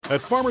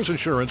At Farmers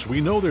Insurance,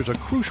 we know there's a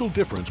crucial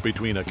difference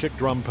between a kick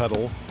drum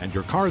pedal and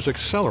your car's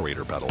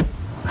accelerator pedal.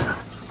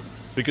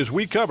 Because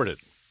we covered it.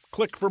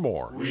 Click for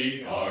more.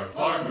 We are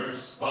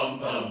farmers. Bum,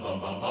 bum,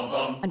 bum, bum, bum,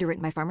 bum.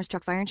 Underwritten by Farmers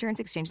Truck Fire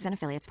Insurance Exchanges and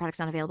Affiliates. Products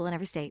not available in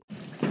every state.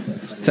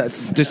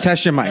 Just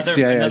test your mics.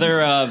 Another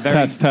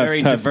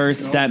very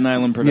diverse Staten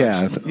Island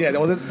production. Yeah.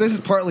 Well, this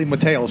is partly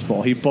Matteo's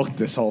fault. He booked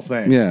this whole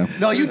thing. Yeah.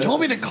 No, you told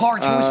me the car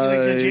too was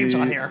going to get James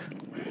on here.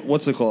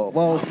 What's it called?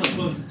 Well, the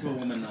closest to a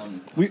woman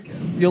we're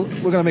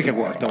gonna make it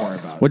work. Don't worry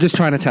about it. We're just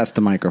trying to test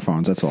the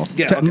microphones. That's all.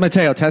 Yeah, okay.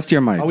 Matteo, test your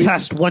mic.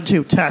 Test 1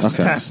 2. Test.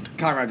 Okay. Test.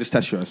 Conrad, just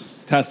test yours.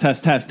 Test.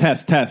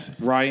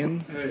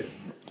 Ryan.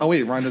 Oh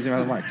wait, Ryan doesn't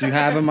even have a mic. Do you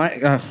have a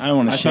mic? I don't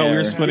want to share. I thought we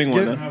were splitting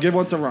one. Give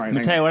one to Ryan.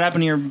 Mateo, what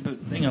happened to your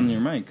thing on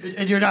your mic?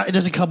 And you're not. It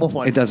doesn't come with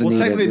one. It doesn't. Well,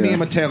 need technically, it, me and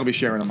Matteo will be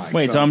sharing a mic.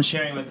 Wait, so I'm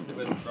sharing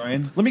with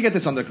Ryan? Let me get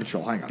this under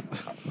control. Hang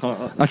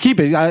on.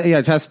 Keep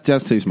it. Test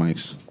these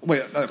mics.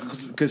 Wait,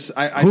 because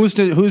I who's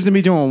to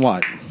be doing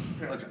what?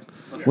 Okay.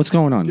 What's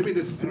going on? Give me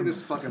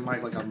this fucking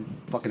mic like I'm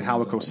fucking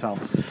Howard Cosell.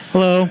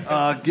 Hello.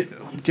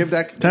 Give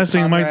that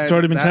testing mic. It's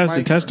already been tested.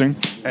 Mic, testing.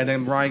 And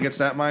then Ryan gets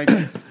that mic.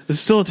 This is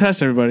still a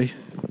test, everybody.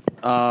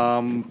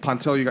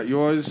 Pontillo, you got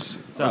yours.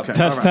 Okay.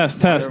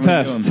 Test.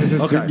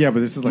 Okay. Yeah, but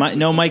this is like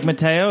no Mike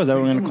Mateo. Is that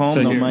what we're going to call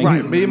him? No Mike.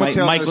 Right. Me and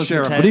Matteo Mike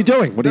share. What are you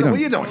doing?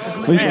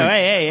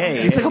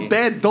 Hey. He's like a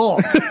bad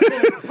dog.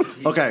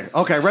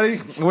 Okay, ready?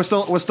 We're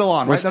still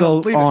on. We're right?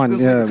 still on.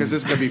 Yeah, because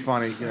this is gonna be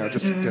funny.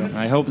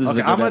 I hope this is.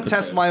 Okay, a good I'm gonna episode.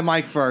 test my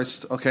mic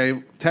first.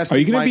 Okay, test. Are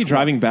you gonna be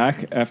driving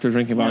back after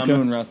drinking vodka? I'm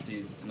doing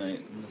Rusty's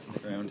tonight.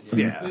 Around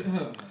here.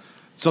 Yeah.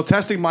 So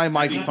testing my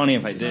mic. It'd be funny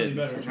if I did.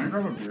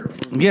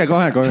 Yeah, go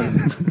ahead.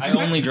 I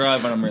only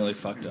drive when I'm really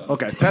fucked up.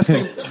 Okay,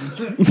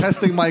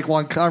 testing mic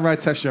one.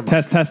 Conrad, test your mic.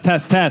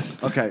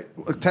 Test. Okay,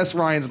 test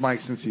Ryan's mic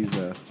since he's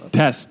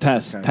Test.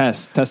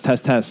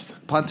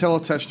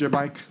 Pontillo, test your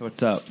mic.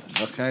 What's up?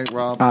 Okay,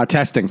 Rob.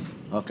 Testing.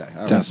 Okay,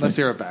 all right. Let's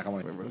hear it back.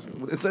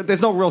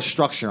 There's no real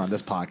structure on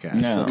this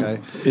podcast. No. Okay,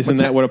 Isn't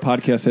that what a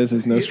podcast is?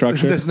 There's no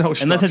structure. There's no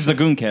structure. Unless it's a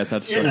Gooncast.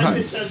 That's true.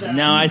 Right.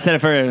 No, I said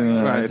it for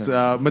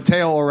right.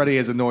 Matteo already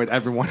has annoyed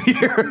everyone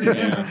here.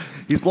 Yeah.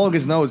 He's blowing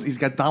his nose. He's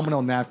got domino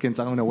napkins.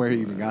 I don't know where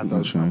he even got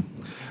those from.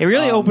 It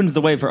really opens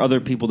the way for other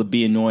people to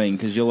be annoying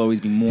because you'll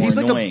always be more He's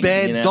like annoying. a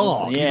bad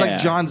dog. Yeah. He's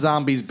like John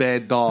Zombie's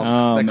bad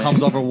dog that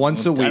comes over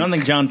once a week. I don't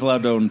think John's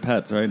allowed to own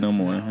pets, right? No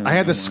more. I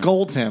had to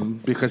scold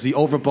him because he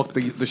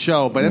overbooked the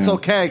show, but it's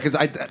okay because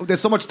there's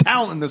so much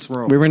talent in this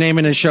room. We were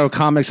naming his show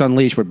Comics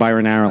Unleashed with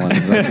Byron Ireland.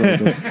 That's what we're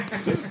doing.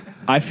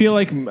 I feel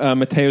like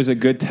Matteo's a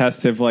good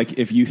test of like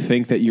if you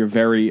think that you're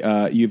very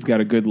you've got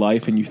a good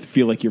life and you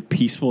feel like you're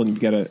peaceful and you've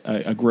got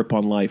a grip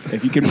on life.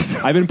 If you can,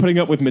 I've been putting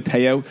up with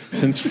Matteo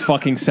since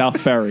fucking South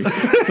Ferry,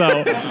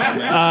 so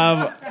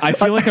I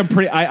feel like I'm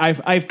pretty.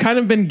 I've kind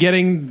of been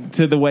getting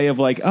to the way of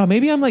like, oh,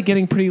 maybe I'm like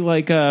getting pretty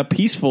like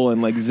peaceful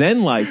and like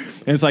Zen like.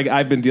 And it's like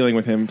I've been dealing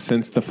with him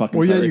since the fucking.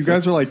 Well, yeah, ferry, you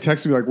guys are like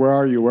texting me like, "Where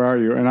are you? Where are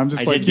you?" And I'm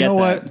just like, you know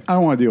what? I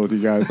don't want to deal with you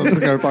guys. I'm just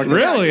gonna fucking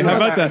really? How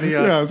about that?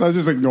 Yeah, so I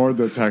just ignored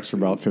the text for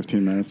about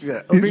 15 minutes.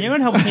 Yeah. You know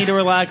what helps me to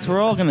relax?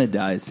 We're all gonna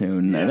die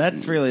soon.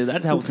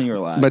 That helps me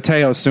relax.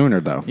 Matteo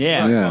sooner though.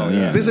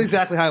 Yeah. This is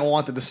exactly how I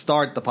wanted to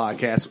start the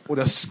podcast, with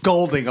a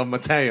scolding of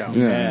Matteo.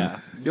 Yeah.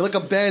 You're like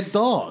a bad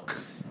dog.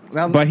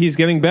 But he's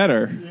getting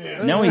better.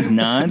 No, he's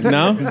not.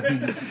 No?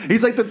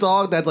 He's like the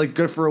dog that's like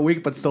good for a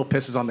week, but still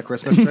pisses on the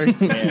Christmas tree.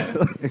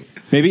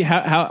 Maybe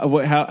how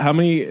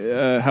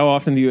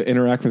often do you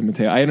interact with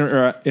Matteo? I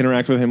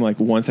interact with him like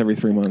once every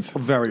 3 months.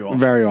 Very often.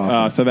 Very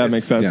often. So that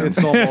makes sense. Yeah.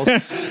 It's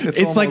almost.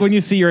 It's like when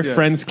you see your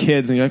friend's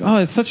kids and you're like, oh,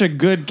 it's such a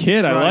good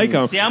kid. I like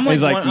him. See, I'm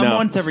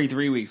once every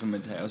 3 weeks with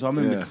Matteo, so I'm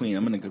in between.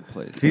 I'm in a good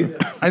place.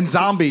 And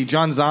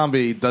John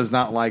Zombie does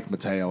not like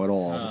Matteo at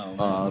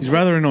all. He's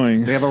rather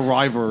annoying. They have a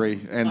rivalry,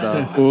 and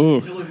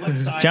ooh.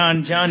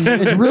 John,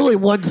 it's really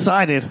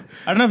one-sided.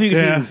 I don't know if you can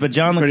see this, but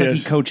John looks like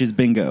he coaches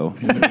bingo.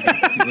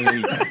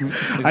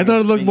 I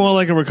thought it looked more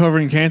like a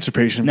recovering cancer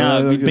patient.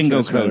 No,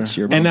 bingo coach.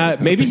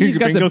 And maybe he's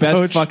got the best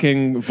coach.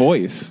 fucking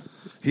voice.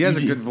 he has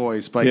a good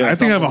voice. But I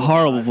think I have a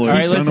horrible voice. All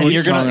right, listen,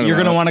 you're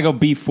gonna want to go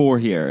B4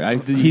 here.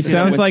 He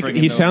sounds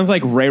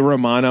like Ray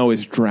Romano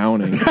is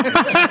drowning.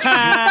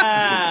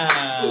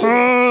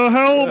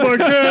 Help! I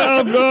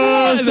can't.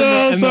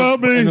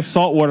 In the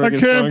salt water. I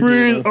can't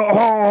breathe. He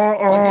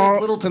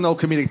has little to no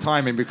comedic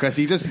timing because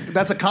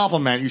that's a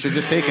compliment. You should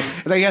just take it.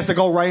 And then he has to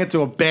go right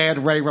into a bad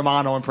Ray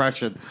Romano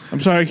impression.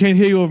 I'm sorry, I can't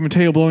hear you over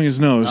Matteo blowing his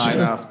nose. I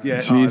know.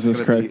 Yeah.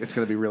 Jesus Christ. It's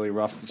going to be really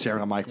rough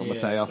sharing a mic with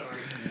Matteo.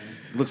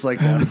 Looks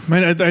like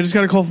man, I just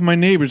got a call from my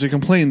neighbors. They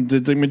complained.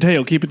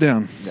 Matteo, keep it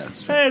down.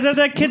 Hey, is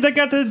that kid that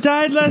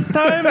died last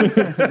time?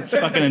 It's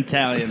fucking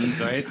Italians,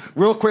 right?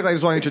 Real quick, I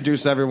just want to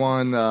introduce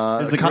everyone.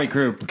 This is a great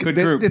group. Good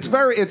group.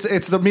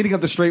 It's the meeting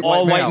of the straight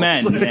all white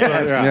men.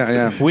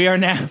 Yeah.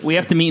 We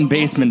have to meet in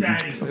basements.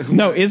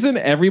 No, isn't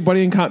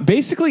everybody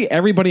basically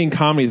everybody in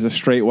comedy is a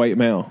straight white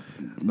male?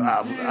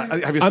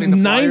 Have you seen I'm the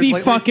 90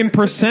 Flyers fucking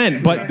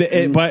percent, but Not if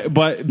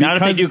they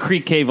because do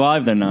Creek Cave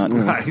Live, they're not.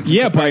 Right.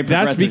 yeah, Very but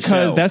that's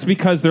progressive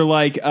because show. they're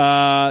like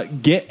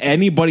get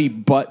anybody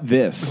but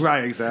this.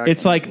 Right, exactly.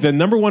 It's like the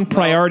number one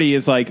priority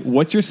is like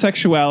what's your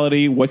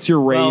sexuality, what's your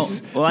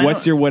race,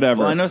 what's your whatever.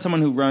 Well, I know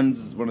someone who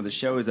runs one of the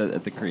shows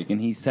at the Creek, and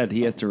he said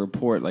he has to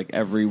report like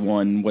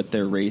everyone what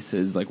their race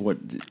is, like what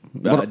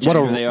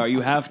gender they are.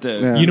 You have to.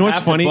 Yeah. You know what's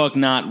have to funny? book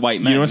not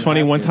white men. You know what's funny?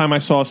 have One to. time I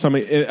saw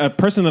a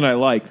person that I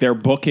like. They're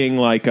booking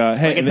like, hey,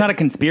 Like, it's not a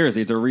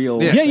conspiracy; it's a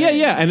real.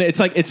 Yeah, and it's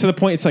like it's to the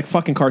point. It's like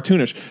fucking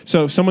cartoonish.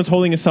 So if someone's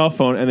holding a cell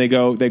phone and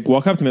they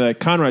walk up to me like,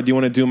 Conrad, do you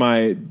want to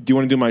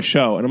do my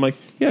show? And I'm like,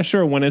 yeah,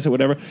 sure. When is it?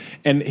 Whatever.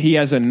 And he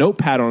has a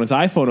notepad on his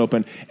iPhone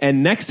open,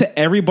 and next to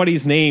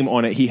everybody's name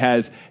on it, he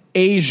has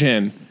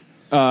Asian.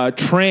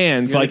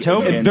 Trans, You're like the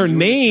token. their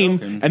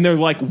name, and they're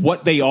like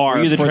what they are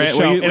Were you the for the tra- show.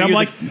 were you- And were I'm you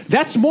like,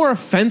 that's more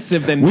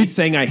offensive than me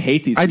saying I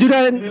hate these. I do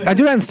that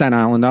in Staten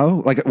Island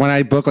though. Like when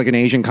I book like an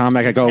Asian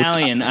comic, I go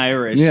Italian,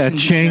 Irish, yeah,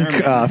 chink,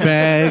 German.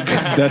 fag.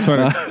 That's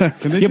what.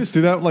 Can they just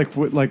do that like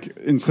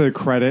instead of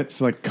credits,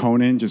 like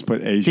Conan, just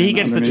put Asian? See, he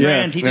gets the underneath?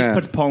 trans. He just Yeah.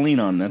 puts Pauline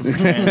on. That's the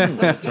trans.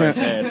 That's right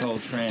there. It's all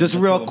trans. Just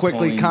That's real all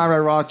quickly, Pauline.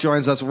 Conrad Roth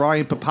joins us.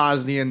 Ryan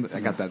Pappazian.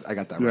 I got that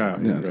Yeah,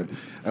 right. yeah. Good.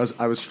 I was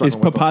Is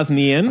struggling with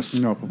Papaznian?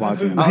 No,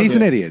 Pappazian. He's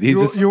an idiot. He's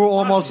You, just you were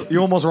almost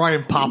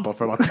Ryan Papa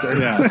for about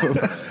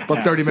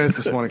 30 minutes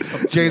this morning.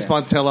 James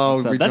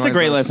Pontillo. That's a rejoins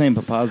great us. last name,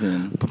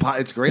 Pappazian.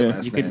 It's a great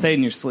last You name. could say it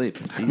in your sleep.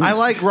 It's easy. I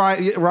like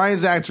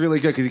Ryan's act's really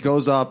good because he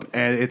goes up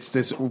and it's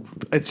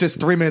just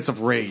 3 minutes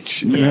of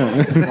rage. A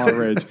lot of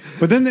rage.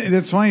 But then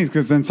it's funny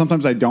because then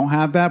sometimes I don't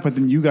have that, but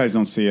then you guys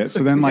don't see it.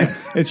 So then like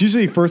it's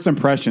usually first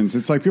impressions.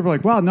 It's like people are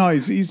like, "Wow, no,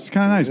 he's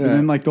kind of nice," but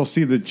then like they'll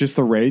see just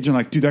the rage and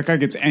like, "Dude, that guy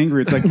gets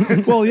angry." It's like,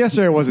 well,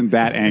 yesterday I wasn't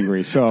that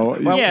angry. So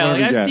Yeah, whatever like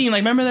you I've get. seen. Like,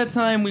 remember that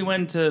time we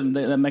went to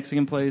that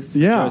Mexican place?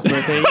 Yeah. for his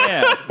birthday.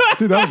 Yeah.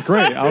 Dude, that was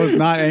great. I was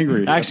not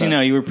angry. Actually,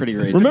 no, you were pretty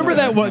raging. Remember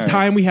that All one right.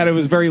 time we had? It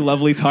was a very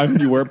lovely time.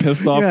 You were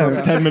pissed off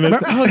for 10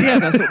 minutes. Oh yeah,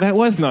 that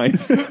was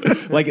nice.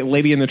 Like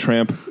Lady and the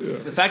Tramp.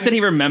 The fact that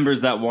he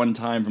remembers that one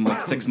time from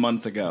like 6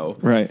 months ago,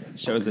 Right.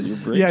 shows that you're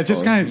rageful. Yeah,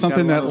 just kind of He's got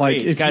something a lot that of like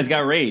rage. if Guy's you- got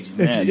rage. He's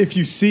mad. if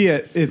you see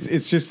it,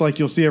 it's just like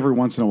you'll see every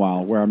once in a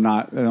while where I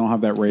don't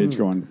have that rage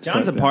going.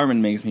 John's But,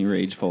 apartment makes me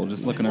rageful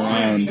just looking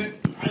around.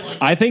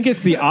 I think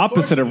it's the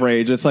opposite of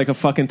rage. It's like a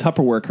fucking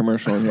Tupperware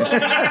commercial. In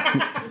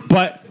here.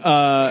 But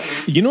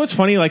you know what's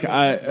funny? Like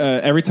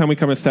every time we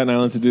come to Staten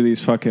Island to do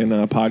these fucking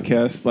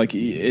podcasts, like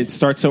it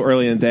starts so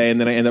early in the day, and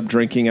then I end up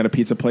drinking at a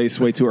pizza place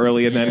way too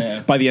early, and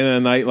then by the end of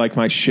the night, like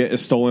my shit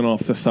is stolen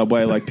off the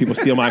subway. Like people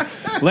steal my.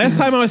 Last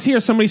time I was here,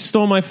 somebody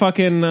stole my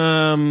fucking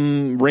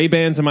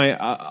Ray-Bans and my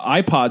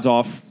iPods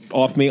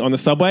off me on the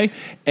subway,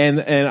 and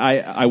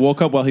I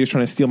woke up while he was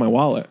trying to steal my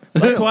wallet.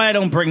 That's why I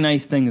don't bring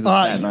nice things. to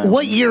Staten Island.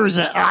 What year is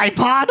it?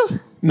 iPod?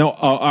 No,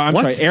 I'm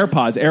sorry,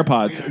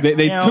 AirPods. They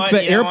You know took what?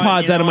 the You know what?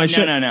 AirPods You know out of my what?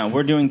 shit. No.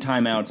 We're doing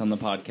timeouts on the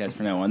podcast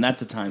from now on.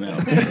 That's a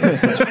timeout.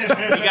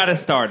 We got to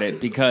start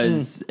it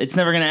because it's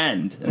never going to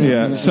end.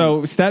 Yeah,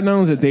 so Staten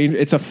Island's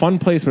it's a fun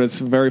place, but it's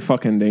very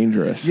fucking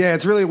dangerous. Yeah,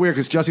 it's really weird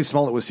because Jussie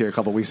Smollett was here a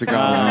couple weeks ago.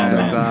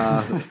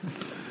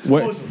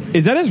 What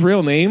is that? His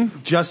real name?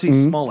 Jussie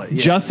Smollett.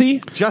 Yeah.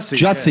 Jussie?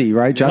 Jussie,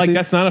 right? Jussie. Like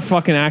that's not a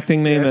fucking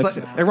acting name. Yeah, That's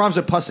it rhymes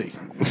with pussy.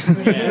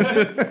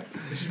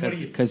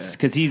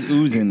 Because he's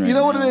oozing right You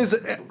know what now. it is?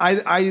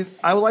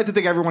 I would like to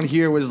think everyone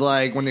here was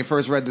like, when they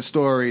first read the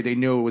story, they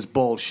knew it was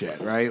bullshit,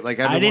 right? Like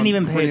I didn't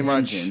even pay pretty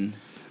attention.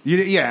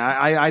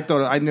 I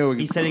thought I knew.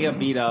 He said he got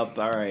beat up.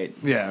 All right.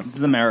 Yeah. This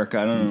is America.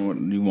 I don't know what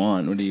you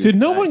want. What do you dude.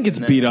 No expect? one gets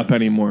And beat then- up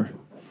anymore.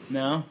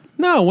 No?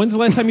 No. When's the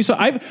last time you saw?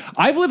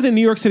 I've lived in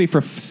New York City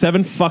for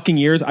 7 fucking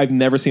years. I've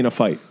never seen a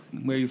fight.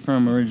 Where are you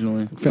from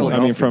originally? I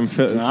mean, from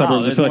suburbs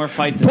of there's Philly. more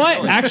fights in But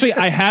Philly. actually,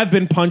 I have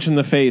been punched in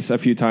the face a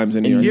few times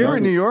in New York. Here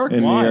in New York?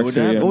 In Why? New York What'd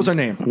City. happen? yeah. What was her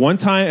name?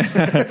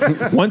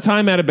 One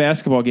time at a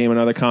basketball game,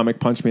 another comic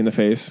punched me in the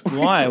face.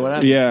 Why? What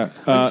happened?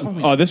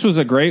 Yeah. This was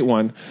a great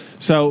one.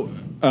 So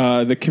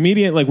the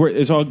comedian, like,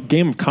 it's all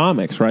game of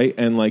comics, right?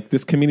 And like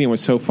this comedian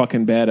was so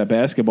fucking bad at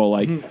basketball,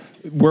 like.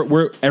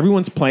 We're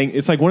everyone's playing.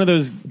 It's like one of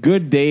those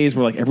good days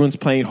where like everyone's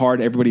playing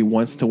hard, everybody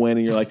wants to win,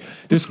 and you're like,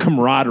 there's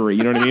camaraderie.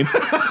 You know what I mean?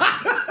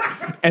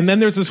 And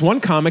then there's this one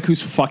comic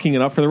who's fucking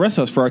it up for the rest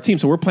of us, for our team.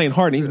 So we're playing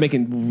hard, and he's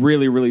making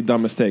really, really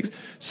dumb mistakes.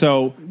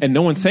 So, and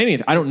no one's saying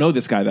anything. I don't know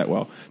this guy that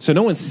well, so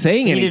no one's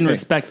saying He anything. didn't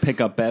respect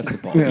pickup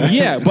basketball.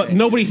 Yeah, but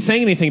nobody's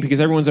saying anything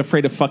because everyone's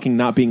afraid of fucking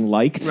not being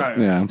liked. Right.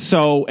 Yeah.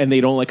 So, and they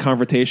don't like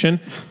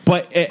confrontation.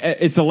 But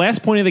it's the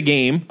last point of the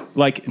game.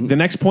 Like, the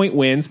next point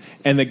wins,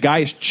 and the guy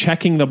is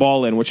checking the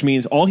ball in, which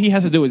means all he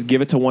has to do is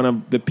give it to one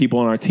of the people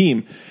on our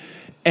team.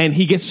 And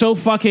he gets so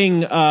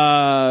fucking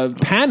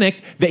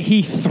panicked that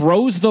he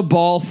throws the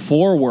ball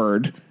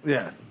forward.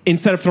 Yeah.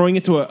 instead of throwing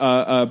it to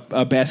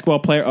a basketball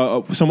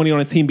player, somebody on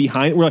his team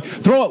behind, we're like,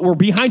 throw it, we're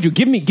behind you,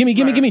 give me.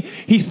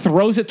 He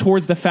throws it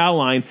towards the foul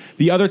line.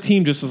 The other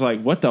team just is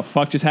like, what the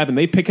fuck just happened?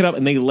 They pick it up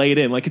and they lay it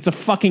in. Like, it's a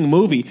fucking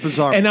movie.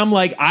 Bizarre. And I'm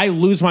like, I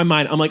lose my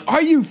mind. I'm like,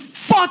 are you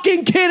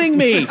fucking kidding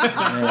me?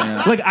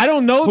 Like, I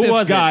don't know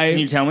this guy. Can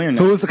you tell me or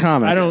no? Who was the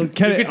comic? I don't. You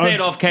could say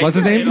it off camera. What's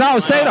his name? No,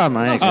 say it on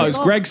my. Oh, it's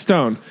Greg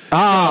Stone.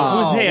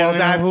 Oh,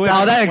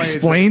 that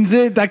explains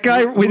it. That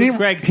guy,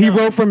 he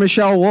wrote for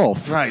Michelle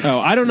Wolf. Right. Oh,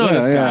 I don't know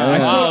this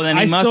guy. Then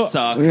he must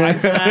suck.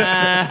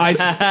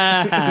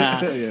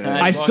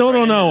 I still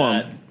don't know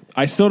him.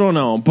 I still don't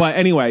know him. But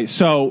anyway,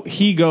 so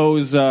he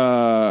goes.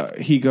 So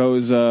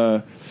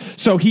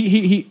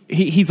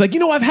he's like,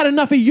 I've had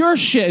enough of your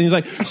shit, and he's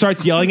like,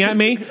 starts yelling at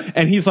me,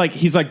 and he's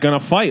like gonna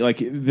fight. Like,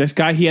 this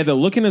guy, he had the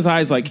look in his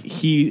eyes like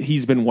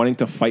he's been wanting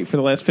to fight for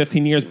the last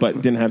 15 years, but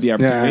didn't have the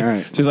opportunity. Yeah,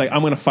 right. So he's like,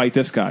 I'm gonna fight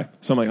this guy.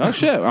 So I'm like, oh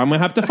shit, I'm gonna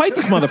have to fight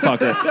this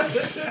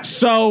motherfucker.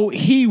 So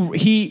he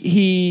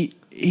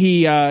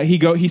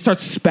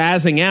starts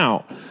spazzing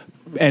out.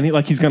 And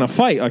he's gonna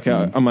fight. Like,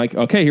 I'm like,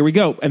 okay, here we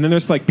go. And then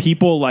there's like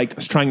people like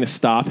trying to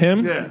stop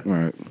him. Yeah.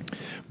 Right.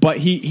 But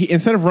he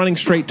instead of running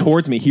straight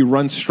towards me, he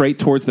runs straight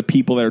towards the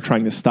people that are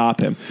trying to stop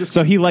him.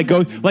 So he like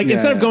goes like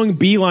instead of going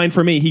beeline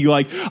for me, he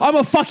like, I'm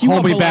gonna fuck you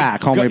Hold up. me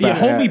back. Hold me back.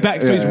 Hold me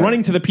back. So he's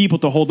running to the people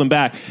to hold him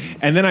back.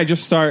 And then I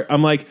just start.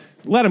 I'm like,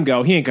 let him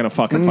go. He ain't gonna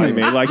fucking fight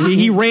me. Like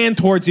he ran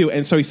towards you,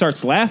 and so he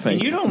starts laughing.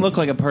 You don't look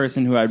like a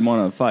person who I'd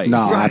want to fight.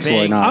 No, You're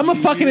absolutely big. not. I'm a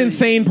fucking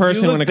insane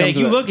person when it comes to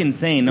you that. look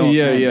insane. No,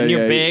 Yeah, offense. yeah, And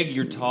you're yeah. big.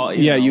 You're tall.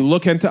 You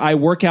look into. I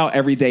work out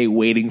every day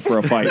waiting for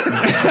a fight.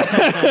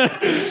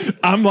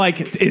 I'm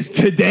like, is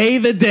today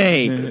the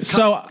day?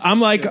 So I'm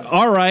like,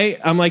 all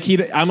right. I'm like, he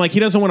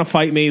doesn't want to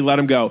fight me. Let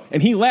him go.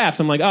 And he laughs.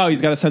 I'm like, oh,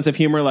 he's got a sense of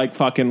humor. Like,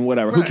 fucking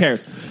whatever. Who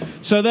cares?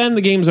 So then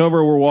the game's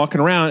over. We're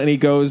walking around, and he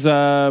goes.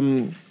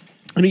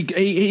 And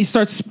he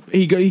starts.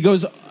 He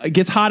goes.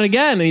 Gets hot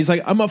again, and he's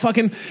like, "I'm a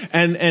fucking."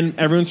 And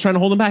everyone's trying to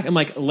hold him back. I'm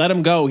like, "Let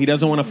him go. He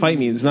doesn't want to fight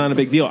me. It's not a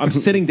big deal." I'm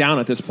sitting down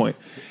at this point,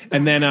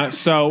 and then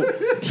so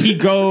he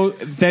go.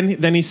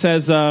 Then he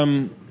says.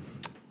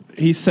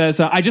 He says,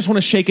 "I just want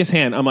to shake his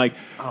hand." I'm like,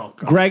 "Oh,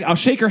 Greg, I'll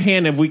shake your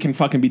hand if we can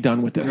fucking be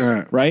done with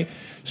this, right?"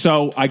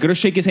 So I go to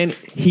shake his hand.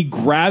 He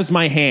grabs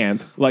my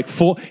hand like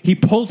full. He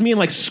pulls me in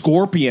like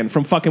Scorpion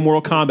from fucking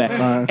Mortal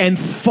Kombat and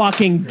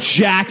fucking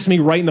jacks me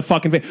right in the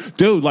fucking face,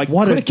 dude. Like,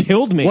 could have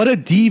killed me. What a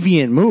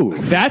deviant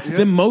move! That's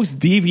the most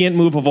deviant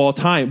move of all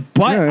time.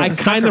 But I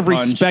kind of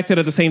respect it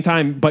at the same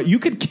time. But you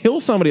could kill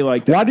somebody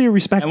like that. Why do you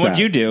respect And that? what'd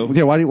you do?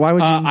 Yeah, why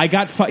would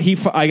you?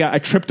 I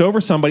tripped over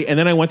somebody, and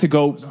then I went to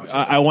go.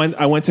 I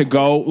went to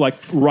go like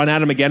run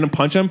at him again and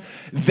punch him.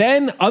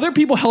 Then other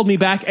people held me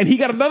back, and he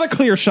got another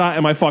clear shot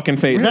in my fucking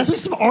face. That's like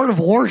some Art of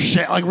War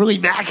shit, like really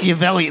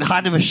Machiavellian,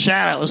 hide in the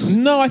shadows.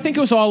 No, I think it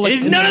was all like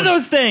It's none of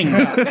those things.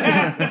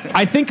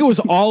 I think it was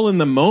all in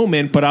the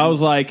moment, but I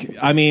was like,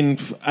 I mean,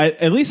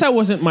 at least I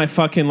wasn't my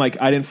fucking like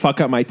I didn't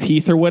fuck up my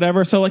teeth or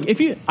whatever. So like,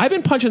 I've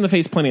been punched in the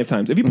face plenty of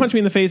times. If you punch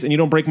me in the face and you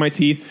don't break my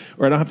teeth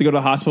or I don't have to go to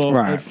the hospital,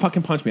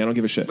 fucking punch me. I don't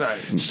give a shit. Right.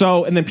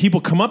 So and then people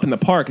come up in the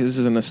park. This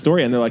is in the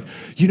story, and they're like,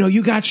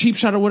 you got cheap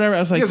shot or whatever. I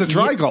was like, He has a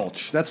dry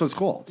gulch. That's what it's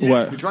called.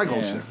 What? A dry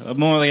gulch.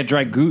 More like a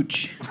dry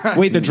gooch.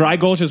 Wait, the dry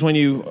gulch is when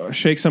you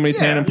shake somebody's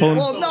hand and pull him.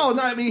 Well,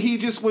 no. I mean, he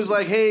just was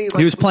like, hey. Like,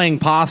 he was playing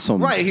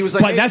possum. Right. He was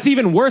like, But that's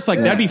even worse. Like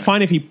that'd be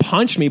fine if he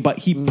punched me, but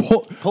he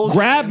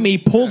grabbed me,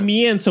 pulled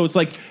me in. So it's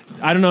like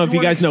I don't know if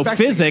you guys know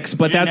physics,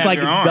 but that's like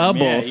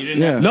double.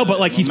 No, but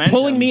like he's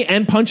pulling me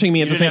and punching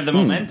me at the same time.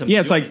 Momentum. Yeah,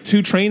 it's like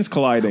two trains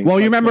colliding. Well,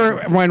 you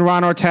remember when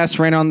Ron Artest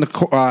ran on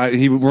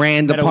he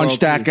ran to punch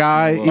that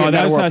guy? Oh,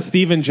 that was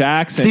Steven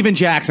Jackson. Steven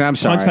Jackson, I'm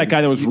sorry. Punched that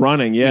guy that was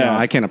running, yeah. You know,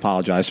 I can't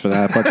apologize for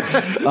that. But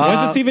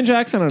was it Steven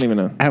Jackson? I don't even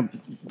know.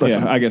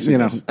 Listen, I guess you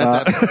know.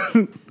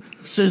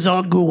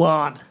 Cezanne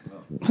Guan.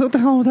 What the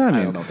hell would that mean?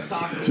 I don't know what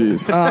that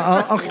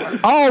Jeez. Okay.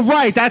 Oh,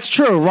 right. That's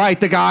true. Right.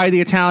 The guy, the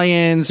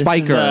Italian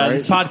spiker.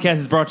 This podcast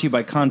is brought to you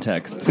by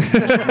Context.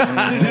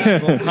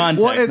 Context.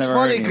 Well, it's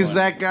funny because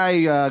that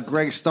guy,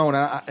 Greg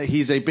Stone,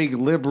 he's a big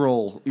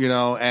liberal,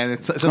 and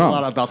it says a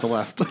lot about the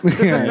left. The left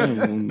He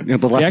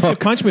actually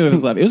hook. punched me with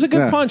his left. It was a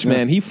good punch,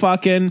 man. He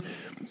fucking...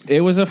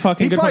 It was a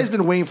fucking He good probably has punch.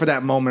 been waiting for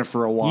that moment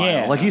for a while.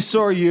 Yeah. Like he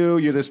saw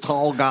you're this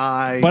tall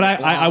guy. But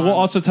I will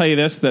also tell you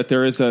this, that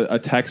there is a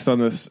text on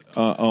this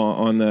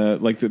on the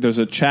like there's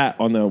a chat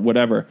on the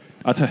whatever.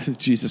 I'll tell you,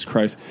 Jesus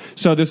Christ.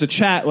 So there's a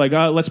chat like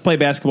let's play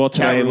basketball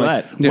today. And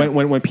like,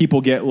 when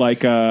people get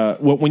like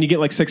when you get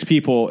like 6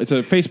 people, it's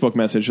a Facebook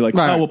message. You're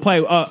like, we'll play.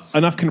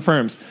 Enough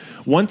confirms.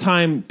 One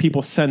time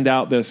people send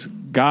out this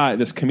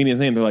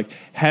comedian's name. They're like,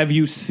 have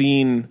you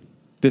seen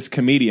this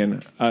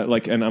comedian?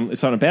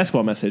 It's on a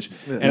basketball message,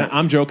 and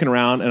I'm joking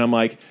around, and I'm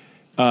like,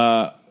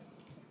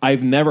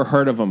 I've never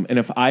heard of him, and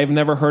if I've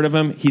never heard of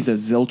him, he's a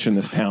zilch in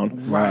this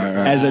town,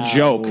 as a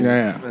joke.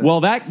 Yeah.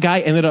 Well, that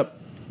guy ended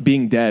up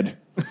being dead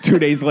 2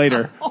 days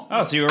later.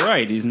 Oh, so you were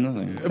right. He's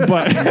nothing.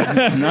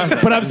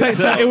 But I'm saying,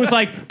 so it was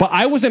like, but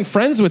I wasn't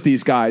friends with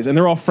these guys, and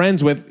they're all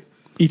friends with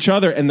each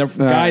other, and the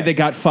guy that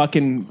got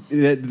fucking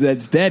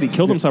that's dead, he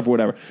killed himself or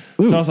whatever.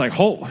 Ooh. So I was like,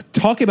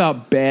 talk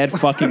about bad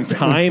fucking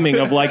timing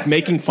of like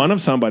making fun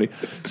of somebody.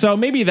 So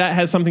maybe that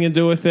has something to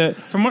do with it.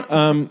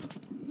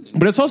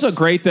 But it's also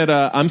great that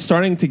I'm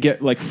starting to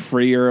get like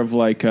freer of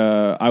like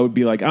I would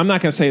be like, I'm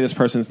not going to say this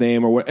person's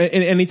name or what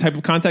in any type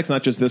of context,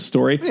 not just this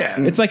story. Yeah.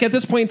 It's like at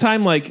this point in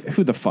time, like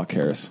who the fuck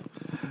cares?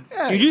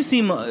 Yeah. You do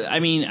seem. I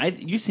mean,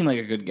 you seem like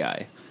a good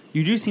guy.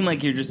 You do seem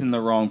like you're just in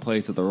the wrong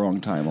place at the wrong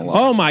time a lot.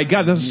 Oh my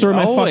God, that's the story of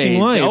my fucking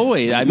life.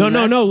 Always. I mean,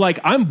 no. Like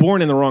I'm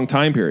born in the wrong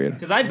time period.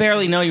 Because I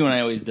barely know you, and I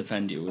always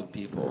defend you with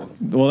people.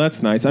 Well,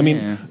 that's nice. I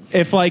mean,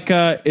 if like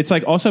it's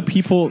like also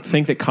people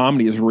think that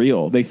comedy is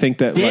real. They think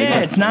that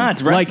it's not.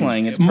 It's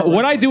wrestling. Like, it's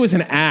what I do is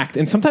an act,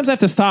 and sometimes I have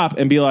to stop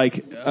and be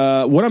like,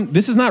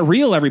 this is not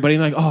real. Everybody,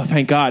 and like, oh,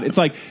 thank God. It's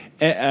like.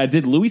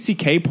 Did Louis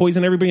C.K.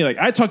 poison everybody? Like,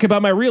 I talk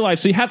about my real life,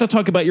 so you have to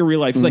talk about your real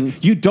life. It's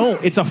like, you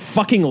don't. It's a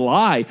fucking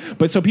lie.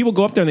 But so people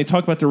go up there and they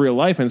talk about their real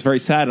life, and it's very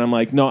sad. And I'm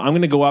like, no, I'm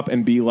going to go up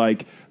and be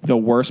like the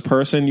worst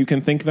person you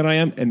can think that I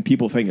am, and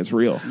people think it's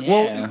real. Yeah.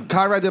 Well,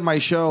 Conrad did my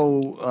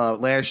show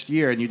last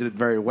year, and you did it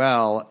very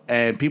well.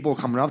 And people were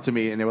coming up to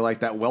me, and they were like,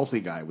 "That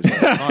wealthy guy was."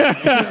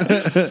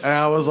 And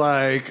I was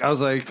like,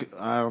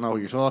 I don't know what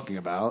you're talking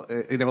about.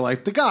 And they were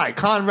like, "The guy,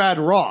 Conrad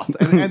Roth,"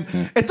 and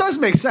it does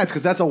make sense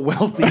because that's a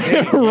wealthy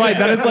name, right?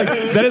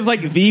 That is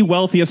like the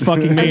wealthiest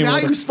fucking name. And now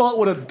you spell it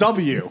with a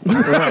W.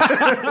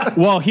 Right.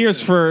 Well,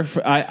 here's for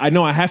I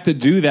know I have to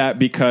do that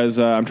because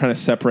I'm trying to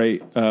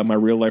separate my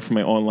real life from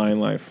my online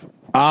life.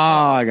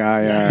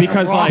 Yeah.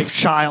 Because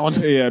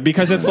Rothschild.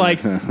 Because it's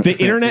like the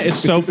internet is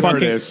so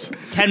fucking.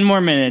 10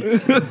 more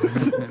minutes.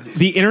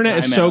 The internet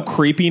is so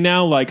creepy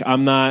now. Like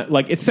I'm not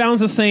like it sounds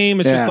the same.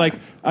 It's just like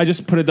I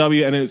just put a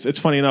W, and it's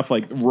funny enough.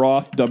 Like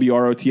Roth,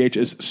 WROTH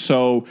is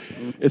so.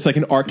 It's like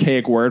an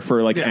archaic word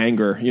for like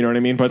anger. You know what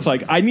I mean? But it's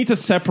like I need to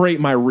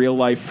separate my real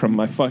life from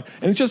my and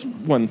it's just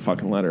one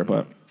fucking letter,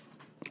 but.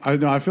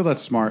 I feel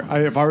that's smart.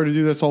 If I were to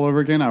do this all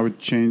over again, I would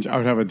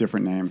have a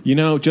different name. You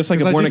know, just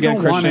like a born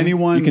again Christian,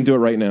 you can do it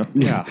right now.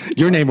 Yeah,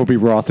 your name will be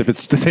Roth if it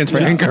stands for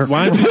anger.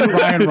 Why don't you do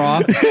Ryan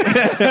Roth?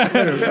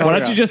 Why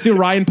don't you just do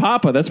Ryan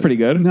Papa? That's pretty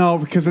good. No,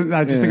 because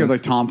I just think of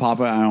like Tom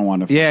Papa. I don't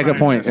want to. Yeah, good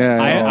point.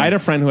 I had a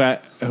friend who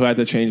had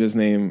to change his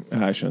name.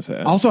 I shouldn't say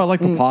that. Also, I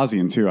like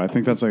Pappazian too. I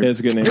think that's like it's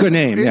a good name. Good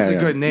name. It's a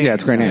good name. Yeah,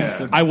 it's a great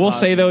name. I will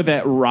say though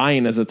that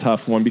Ryan is a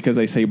tough one because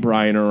they say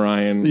Brian or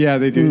Ryan. Yeah,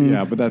 they do.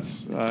 Yeah, but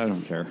that's I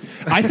don't care.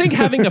 I think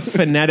having a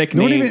phonetic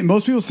name.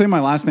 Most people say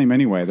my last name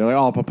anyway. They're like,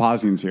 "Oh,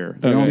 Pappazian's here."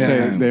 They don't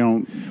say. They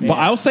don't. But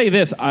I'll say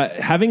this: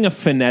 having a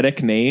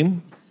phonetic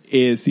name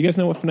is. Do you guys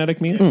know what phonetic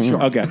means?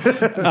 Sure. Okay.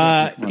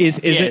 Is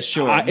it?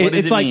 Sure. What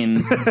does it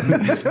mean?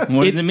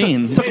 What does it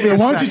mean?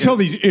 Why don't you tell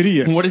these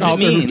idiots? What does it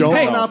mean?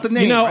 Hey, out the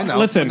name. I know.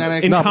 Listen,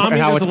 in comedy,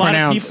 how there's it's a lot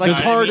pronounced. of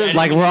people.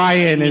 Like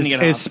Ryan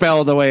is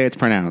spelled the way it's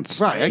pronounced.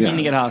 Right. I need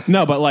to get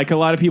hospital. No, but like a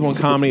lot of people in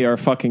comedy are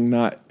fucking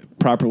not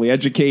properly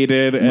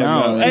educated.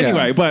 And,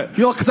 anyway, but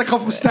because I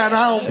come from Staten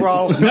Island,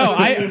 bro. No,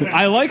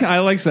 I like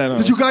Staten Island.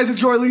 Did you guys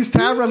enjoy Lee's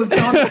Tavern? I live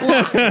down the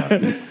block.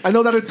 I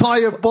know that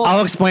entire block.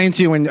 I'll explain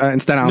to you in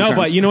Staten Island. No, terms.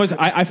 but you know what?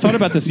 I thought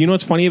about this. You know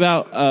what's funny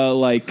about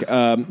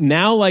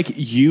now, like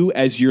you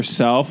as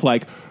yourself,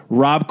 like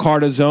Rob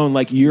Cardazone,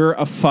 like you're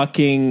a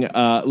fucking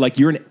like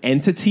you're an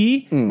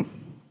entity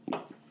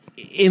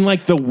in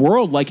like the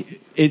world, like.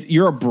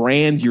 You're a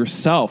brand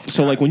yourself.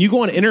 So like when you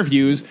go on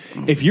interviews,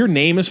 if your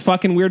name is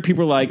fucking weird,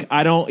 people are like,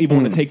 I don't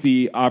even want to take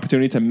the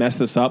opportunity to mess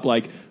this up.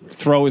 Like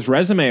throw his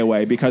resume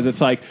away because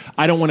it's like,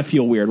 I don't want to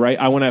feel weird, right?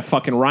 I want to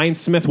fucking Ryan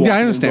Smith. Yeah,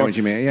 I understand what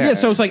you mean. Yeah.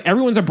 So it's like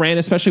everyone's a brand,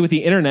 especially with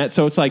the internet.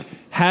 So it's like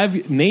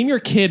name your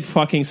kid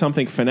fucking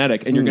something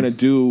phonetic and you're going to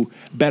do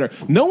better.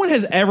 No one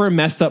has ever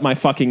messed up my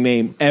fucking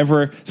name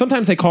ever.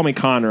 Sometimes they call me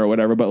Connor or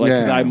whatever, but like,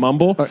 cause I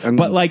mumble,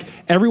 but like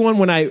everyone,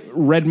 when I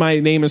read my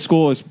name in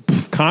school is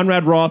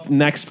Conrad Roth,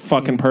 next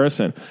fucking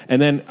person.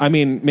 And then, I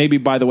mean, maybe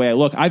by the way I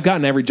look, I've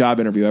gotten every job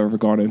interview I've ever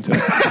gone into.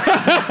 Like,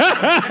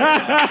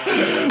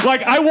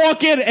 I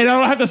walk in and I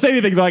don't have to say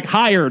anything. They're like,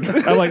 hired.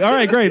 I'm like, all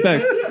right, great,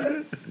 thanks.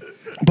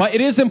 But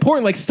it is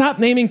important. Like, stop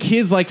naming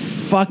kids like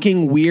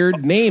fucking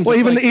weird names.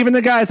 Well, it's even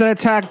the guys that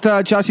attacked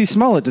Jussie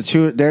Smollett,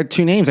 their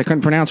two names I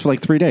couldn't pronounce for like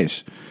 3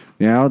 days.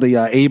 You know, the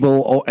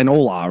Abel and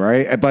Ola,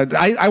 right? But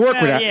I work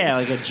with that. Yeah,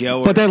 like a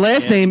Joe. But their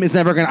last name is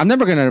I'm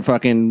never gonna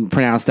fucking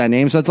pronounce that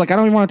name. So it's like I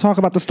don't even want to talk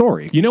about the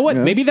story. You know what?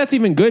 Maybe that's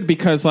even good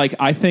because like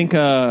I think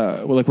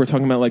like we're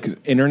talking about like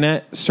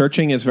internet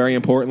searching is very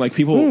important. Like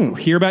people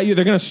hear about you,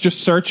 they're gonna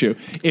just search you.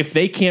 If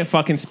they can't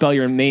fucking spell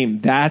your name,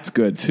 that's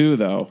good too,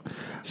 though.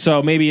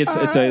 So maybe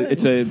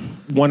it's a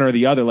one or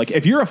the other. Like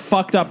if you're a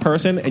fucked up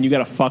person and you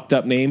got a fucked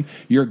up name,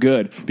 you're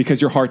good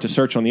because you're hard to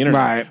search on the internet.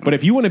 Right. But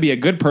if you want to be a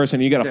good person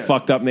and you got a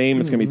fucked up name,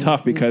 it's gonna be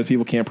tough because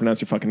people can't pronounce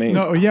your fucking name.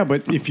 No, yeah,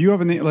 but if you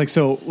have a name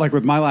like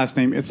with my last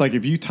name, it's like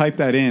if you type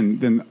that in,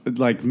 then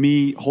like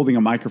me holding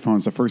a microphone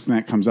is the first thing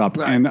that comes up.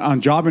 Right. And on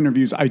job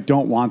interviews, I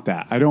don't want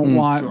that. I don't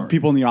want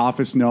people in the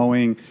office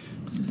knowing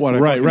what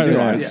I do.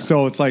 Yeah.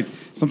 So it's like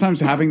sometimes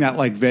having that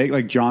like vague,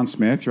 like John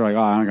Smith, you're like,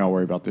 oh, I don't gotta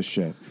worry about this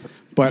shit.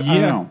 But I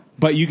don't know.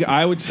 But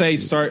I would say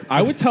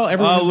I would tell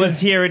everyone. Oh, let's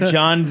hear it.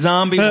 John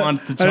Zombie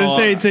wants to talk. I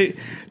would say,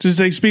 just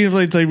like speaking of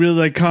like really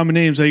like common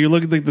names, like you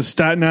look at like the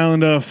Staten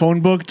Island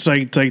phone book. It's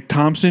like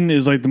Thompson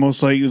is like the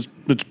most like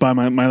it's by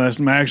my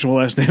actual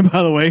last name,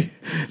 by the way.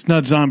 It's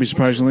not Zombie,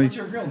 surprisingly. What's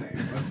your real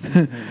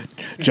name?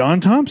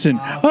 John Thompson.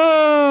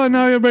 Oh,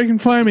 now everybody can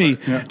find me.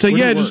 Yeah. It's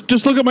like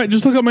just look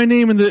up my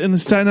name in the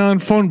Staten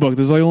Island phone book.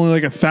 There's like only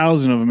like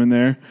 1,000 of them in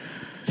there.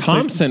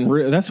 Thompson,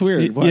 that's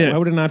weird. Why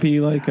would it not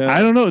be like? I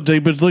don't know,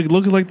 but it's like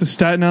look at like the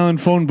Staten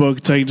Island phone book.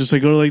 It's like just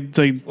like go to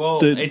like Well,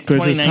 it's but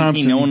it says 2019.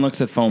 Thompson. No one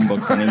looks at phone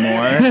books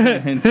anymore.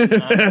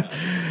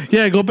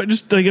 Yeah, go back.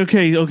 Just like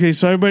okay.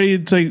 So everybody,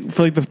 it's like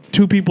for like the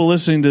two people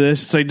listening to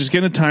this, it's like just get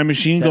in a time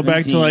machine, go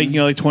back to like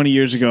like 20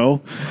 years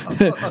ago.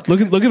 look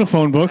at a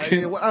phone book.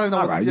 I don't know.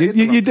 All right,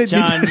 you did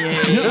John,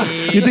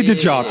 you did your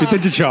job. You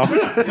did your job.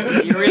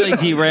 You really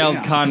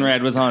derailed.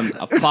 Conrad was on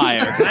a fire.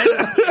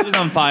 He was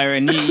on fire,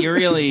 and you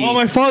really. Well,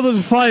 my father's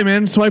a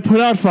fireman, so I put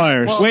out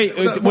fires. Wait,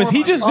 was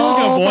he just doing a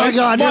Oh voice? my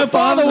God! My Your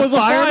father was a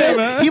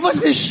fireman. He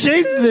must have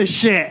shaped this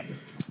shit.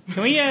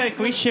 Can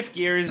we shift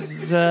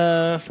gears for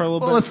a little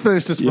bit? Well, let's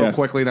finish this real Yeah.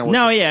 quickly. Then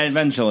No, yeah,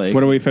 eventually.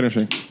 What are we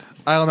finishing?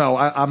 I don't know.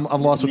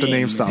 I'm lost with the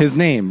name stuff. His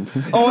name.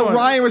 Oh,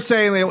 Ryan was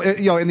saying,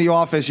 in the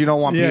office, you don't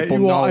want people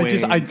knowing.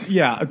 dude, I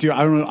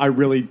don't know. I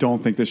really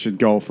don't think this should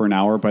go for an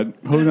hour, but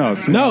who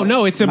knows?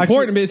 No, it's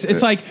important.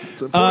 It's like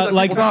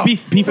important that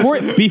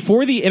people know.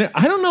 before the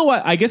I don't know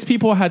what. I guess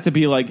people had to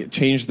be like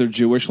change their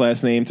Jewish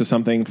last name to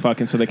something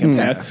fucking so they can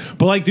pass.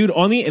 But like, dude,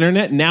 on the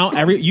internet now,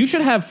 you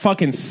should have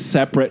fucking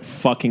separate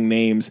fucking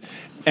names.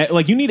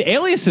 Like you need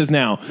aliases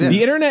now. Yeah.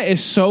 The internet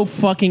is so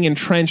fucking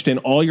entrenched in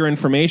all your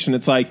information.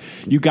 It's like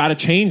you got to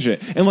change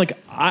it. And like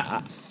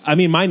I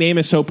mean, my name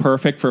is so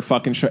perfect for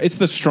fucking show. It's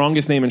the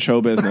strongest name in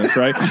show business,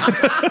 right?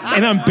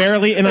 and I'm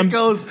barely. And it I'm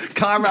goes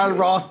Conrad,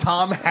 Roth,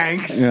 Tom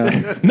Hanks.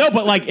 Yeah. no,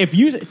 but like if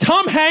you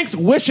Tom Hanks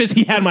wishes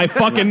he had my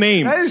fucking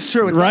name. That is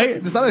true. Right?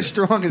 It's not as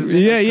strong as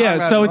Yeah.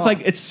 Conrad So Roth. it's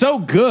like it's so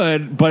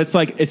good, but it's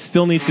like it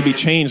still needs to be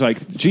changed.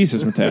 Like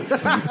Jesus, Matteo.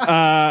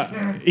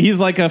 He's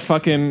like a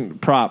fucking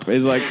prop.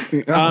 Is like,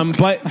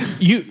 but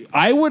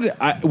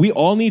we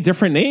all need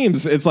different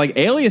names. It's like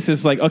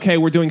aliases. Like okay,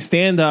 we're doing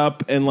stand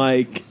up and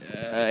like.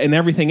 And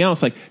everything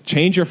else, like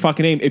change your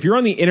fucking name. If you're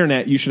on the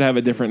internet, you should have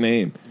a different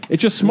name.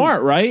 It's just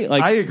smart, right?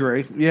 Like I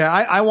agree. Yeah,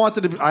 I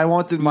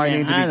wanted my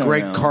name to I be don't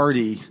Greg know.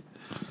 Cardi,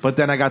 but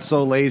then I got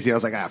so lazy. I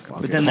was like,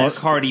 fuck But it. then that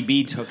Cardi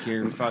B took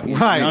your fucking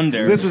Right.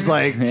 under. This was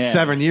like Yeah.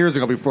 7 years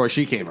ago before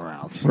she came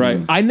around.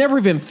 right. I never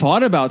even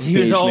thought about He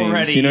was stage names.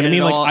 already You know what I in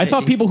mean? it Like all. I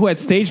thought people who had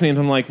stage names.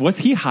 I'm like, what's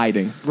he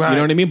hiding? Right. You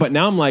know what I mean? But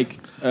now I'm like,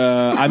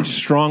 I'm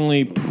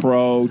strongly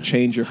pro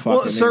change your fucking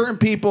Well, name. certain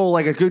people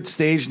like a good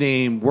stage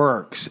name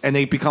works, and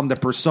they become the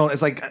persona.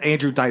 It's like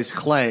Andrew Dice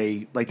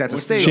Clay, like that's a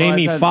stage.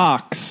 Jamie I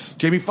thought- Foxx.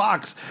 Jamie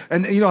Foxx,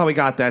 and you know how he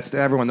got that.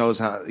 Everyone knows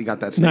how he got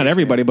that. Stage Not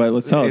everybody, name. but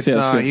let's tell us. It's, Yeah,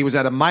 that's good. he was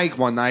at a mic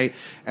one night,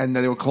 and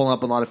they were calling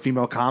up a lot of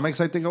female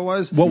comics. I think it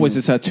was. What was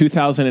this?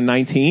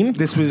 2019?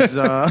 This was this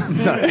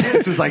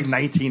was like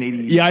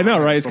 1980. Yeah, I know,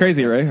 right? It's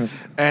crazy, right?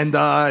 And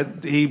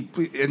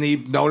he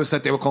noticed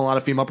that they were calling a lot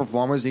of female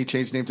performers, and he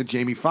changed his name to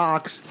Jamie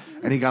Foxx,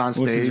 and he got on What's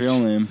stage. his real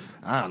name?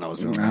 I don't know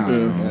his real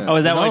name. Yeah. Oh,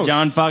 is that Who why knows?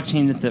 John Fox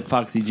changed it to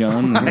Foxy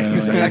John?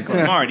 Exactly.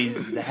 He's smart.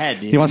 He's the head.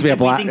 He wants to be a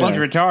black- He thinks he's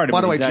retarded.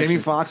 By the but way, he's Jamie actually-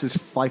 Foxx is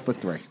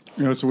 5'3".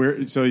 It's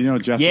weird. So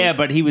Jethro. Yeah,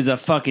 but he was a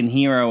fucking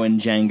hero in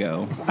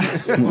Django.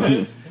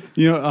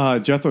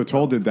 Jethro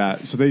Tull did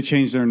that. So they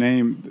changed their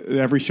name.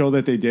 Every show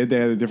that they did, they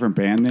had a different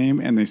band name,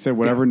 and they said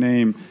whatever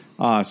name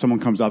someone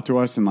comes up to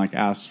us and like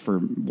asks for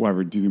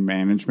whatever do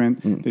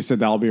management, they said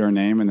that'll be our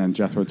name, and then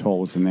Jethro Tull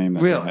was the name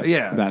that, Real- they had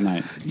yeah. that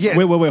night. Yeah.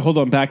 Wait, hold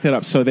on. Back that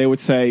up. So they would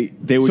say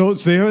So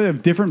they had a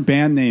different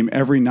band name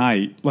every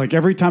night. Like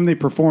every time they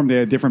performed, they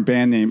had a different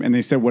band name, and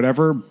they said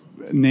whatever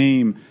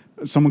name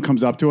someone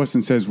comes up to us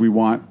and says we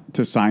want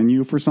to sign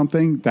you for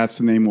something, that's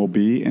the name will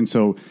be. And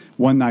so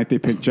one night they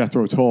picked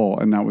Jethro Tull,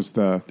 and that was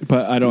the.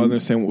 But I don't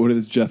understand. What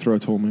does Jethro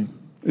told me?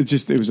 It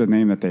was a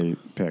name that they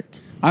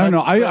picked. I don't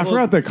know. I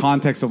forgot the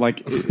context of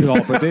like it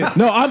all, but they,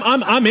 No,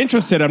 I'm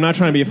interested. I'm not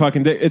trying to be a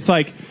fucking dick. It's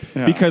like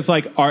because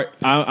like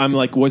I'm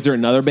like, was there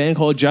another band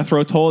called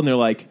Jethro Tull? And they're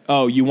like,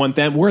 oh, you want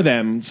them? We're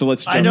them. So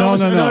let's. I jump.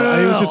 know.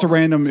 no. It was just a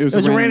random. It was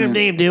a random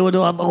name, dude. A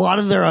lot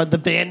of their the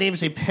band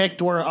names they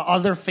picked were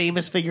other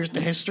famous figures in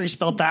history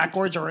spelled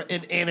backwards or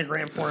in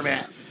anagram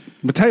format.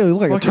 Matteo, you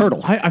look like a turtle.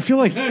 I feel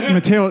like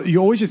Matteo. You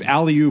always just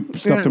alley-oop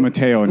stuff to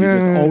Matteo, and you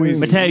just always.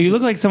 Mateo, you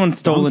look like someone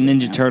stole the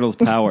Ninja Turtles'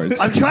 powers.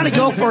 I'm trying to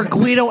go for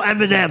Guido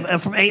M&M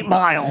from 8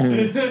 Mile.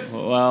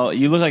 Well,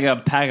 you look like a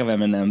pack of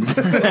M&Ms.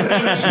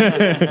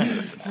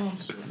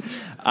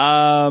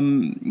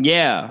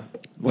 Yeah.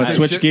 Let's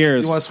switch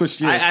gears. You want to switch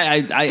gears?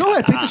 I Go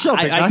ahead, take the show,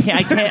 big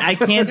guy. I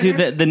can't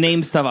do the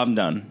name stuff. I'm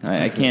done.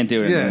 I can't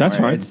do it. Yeah. anymore. That's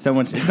fine. It's so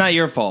much. It's not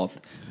your fault.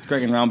 It's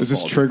Greg and Ralph's Is this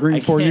fault. triggering I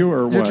for can't- you or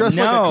You're what? dressed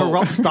like No. a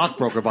corrupt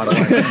stockbroker, by the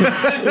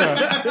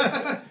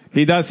way.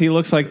 He does. He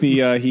looks like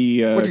the What'd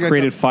you get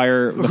created done?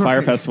 fire the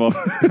fire festival.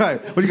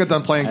 Right. What you got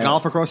done playing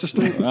golf across the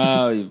street?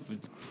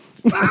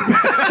 I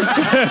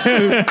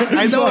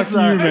know it's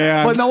not.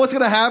 man. But know what's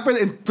going to happen?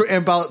 In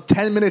about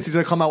 10 minutes, he's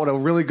going to come out with a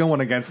really good one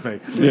against me.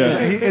 Yeah.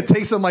 It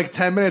takes him like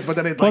 10 minutes, but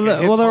then it hits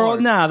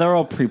they're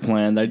all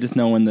pre-planned. I just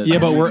know when the Yeah,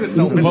 but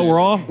we're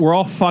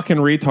all fucking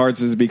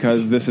retards is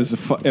because this is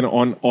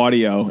on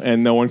audio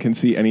and no one can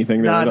see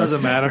anything. Nah, it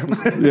doesn't matter.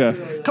 Yeah.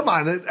 Come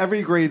on,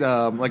 every great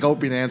like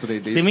Opie and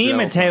Anthony. See, me and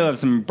Matteo have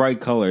some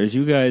bright colors.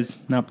 You guys,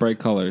 not bright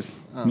colors.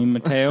 Me and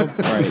Matteo,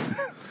 bright.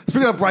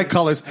 Speaking of bright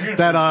colors,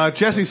 that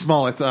Jesse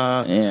Smollett,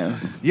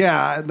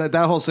 that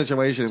whole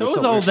situation. So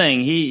his whole thing,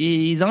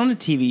 he's on a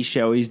TV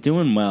show, he's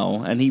doing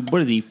well, and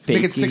what is he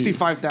fake? Making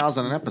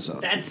 $65,000 an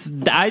episode.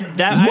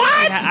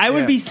 I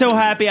would be so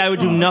happy. I would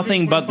do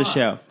nothing but the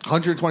show.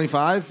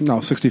 125? No,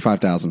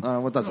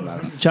 65,000. What doesn't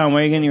matter? John,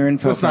 where are you getting your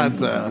info? That's from?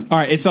 not. All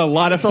right, it's a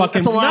lot of fucking.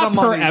 It's a lot of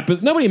per money.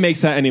 episode. Nobody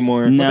makes that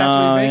anymore. But that's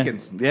what he's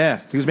making.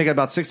 Yeah, he was making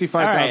about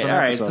 $65,000 an All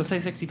right, episode. so say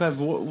 65.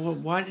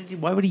 Why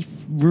would he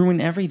ruin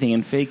everything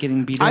and fake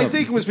getting beat up? I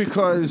think it was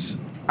because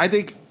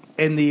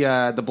in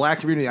the black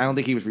community, I don't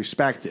think he was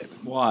respected.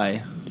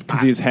 Why?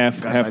 Because he's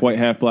half white,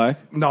 half black.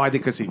 No, I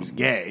think because he was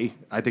gay.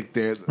 I think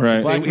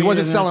Right. he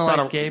wasn't selling a lot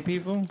of gay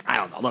people. I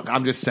don't know. Look,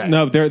 I'm just saying.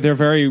 No, they're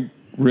very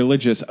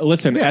religious.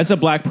 Listen, as a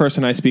black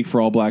person, I speak for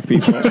all black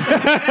people. No,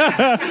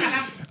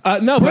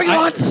 Bring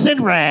on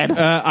Sinrad.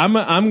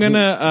 I'm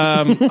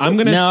gonna.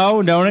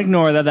 No, don't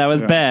ignore that. That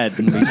was bad.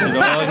 We should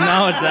all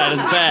acknowledge that as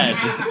bad.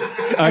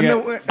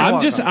 Okay.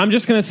 I'm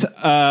just gonna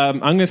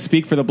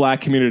speak for the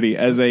black community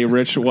as a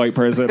rich white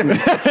person,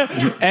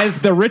 as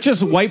the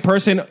richest white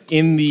person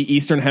in the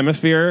Eastern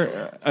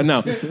Hemisphere.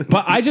 No,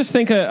 but I just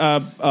think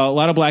a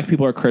lot of black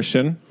people are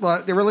Christian.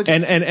 Well, they're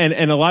religious,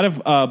 and a lot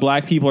of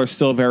black people are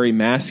still very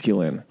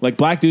masculine. Like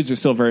black dudes are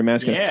still very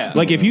masculine. Yeah.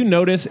 Like if you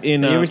notice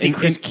in you ever see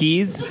Chris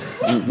Keys?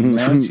 In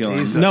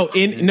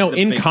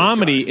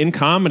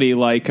comedy,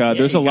 like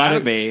there's a lot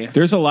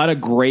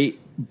of great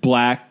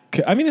black.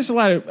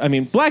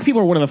 Black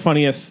people are one of the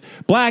funniest.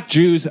 Black,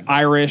 Jews,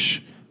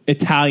 Irish,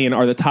 Italian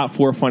are the top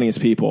 4 funniest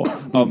people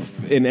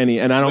in any.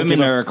 And I don't.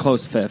 Women are a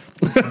close fifth.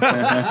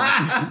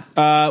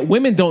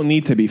 Women don't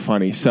need to be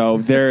funny, so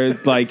they're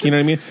like, you know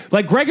what I mean.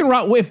 Like Greg and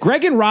Rob. If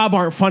Greg and Rob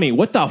aren't funny,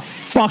 what the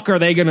fuck are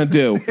they gonna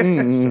do?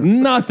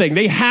 Nothing.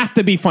 They have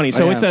to be funny.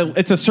 So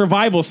it's a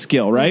survival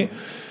skill, right?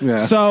 Yeah.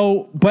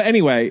 So, but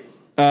anyway,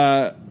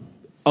 a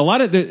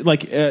lot of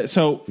the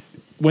so.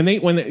 When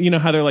you know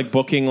how they're like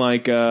booking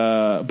like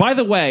by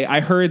the way, I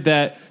heard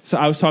that. So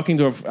I was talking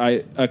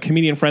to a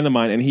comedian friend of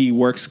mine, and he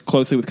works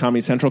closely with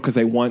Comedy Central because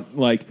they want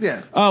like we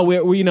want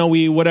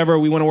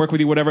to work with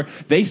you, whatever.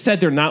 They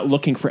said they're not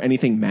looking for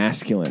anything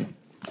masculine.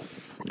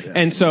 Yeah.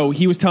 And so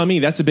he was telling me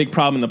that's a big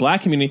problem in the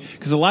black community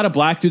because a lot of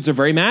black dudes are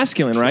very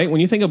masculine, right?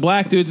 When you think of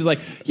black dudes, it's like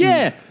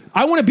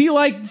I want to be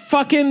like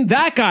fucking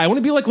that guy. I want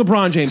to be like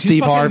LeBron James.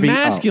 Steve Harvey.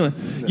 Masculine.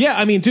 Oh. Yeah,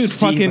 I mean, dude, Steve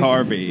fucking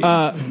Harvey.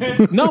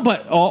 No,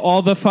 but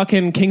all the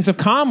fucking kings of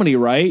comedy,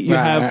 right? You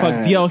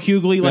have D.L.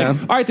 Hughley. Like,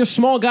 all right, they're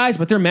small guys,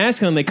 but they're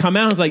masculine. They come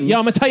out and it's like, yo,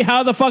 I'm gonna tell you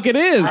how the fuck it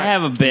is. I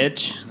have a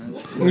bitch.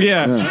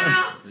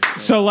 Yeah.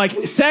 So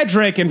like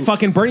Cedric and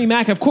fucking Bernie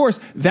Mac, of course,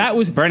 that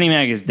was Bernie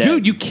Mac is dead.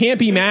 Dude, you can't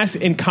be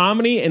in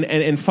comedy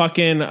and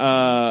fucking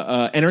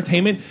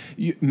entertainment.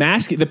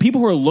 The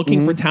people who are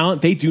looking for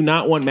talent, they do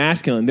not want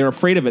masculine. They're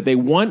afraid of it. They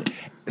want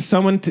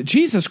someone to.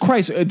 Jesus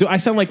Christ, do I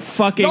sound like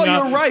fucking? No,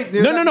 you're right.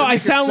 Dude. No. I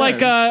sound like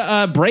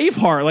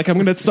Braveheart. Like I'm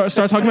going to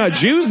start talking about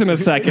Jews in a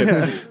second.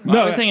 No,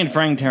 I was thinking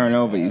Frank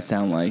Terranova. You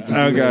sound like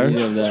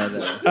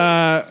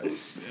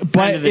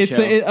but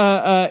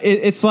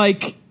it's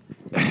like.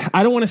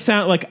 I don't want to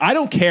sound like I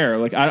don't care.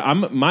 Like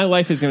my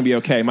life is going to be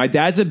okay. My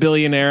dad's a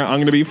billionaire. I'm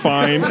going to be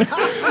fine.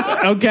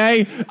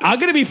 Okay, I'm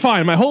going to be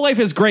fine. My whole life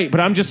is great, but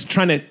I'm just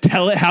trying to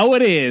tell it how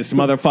it is,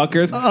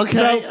 motherfuckers.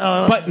 Okay,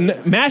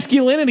 but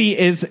masculinity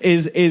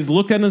is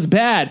looked at as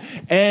bad.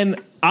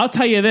 And I'll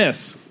tell you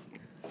this: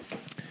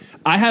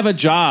 I have a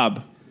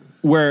job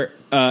where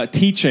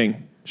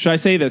teaching. Should I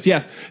say this?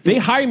 Yes. They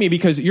hire me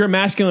because you're a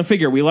masculine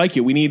figure. We like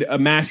you. We need a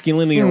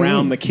masculinity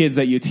around the kids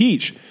that you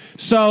teach.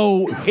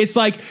 So it's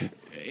like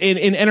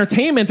in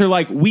entertainment, they're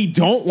like, we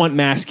don't want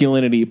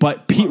masculinity,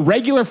 but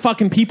regular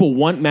fucking people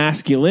want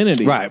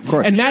masculinity. Right, of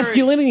course. And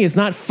masculinity is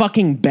not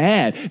fucking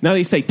bad. Now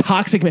they say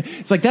toxic man.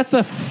 It's like, that's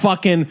the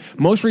fucking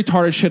most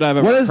retarded shit I've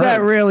ever heard. What does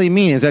that really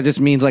mean? Is that just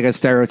means like a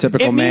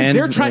stereotypical man?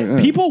 They're trying.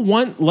 People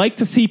like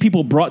to see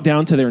people brought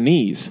down to their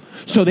knees.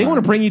 So they want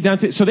to bring you down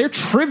to. So they're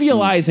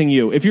trivializing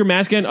you. If you're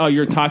masculine, oh,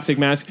 you're toxic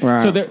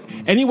masculine. Right. So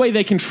any way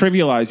they can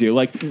trivialize you,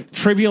 like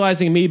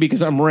trivializing me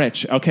because I'm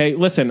rich. Okay,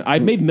 listen,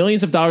 I've made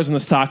millions of dollars in the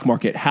stock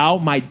market. How?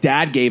 My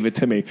dad gave it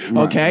to me.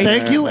 Okay,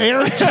 thank you,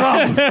 Eric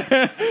Trump.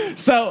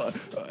 So.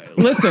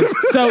 Listen,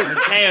 so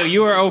Matteo,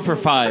 you are 0 for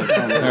 5. All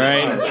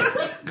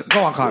right,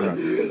 go on, Conrad.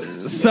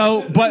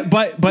 So,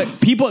 but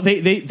people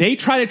they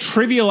try to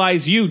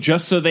trivialize you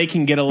just so they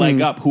can get a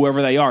leg up,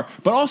 whoever they are.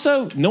 But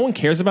also, no one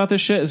cares about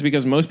this shit is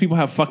because most people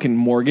have fucking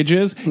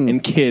mortgages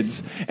and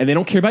kids, and they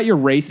don't care about your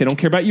race, they don't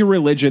care about your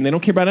religion, they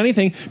don't care about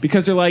anything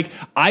because they're like,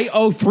 I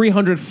owe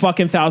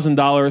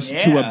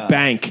 $300,000 to a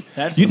bank.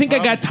 You think I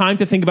got time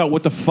to think about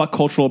what the fuck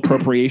cultural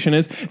appropriation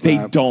is?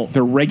 They don't.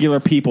 They're regular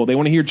people. They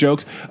want to hear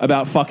jokes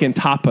about fucking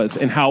tapas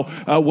and how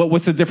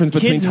what's the difference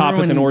between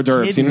tapas and hors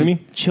d'oeuvres? You know what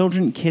I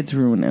mean? Kids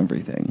ruin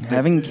everything.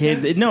 Having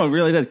kids, it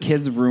really does.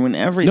 Kids ruin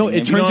everything. No,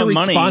 it turns your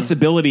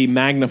responsibility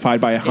magnified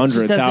by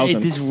 100,000.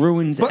 It just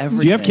ruins everything.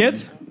 Do you have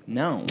kids?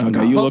 No.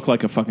 Okay, you look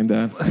like a fucking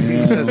dad.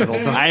 He says it all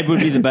the time. I would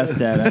be the best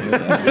dad ever.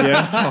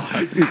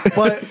 Yeah.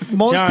 But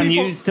most John,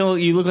 people...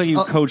 you look like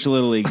you coach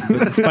Little League,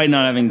 despite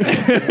not having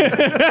kids.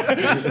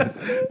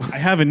 I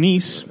have a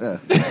niece.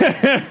 But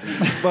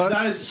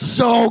that is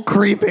so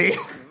creepy.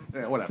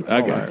 Yeah, whatever.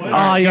 Okay.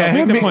 Oh, yeah.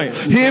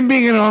 Him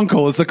being an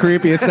uncle is the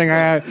creepiest thing I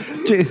have.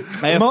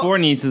 I have 4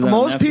 nieces. And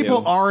most a nephew.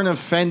 people aren't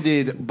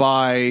offended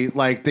by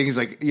like things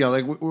like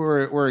like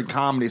we're in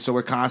comedy, so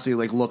we're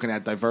constantly like looking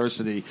at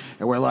diversity,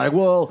 and we're like,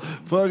 well,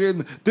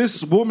 fucking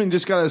this woman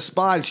just got a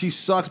spot. She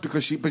sucks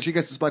because she gets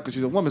the spot because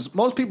she's a woman.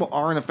 Most people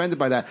aren't offended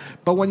by that,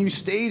 but when you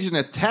stage an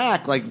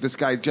attack like this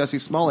guy Jesse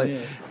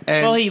Smollett,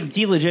 and he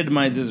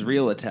delegitimizes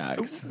real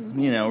attacks.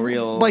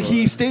 Real. But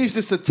he staged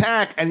this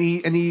attack, and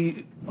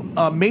he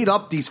made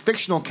up these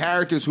fictional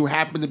characters who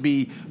happen to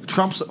be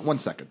Trump's. 1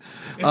 second.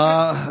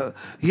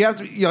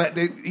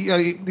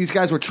 These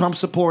guys were Trump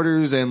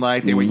supporters, and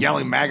like they were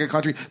yelling MAGA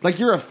country. Like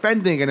you're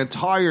offending an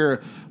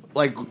entire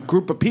like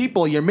group of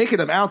people. You're making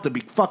them out to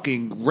be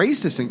fucking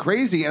racist and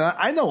crazy. And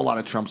I know a lot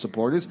of Trump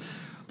supporters.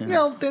 They're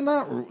not. They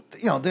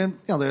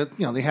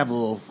have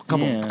a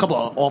couple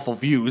of awful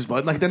views,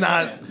 but like they're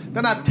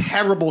not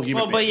terrible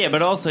human beings.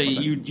 But also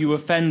you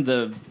offend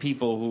the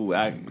people who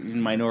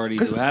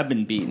minorities who have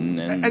been beaten,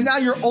 and now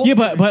you're old. Yeah,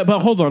 but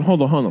hold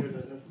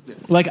on.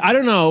 Like I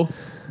don't know,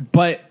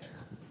 but.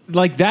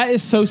 Like that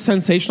is so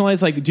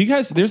sensationalized. Like, do you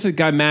guys? There's a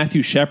guy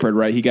Matthew Shepard,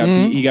 right? He got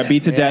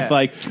beat to death.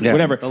 Like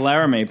whatever. The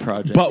Laramie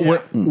Project.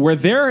 But were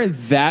there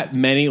that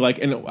many? Like,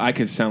 and I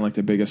could sound like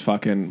the biggest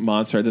fucking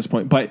monster at this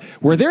point. But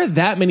were there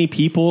that many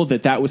people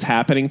that was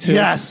happening to?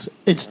 Yes,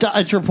 it's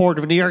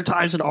reported. The New York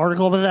Times an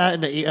article about that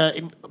in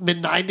the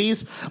mid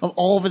 '90s of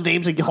all the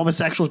names of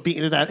homosexuals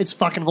beaten to death. It's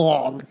fucking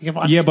long.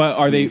 But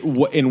are they?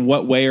 In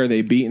what way are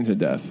they beaten to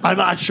death? I'm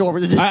not sure.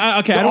 Okay,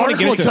 I don't want to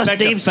get into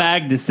expect a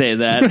fag to say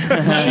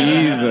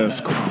that. Jesus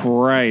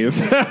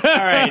Christ! All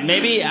right,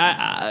 maybe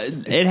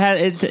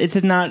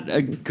it's not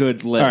a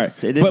good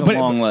list. Right. It is a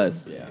long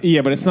list.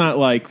 Yeah, but it's not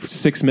like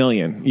 6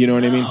 million. You know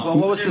what I mean? Well,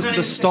 what was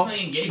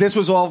this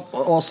was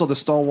also the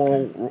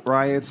Stonewall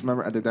riots.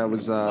 Remember, I think that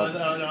was in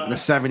the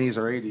 70s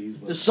or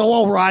 80s. The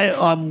Stonewall riot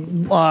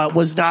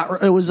was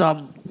not.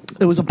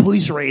 It was a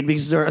police raid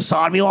because there are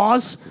sodomy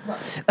laws,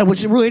 and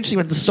which is really interesting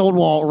with the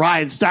Stonewall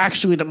riots.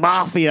 Actually, the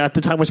mafia at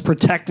the time was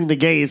protecting the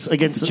gays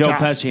against Joe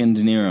Pesci and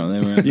De Niro. They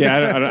were.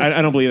 Yeah,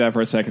 I don't believe that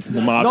for a second.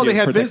 The mafia. No, they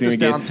had business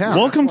downtown.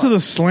 Welcome to the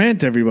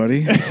Slant,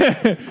 everybody.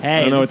 Hey,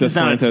 I don't know what this is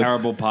not is. a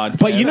terrible podcast.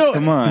 But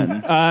come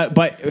on.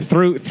 But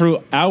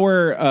through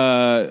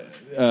our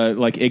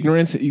like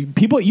ignorance,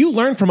 you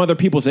learn from other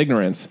people's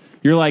ignorance.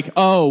 You're like,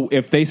 oh,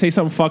 if they say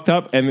something fucked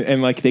up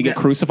and like they get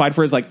crucified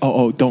for it, it's like,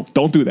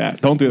 don't do that.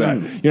 Don't do that.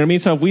 You know what I mean?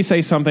 So if we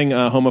say something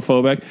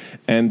homophobic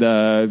and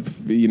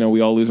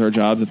we all lose our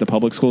jobs at the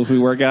public schools we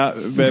work at,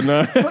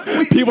 then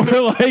people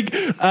are like,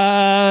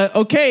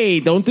 okay,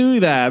 don't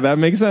do that. That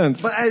makes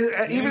sense. But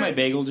even my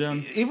bagel,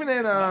 John. Even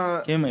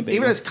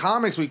as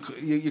comics,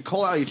 you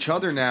call out each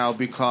other now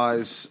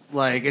because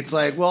like it's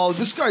like, well,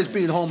 this guy's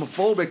being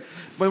homophobic.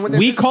 But when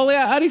we call it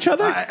at each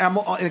other I'm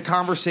in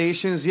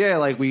conversations,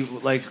 like we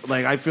like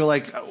I feel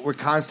like we're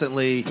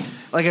constantly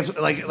like if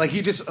like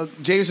he just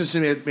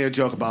Jason made a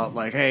joke about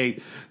like, hey,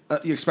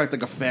 you expect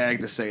like a fag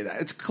to say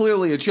that. It's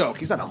clearly a joke.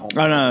 He's not a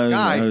homophobe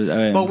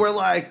guy, but we're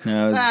like, you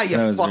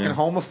fucking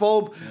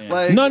homophobe. Yeah.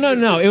 Like,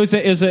 no. It was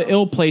an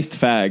ill-placed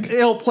fag.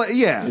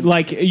 Yeah.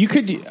 Like you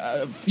could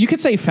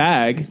say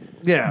fag.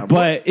 Yeah,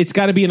 but it's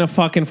got to be in a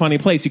fucking funny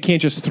place. You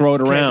can't just throw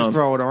it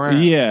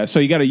around. Yeah, so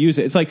you got to use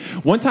it. It's like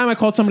one time I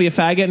called somebody a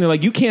faggot, and they're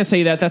like, "You can't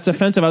say that. That's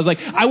offensive." I was like,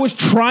 "I was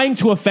trying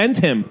to offend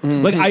him.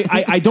 Mm-hmm. Like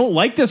I don't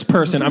like this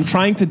person. I'm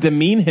trying to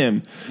demean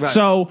him." Right.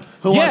 So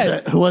who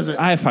was it?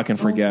 I fucking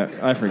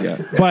forget. I forget.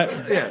 But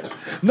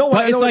no,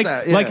 but I know it's like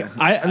that. Yeah. like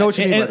I know what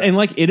you mean. And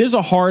like it is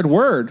a hard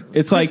word.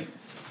 It's like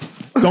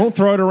don't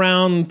throw it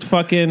around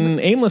fucking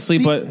aimlessly,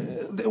 but.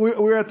 We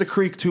were at the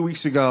Creek 2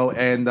 weeks ago,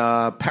 and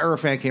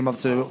Parafan came up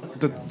to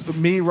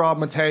me, Rob,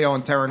 Matteo,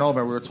 and Terranova,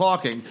 and we were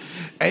talking,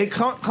 and he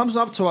comes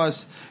up to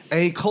us,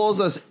 and he calls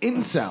us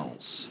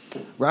incels,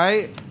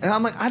 right? And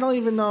I'm like, I don't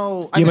even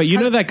know. But you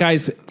know that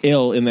guy's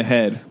ill in the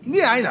head.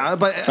 Yeah, I know,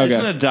 but he's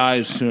going to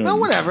die soon. No,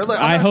 whatever. Like,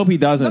 I hope he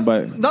doesn't,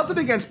 but... Nothing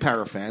against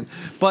Parafan,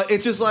 but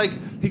it's just like,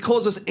 he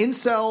calls us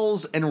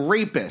incels and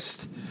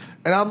rapists,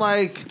 and I'm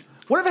like...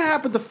 Whatever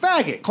happened to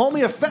faggot? Call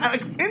me a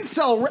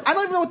incel. I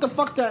don't even know what the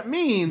fuck that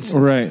means.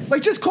 Right.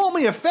 Like, just call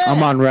me a fag.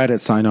 I'm on Reddit,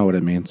 so I know what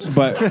it means.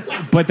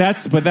 But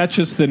that's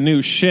just the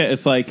new shit.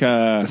 It's like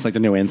it's like the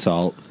new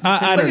insult.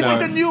 I don't it's know. like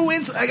the new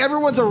insult. Like,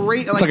 everyone's a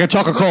rate. It's like a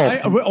chocolate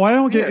cold. What I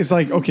don't get is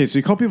like, okay, so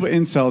you call people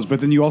incels, but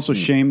then you also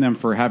shame them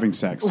for having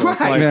sex. So it's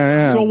Right. like,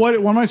 Yeah. so what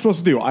am I supposed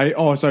to do? So I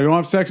don't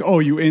have sex? Oh,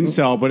 you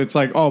incel. But it's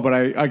like, but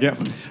I get...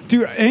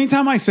 Dude,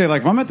 anytime I say,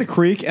 like, if I'm at the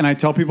creek and I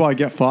tell people I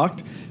get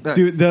fucked,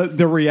 dude,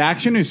 the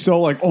reaction is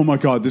so like, oh my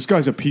God, this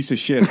guy's a piece of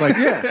shit. It's like,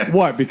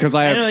 what? Because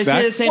I have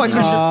sex? What,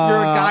 because you're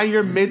a guy in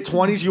your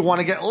mid-20s, you want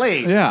to get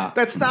laid. Yeah.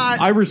 That's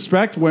not... I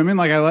respect women,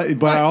 but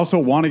I also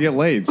want to get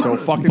laid. So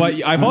fucking...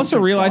 But I've also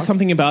realized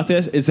something about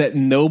this is that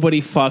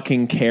nobody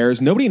fucking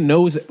cares. Nobody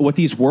knows what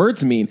these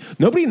words mean.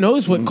 Nobody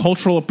knows what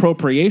cultural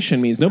appropriation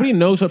means. Nobody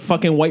knows what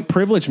fucking white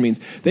privilege means.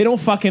 They don't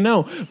fucking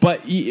know.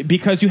 But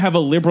because you have a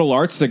liberal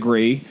arts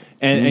degree...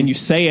 And you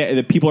say it,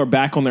 that people are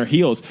back on their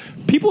heels.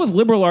 People with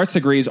liberal arts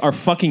degrees are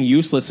fucking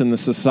useless in the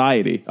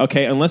society,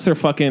 okay? Unless they're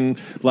fucking,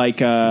 like,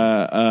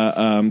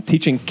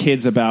 teaching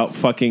kids about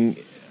fucking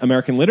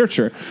American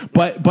literature.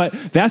 But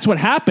that's what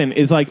happened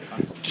is, like,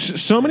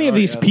 so many of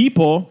these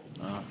people,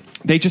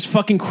 they just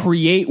fucking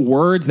create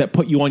words that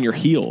put you on your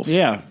heels.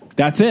 Yeah.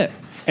 That's it.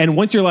 And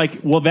once you're like,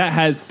 well,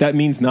 that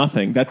means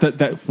nothing.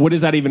 That what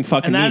does that even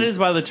fucking mean? And that is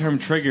why the term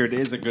 "triggered"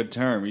 is a good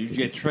term. You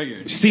get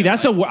triggered. See,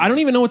 that's I don't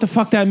even know what the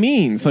fuck that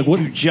means. Like, what?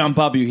 You jump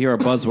up, you hear a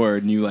buzzword,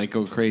 and you like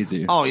go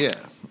crazy. Oh, yeah.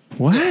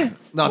 What?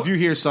 No, if you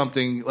hear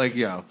something, like,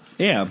 Yeah.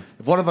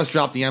 if one of us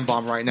dropped the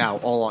N-bomb right now,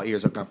 all our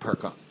ears are going to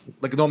perk up.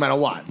 Like, no matter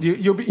what.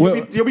 You'll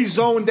be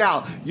zoned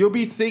out. You'll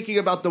be thinking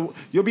about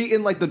you'll be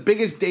in, like, the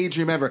biggest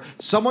daydream ever.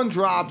 Someone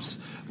drops,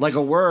 like,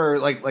 a word,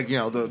 like the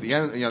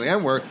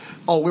N-word.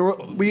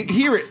 Oh, we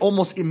hear it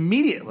almost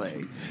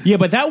immediately. Yeah,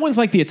 but that one's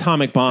like the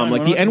atomic bomb.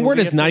 Like, the N-word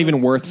is not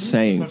even worth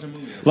saying.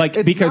 Like,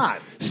 It's because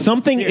not.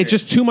 something, it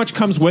just too much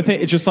comes with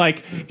it. It's just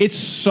like, it's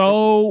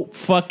so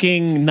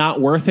fucking not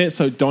worth it,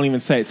 so don't even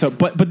say it. So,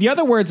 but the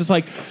other words, it's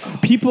like,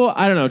 people,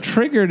 I don't know,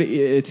 triggered,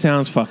 it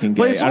sounds fucking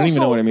gay. I don't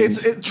even know what it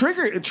means.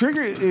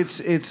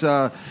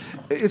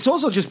 It's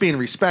also just being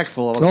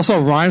respectful. It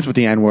also rhymes with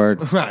the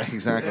N-word. Right,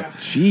 exactly.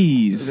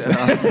 Jeez.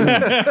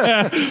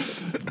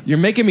 You're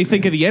making me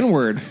think of the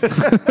N-word.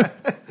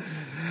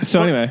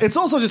 So anyway, it's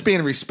also just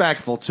being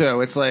respectful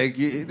too. It's like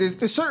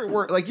there's certain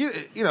word, like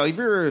if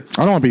you're, I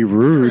don't want to be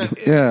rude.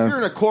 If you're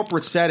in a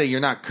corporate setting, you're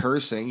not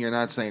cursing, you're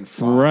not saying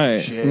fuck, right?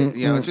 Shit.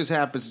 It just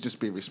happens to just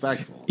be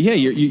respectful. Yeah,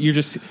 you're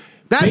just.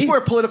 That's where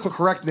political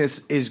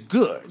correctness is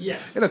good. Yeah,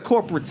 in a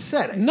corporate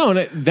setting. No,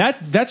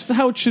 that's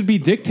how it should be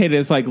dictated.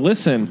 It's like,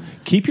 listen,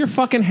 keep your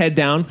fucking head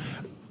down.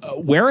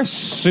 Wear a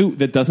suit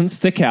that doesn't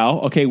stick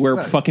out. Okay, wear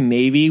fucking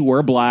navy.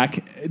 Wear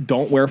black.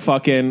 Don't wear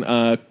fucking.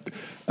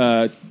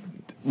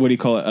 What do you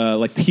call it?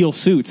 Like teal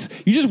suits.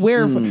 You just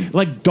wear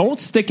like, don't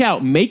stick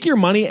out. Make your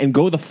money and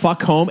go the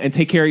fuck home and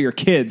take care of your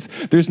kids.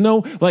 There's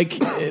no like,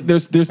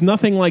 there's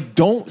nothing like,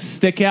 don't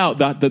stick out.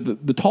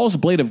 The tallest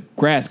blade of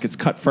grass gets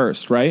cut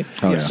first, right?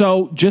 Oh, yeah.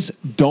 So just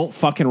don't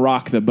fucking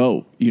rock the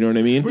boat. You know what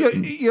I mean?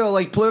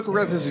 Like political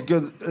correctness is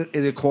good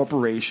in a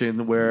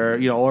corporation where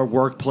or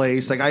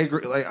workplace. Like I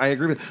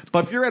agree with.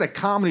 But if you're at a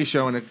comedy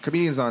show and a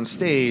comedian's on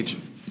stage.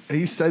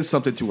 He says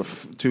something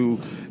to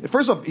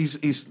first off,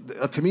 he's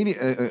a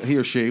comedian, he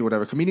or she,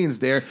 whatever. Comedian's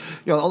there,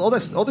 all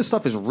this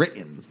stuff is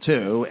written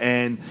too.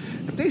 And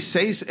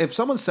if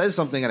someone says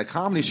something at a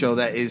comedy show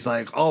that is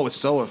like, oh, it's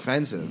so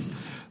offensive,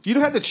 you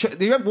don't have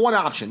to. You have one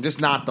option,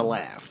 just not to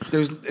laugh.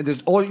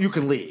 There's or you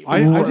can leave.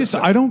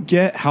 I don't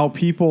get how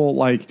people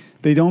like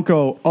they don't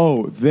go,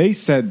 oh, they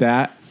said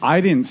that,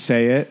 I didn't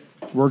say it,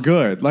 we're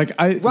good. Like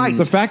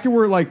the fact that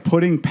we're like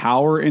putting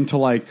power into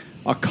like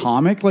a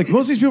comic, like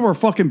most of these people are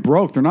fucking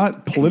broke. They're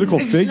not political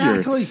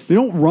figures. They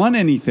don't run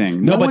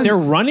anything. No, but they're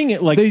running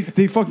it like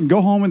they fucking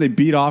go home and they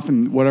beat off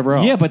and whatever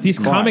else. Yeah, but these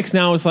comics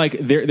now is like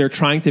they're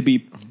trying to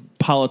be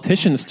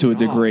politicians to a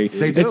degree.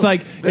 They do. It's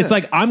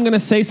like I'm gonna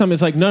say something.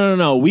 It's like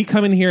no. We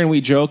come in here and we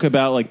joke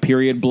about like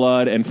period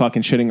blood and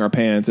fucking shitting our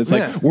pants. It's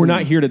like we're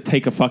not here to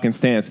take a fucking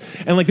stance.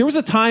 And like there was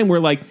a time where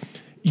like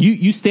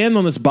you stand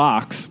on this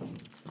box.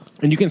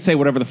 And you can say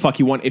whatever the fuck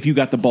you want if you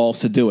got the balls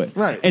to do it.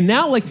 Right. And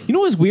now, like,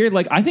 what was weird?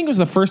 Like, I think it was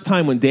the first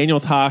time when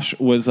Daniel Tosh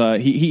was...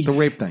 the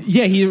rape thing.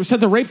 Yeah, he said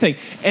the rape thing.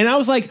 And I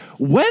was like,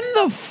 when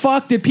the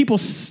fuck did people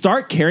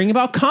start caring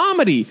about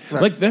comedy?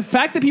 Right. Like, the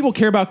fact that people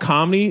care about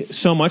comedy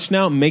so much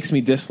now makes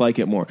me dislike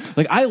it more.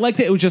 Like, I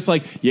liked it. It was just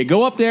like, you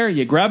go up there,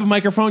 you grab a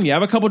microphone, you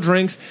have a couple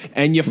drinks,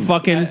 and you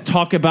fucking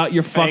talk about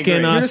your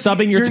fucking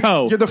stubbing your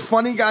toe. You're the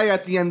funny guy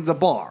at the end of the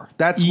bar.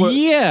 That's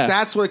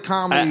what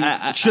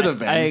comedy should have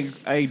been.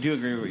 I do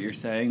agree with what you're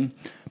saying,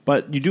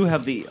 but you do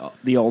have the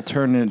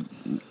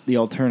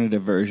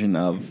alternative version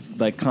of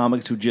like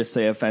comics who just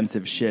say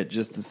offensive shit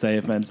just to say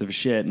offensive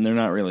shit, and they're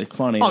not really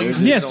funny.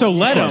 So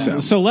let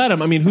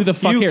them. I mean, who the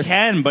fuck cares? You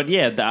can, but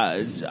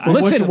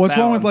listen. What's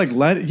wrong with like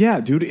let?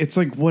 Yeah, dude, it's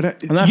like what?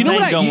 I'm not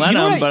saying don't let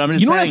them, but I'm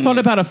just saying. What I thought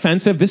about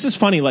offensive? This is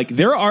funny. Like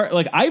there are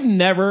like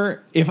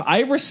if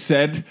I ever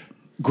said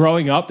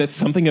growing up that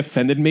something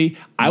offended me,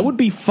 I would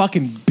be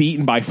fucking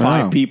beaten by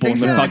 5 people in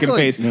the fucking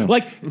face. Yeah.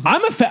 Like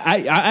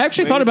I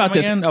actually thought about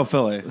this. Again? Oh,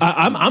 Philly.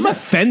 I'm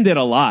offended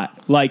a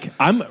lot. Like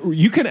I'm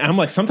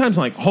like sometimes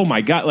I'm like, oh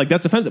my god, like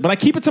that's offensive, but I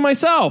keep it to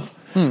myself.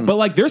 But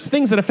like there's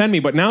things that offend me.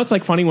 But now it's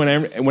like funny when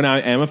I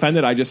am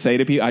offended, I just say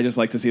to people, I just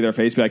like to see their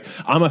face, be like,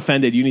 I'm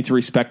offended. You need to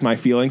respect my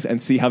feelings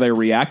and see how they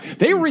react.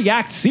 They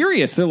react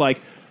serious. They're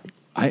like,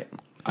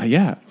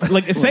 yeah.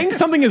 Like saying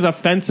something is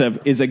offensive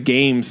is a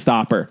game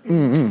stopper.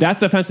 Mm-hmm.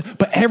 That's offensive.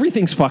 But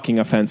everything's fucking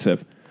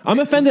offensive. I'm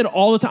offended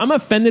all the time. I'm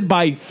offended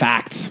by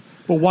facts.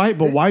 But why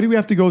do we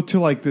have to go to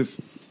like this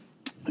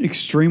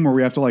extreme where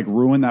we have to like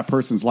ruin that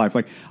person's life?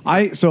 Like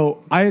I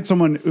had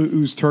someone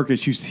who's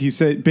Turkish. He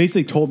said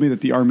basically told me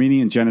that the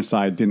Armenian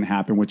genocide didn't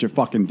happen, which it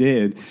fucking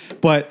did.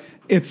 But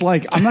it's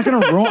like I'm not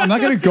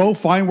gonna go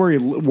find where he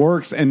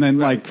works and then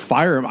like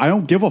fire him. I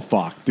don't give a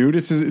fuck, dude.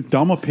 It's a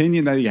dumb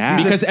opinion that he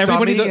has because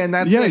everybody he's an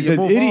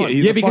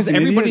idiot. Because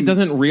everybody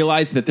doesn't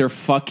realize that they're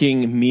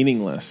fucking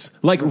meaningless.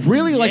 Like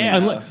really,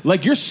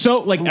 like you're so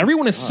like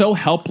everyone is so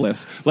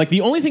helpless. Like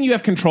the only thing you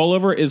have control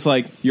over is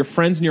like your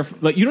friends and your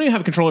like you don't even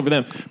have control over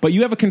them, but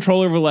you have a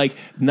control over like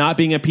not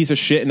being a piece of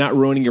shit and not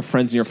ruining your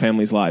friends and your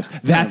family's lives.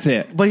 That's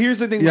it. But here's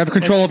the thing: you have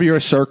control over your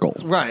circle,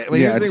 right?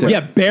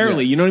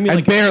 Barely. You know what I mean? And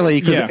like, barely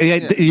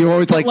because. You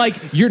always like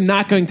you're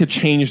not going to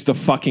change the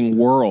fucking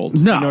world.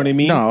 No, you know what I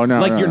mean? No.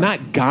 Like you're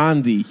not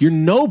Gandhi. You're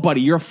nobody.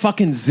 You're a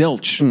fucking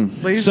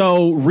zilch.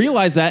 So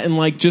realize that and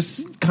like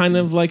just kind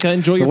of like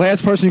enjoy. The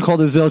last person you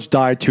called a zilch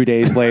died 2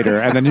 days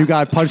later, and then you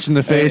got punched in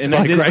the face. And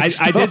I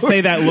did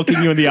say that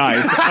looking you in the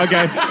eyes.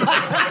 Okay,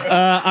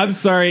 I'm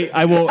sorry.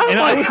 I will. And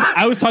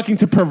I was talking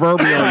to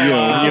proverbial you. You know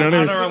what I mean?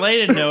 On a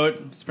related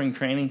note, spring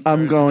training.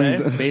 I'm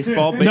going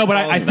baseball. No, but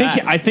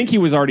I think he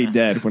was already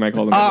dead when I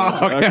called him.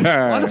 Okay.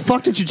 Why the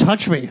fuck did you touch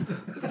me?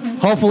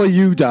 Hopefully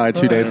you die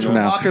 2 days from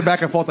now. Walking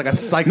back and forth like a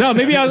psycho. No,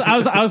 maybe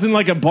I was in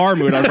like a bar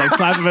mood. I was like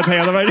slapping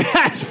Matteo on the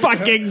right. This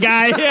fucking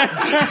guy.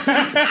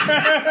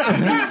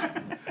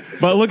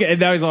 But look at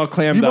now he's all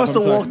clammed up. You must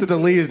have walked to the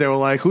Lees. They were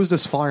like, "Who's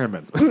this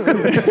fireman?"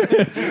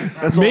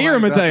 That's me or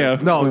Matteo?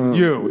 No,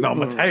 you. No,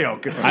 Matteo.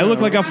 I look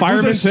like a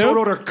fireman Who's this too. short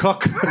order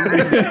cook?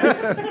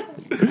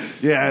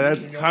 Yeah,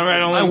 that's.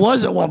 I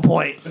was at one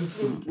point.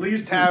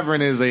 Lee's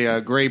Tavern is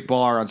a great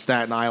bar on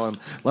Staten Island.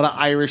 A lot of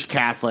Irish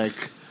Catholic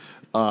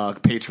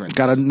patrons.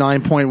 Got a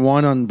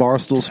 9.1 on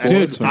Barstool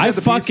Sports. Dude, I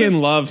fucking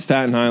love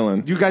Staten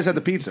Island. You guys had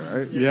the pizza,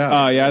 right?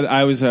 Yeah. Yeah,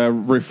 I was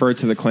referred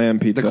to the clam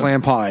pizza. The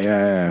clam pie,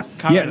 yeah.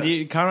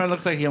 Conrad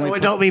looks like he only. I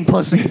don't mean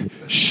pussy.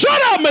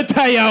 Shut up,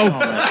 Matteo!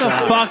 Shut the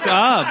fuck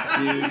up,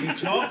 dude. You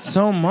talk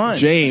so much.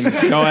 James,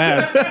 go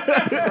ahead.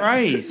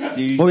 Christ,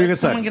 dude. What were you gonna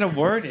say? Someone get a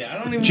word in. I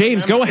don't even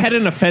James, go ahead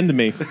and offend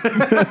me.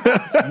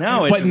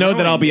 No, but know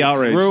that I'll be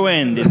outraged.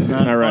 Ruined. It's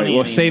not all right, funny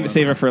well, save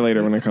anymore. it for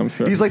later when it comes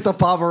to it. He's like the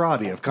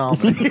Pavarotti of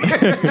comedy.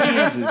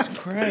 Jesus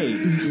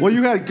Christ. Well,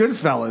 you had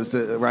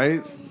Goodfellas,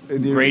 right?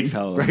 Great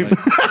fellow.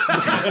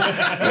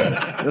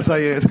 That's how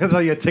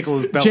you tickle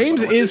his belly.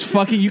 James is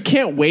fucking. You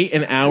can't wait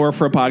an hour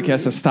for a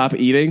podcast to stop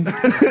eating.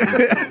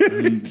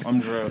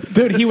 I'm drunk.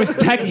 Dude, he was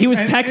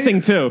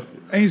texting too.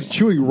 And he's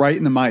chewing right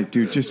in the mic,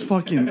 dude. Just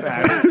fucking.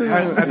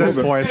 At this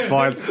point, it's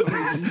fine.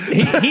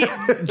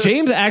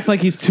 James acts like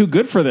he's too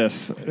good for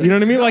this. You know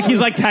what I mean? Like he's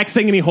like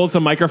texting and he holds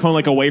the microphone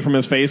like away from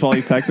his face while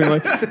he's texting.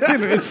 Like,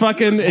 dude, it's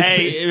fucking.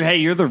 Hey,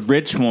 you're the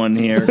rich one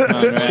here.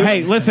 Conrad.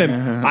 Hey, listen,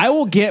 I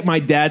will get my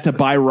dad to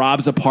buy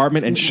Rob's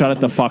apartment and shut it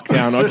the fuck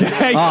down.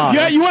 Okay?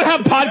 Yeah, you want to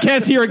have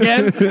podcasts here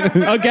again?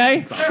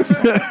 Okay.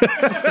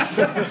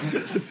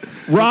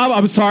 Rob,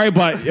 I'm sorry,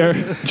 but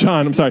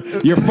John, I'm sorry.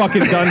 You're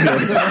fucking done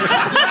here.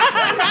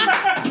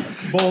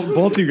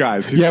 Both you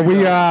guys. Yeah,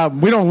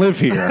 we don't live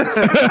here.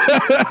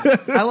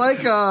 I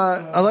like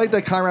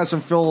that Conrad's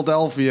from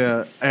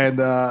Philadelphia, and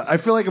I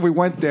feel like if we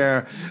went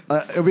there,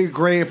 it'd be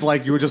great if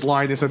like you were just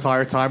lying this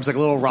entire time. It's like a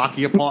little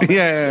Rocky apartment.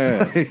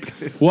 Yeah.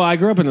 Well, I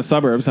grew up in the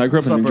suburbs. I grew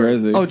up in New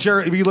Jersey. Oh,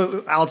 you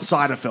live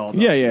outside of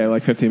Philadelphia. Yeah,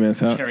 like 15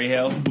 minutes out. Cherry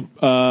Hill.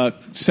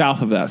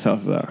 South of that.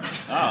 Oh,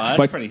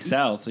 that's pretty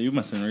south. So you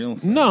must have been real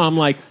south. No, I'm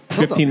like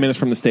 15 minutes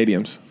from the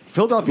stadiums.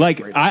 Philadelphia.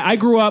 Like I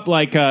grew up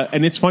like,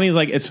 and it's funny.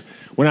 Like it's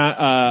when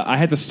I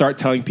had to start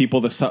telling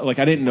people this. Like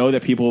I didn't know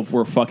that people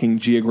were fucking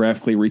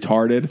geographically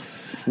retarded.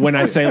 When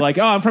I say like,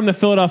 oh, I'm from the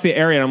Philadelphia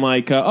area, and I'm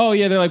like, oh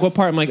yeah, they're like, what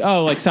part? I'm like,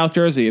 oh, like South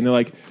Jersey, and they're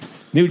like,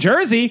 New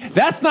Jersey?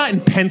 That's not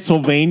in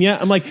Pennsylvania.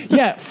 I'm like,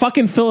 yeah,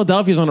 fucking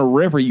Philadelphia's on a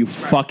river, you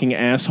fucking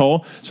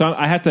asshole. So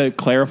I had to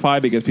clarify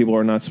because people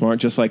are not smart.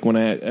 Just like when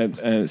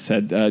I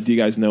said, do you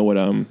guys know what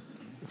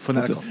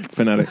phonetic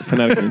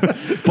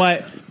means?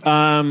 But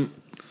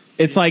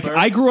it's like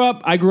I grew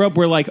up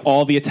where like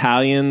all the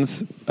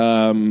Italians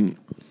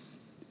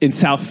in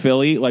South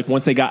Philly, like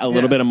once they got a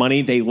little bit of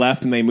money, they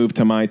left and they moved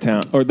to my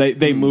town, or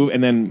they moved,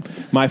 and then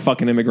my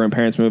fucking immigrant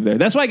parents moved there.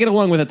 That's why I get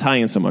along with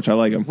Italians so much. I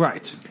like them.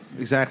 Right.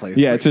 Exactly.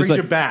 Yeah, it's just brings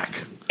like you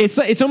back.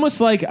 It's almost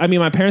like, I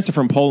mean, my parents are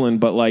from Poland,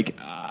 but like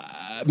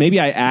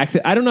maybe I act.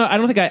 I don't know. I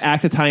don't think I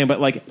act Italian,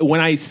 but like when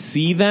I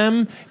see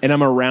them and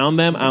I'm around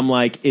them, I'm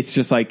like, it's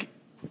just like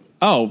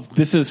oh,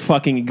 this is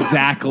fucking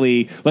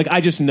exactly like I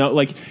just know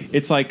like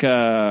it's like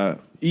I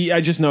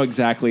just know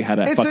exactly how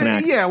to fucking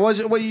act. Yeah,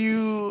 what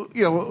you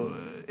know.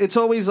 It's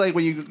always like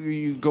when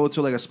you go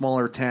to like a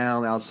smaller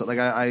town outside. Like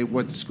I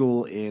went to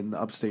school in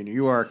upstate New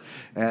York,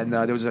 and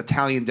there was an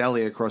Italian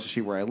deli across the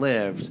street where I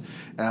lived,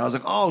 and I was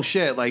like, oh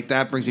shit, like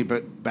that brings me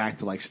back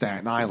to like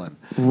Staten Island,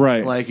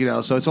 right? Like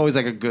so it's always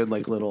like a good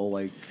like little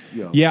like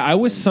Yeah, I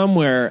was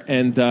somewhere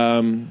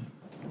and.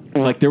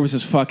 Like there was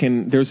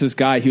this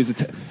guy. He was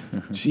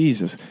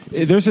Jesus.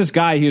 There's this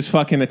guy. He was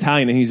fucking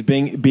Italian, and he's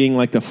being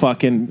like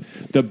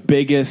the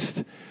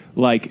biggest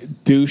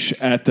like douche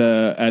at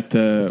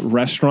the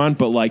restaurant.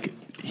 But like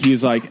he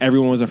was like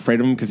everyone was afraid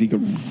of him because he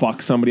could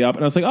fuck somebody up.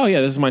 And I was like, oh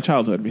yeah, this is my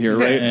childhood here,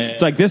 right?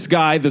 It's like this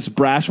guy, this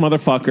brash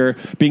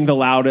motherfucker, being the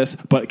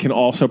loudest, but can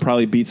also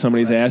probably beat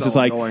somebody's ass. It's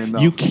like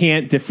you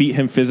can't defeat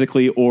him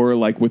physically or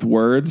like with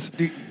words.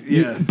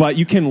 Yeah, but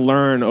you can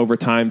learn over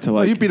time to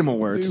like. You beat him with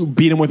words.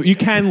 Beat him with. You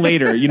can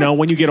later,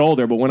 when you get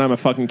older. But when I'm a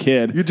fucking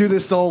kid, you do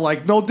this though,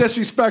 like no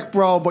disrespect,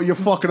 bro, but you're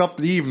fucking up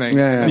the evening.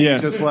 Yeah.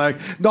 He's just like,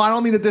 no, I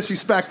don't mean to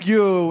disrespect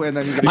you, and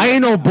then I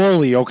ain't no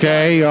bully,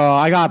 okay?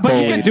 I got bullied.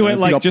 But you can do it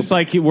like just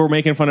like we're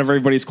making fun of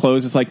everybody's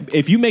clothes. It's like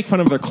if you make fun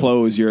of their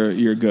clothes,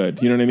 you're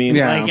good. You know what I mean?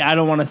 Yeah. Like I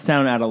don't want to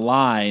sound out of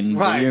line,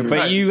 right?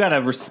 But you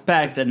gotta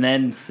respect and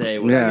then say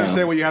what you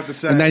say what you have to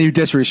say, and then you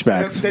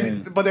disrespect.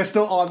 But they're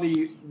still on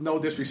the no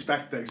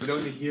disrespect thing, so they don't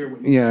even hear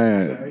what you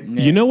say.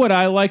 You know what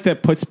I like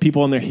that puts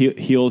people on their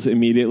heels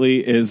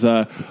immediately is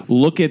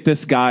look at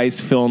this guy's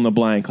fill in the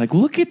blank. Like,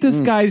 look at this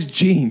guy's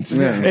jeans.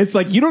 Yeah. It's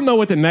like you don't know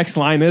what the next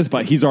line is,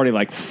 but he's already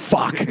like,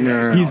 fuck.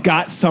 Yeah. He's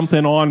got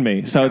something on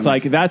me. So it's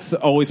like that's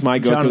always my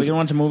go-to. John, are you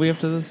want to watch a movie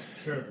after this?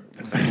 Sure.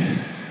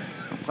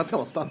 I'll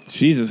tell us stuff.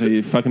 Jesus, are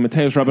you fucking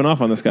Mateo's rubbing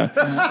off on this guy?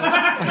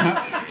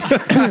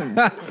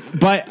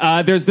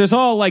 But there's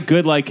all like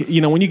good like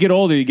when you get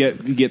older you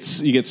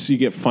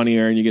get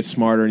funnier and you get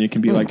smarter and you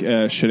can be like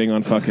shitting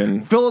on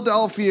fucking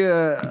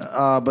Philadelphia.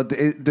 But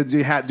do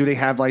they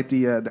have like they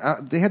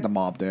had the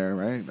mob there,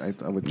 right?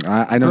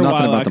 I know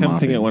nothing about the mob. I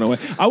think it went away.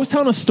 I was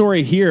telling a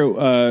story here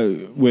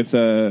with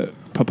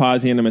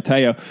Pappazian and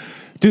Matteo.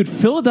 Dude,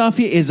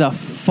 Philadelphia is a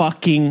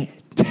fucking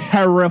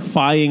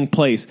terrifying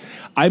place.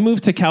 I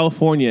moved to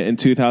California at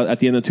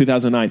the end of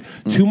 2009.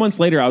 2 months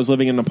later, I was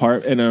living in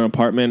an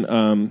apartment,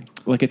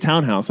 like a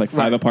townhouse, like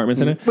 5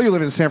 apartments in it. Well, you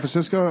live in San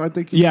Francisco, I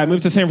think. Yeah, I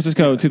moved to San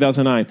Francisco in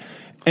 2009,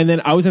 and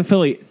then I was in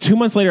Philly 2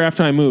 months later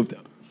after I moved.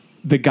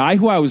 The guy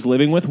who I was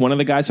living with, one of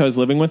the guys I was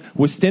living with,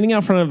 was standing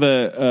out front of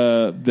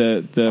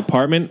the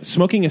apartment,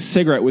 smoking a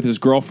cigarette with his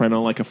girlfriend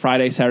on like a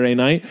Friday, Saturday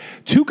night.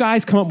 2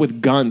 guys come up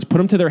with guns, put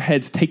them to their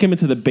heads, take them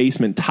into the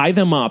basement, tie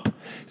them up,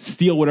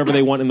 steal whatever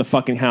they want in the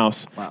fucking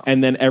house. Wow.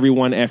 And then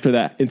everyone, after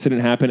that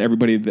incident happened,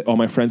 all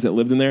my friends that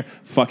lived in there,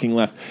 fucking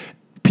left.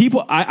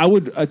 People, I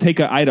would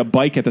I had a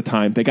bike at the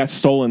time. They got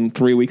stolen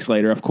 3 weeks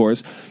later, of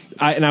course.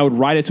 And I would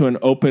ride it to an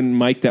open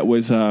mic that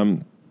was...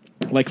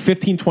 like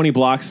 15, 20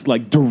 blocks,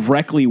 like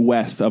directly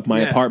west of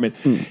my apartment.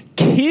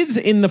 Kids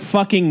in the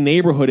fucking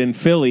neighborhood in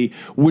Philly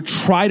would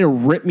try to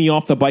rip me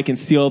off the bike and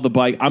steal the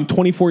bike. I'm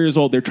 24 years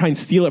old. They're trying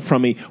to steal it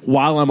from me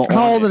while I'm on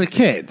How old are the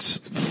kids?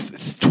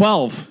 It's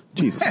 12.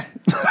 Jesus.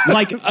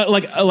 like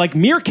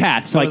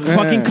meerkats, like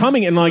fucking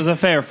coming and like it was a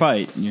fair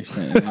fight. You're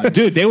saying,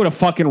 dude, they would have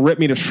fucking ripped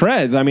me to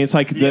shreds. I mean, it's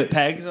like the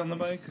pegs on the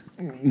bike.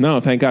 No,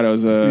 thank God it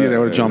was they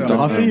would have jumped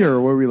off. Huffy,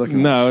 or what were we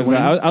looking? No,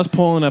 I was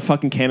pulling a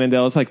fucking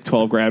Cannondale. It's like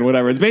 $12,000,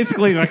 whatever. It's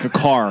basically like a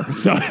car.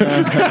 So,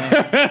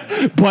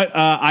 but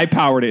I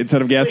powered it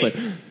instead of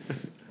gasoline.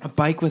 A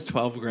bike was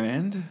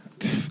 $12,000.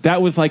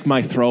 That was like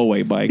my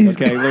throwaway bike.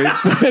 Okay,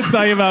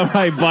 tell you about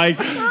my bike.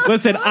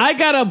 Listen, I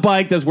got a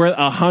bike that's worth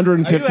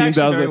 $115,000. Are you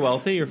actually very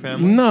wealthy? Your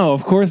family? No,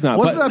 of course not.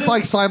 Wasn't that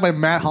bike signed by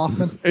Matt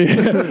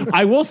Hoffman?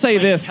 I will say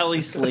this,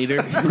 Kelly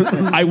Slater.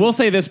 I will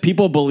say this: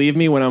 people believe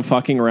me when I'm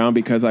fucking around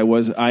because I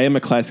am a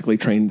classically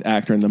trained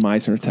actor in the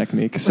Meisner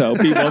technique. So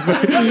people,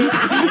 you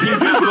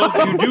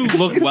do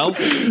look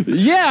wealthy.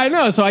 Yeah, I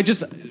know. So I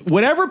just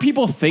whatever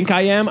people think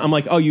I am, I'm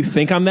like, oh, you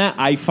think I'm that?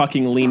 I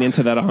fucking lean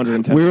into that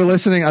 110.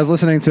 I was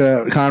listening to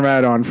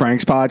Conrad on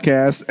Frank's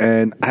podcast,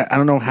 and I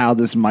don't know how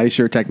this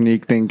Meisner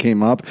technique thing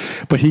came up,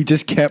 but he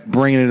just kept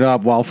bringing it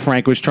up while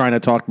Frank was trying to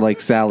talk like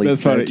Sally.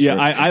 That's funny. Yeah,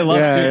 I love it.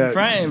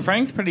 Yeah.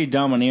 Frank's pretty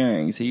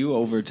domineering, so you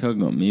overtook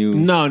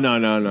him.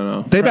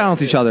 No. They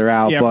balance each other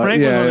out. Yeah, but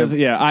Frank was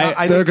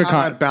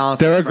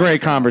they're a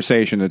great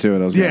conversation, the two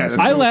of those guys.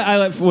 I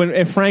let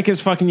if Frank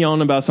is fucking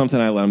yelling about something,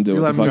 I let him do it.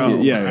 Let him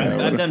go.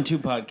 Yeah, I've done 2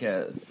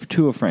 podcasts,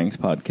 2 of Frank's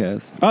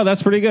podcasts. Oh,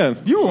 that's pretty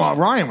good.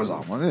 Ryan was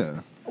on one,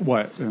 yeah.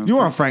 What? You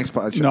were on Frank's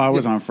podcast. No, I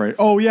was on Frank.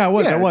 Oh, yeah, I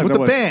was. Yeah, I was. with I the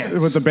was.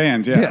 bands. With the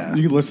bands, yeah.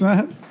 You listen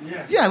to that?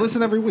 Yeah, I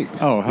listen every week.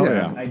 Oh, hell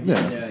yeah. I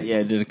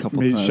did a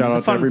couple times. Shout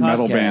out to every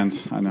metal band.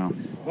 I know.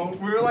 Well,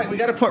 we were like, we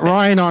got to put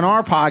Ryan on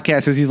our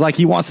podcast because he's like,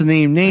 he wants to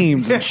name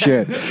names and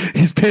shit.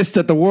 He's pissed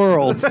at the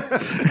world.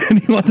 And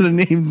he wanted to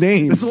name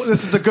names.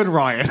 This is the good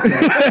Ryan.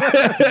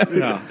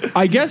 Yeah.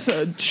 I guess,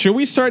 should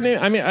we start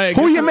naming? I mean,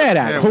 who are you mad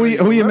at? Who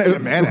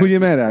you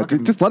mad at?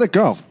 Just let it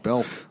go.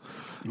 Spill.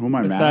 Who am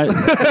I mad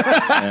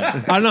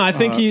at? I don't know. I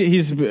think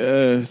he's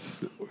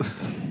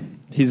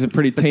He's a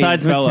pretty tame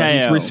Besides fella.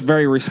 Matteo. He's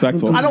very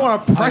respectful. I don't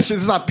want to pressure.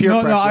 This is not peer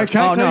No, pressure. no, I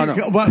can't tell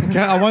you. But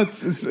I want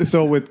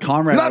so with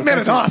Conrad. You're not mad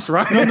at us,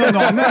 right? No,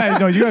 I'm not.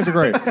 No, you guys are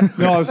great.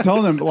 No, I was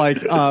telling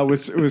them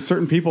with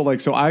certain people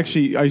so I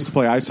used to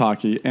play ice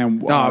hockey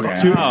and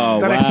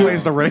that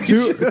explains the range.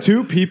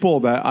 two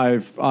people that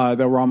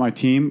that were on my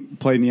team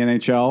played in the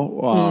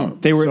NHL.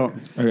 They were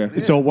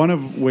so one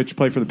of which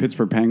played for the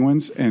Pittsburgh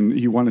Penguins and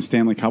he won a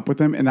Stanley Cup with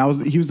them and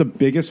he was the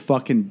biggest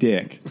fucking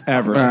dick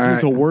ever. He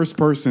was the worst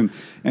person.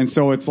 And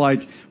so it's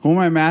like, who am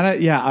I mad at?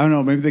 Yeah, I don't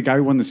know. Maybe the guy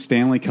who won the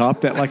Stanley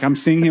Cup that I'm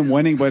seeing him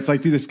winning, but it's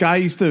like, dude, this guy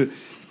used to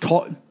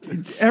call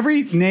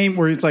every name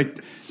where it's like,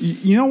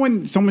 you know,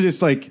 when someone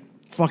just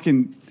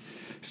fucking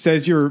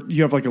says you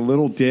have a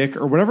little dick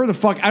or whatever the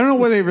fuck. I don't know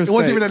what they were saying. It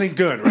wasn't even any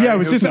good, right? Yeah,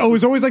 it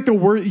was always the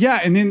word. Yeah,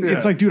 and then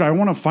it's like, dude, I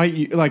want to fight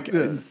you,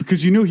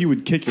 because you knew he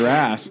would kick your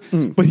ass,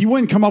 but he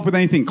wouldn't come up with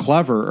anything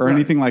clever or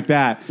anything like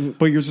that.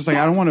 But you're just like,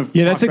 I don't want to.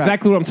 Yeah, that's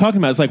exactly what I'm talking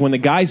about. It's like when the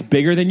guy's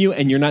bigger than you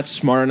and you're not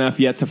smart enough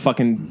yet to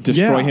fucking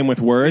destroy him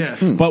with words.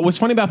 Yeah. But what's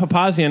funny about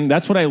Pappazian,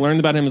 that's what I learned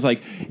about him is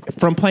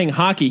from playing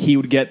hockey, he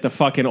would get the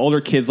fucking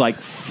older kids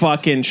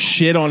fucking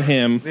shit on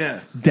him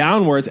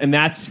downwards, and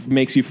that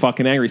makes you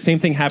fucking angry. Same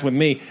thing happened with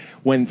me.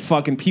 When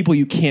fucking people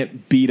you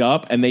can't beat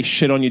up and they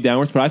shit on you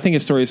downwards. But I think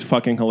his story is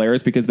fucking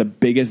hilarious because the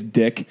biggest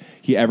dick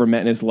he ever met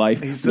in his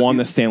life won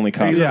the Stanley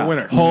Cup. He's the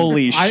winner.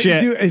 Holy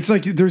shit. Dude, it's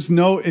like there's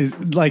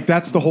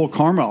that's the whole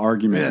karma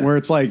argument where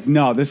it's like,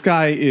 no, this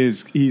guy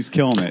he's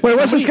killing it. Wait,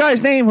 what's this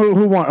guy's name?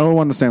 Who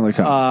won the Stanley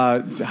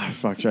Cup?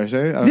 Fuck, should I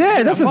say it?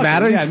 Yeah, it doesn't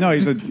matter. Yeah, no,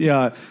 he's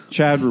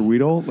Chad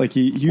Ruedel.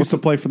 He used to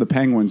play for the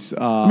Penguins.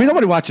 I mean,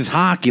 nobody watches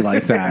hockey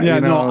like that. Yeah,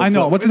 no, I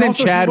know. What's his name?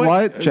 Chad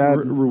what? Chad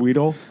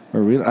Ruedel.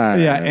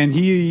 And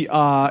he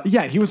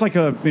was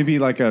maybe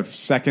a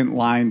second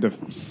or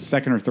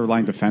third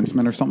line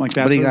defenseman or something like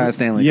that. But he got a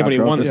Stanley Cup. Yeah, but he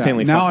won the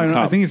Stanley Cup.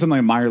 I think he's in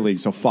the minor league,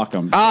 so fuck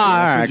him.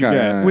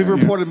 We've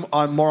reported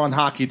more on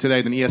hockey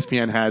today than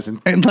ESPN has in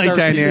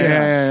 10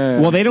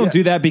 years. Well, they don't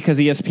do that because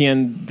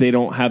ESPN, they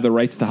don't have the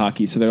rights to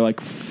hockey, so they're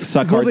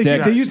suck our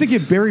dick. They used to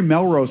give Barry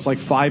Melrose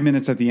 5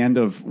 minutes at the end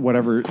of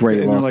whatever.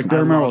 Great and they're like,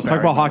 Barry Melrose, talk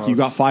about hockey. You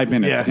got 5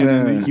 minutes. Yeah.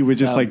 And then he would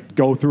just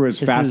go through as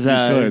fast as he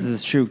could. This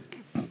is true.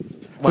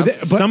 But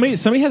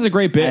somebody has a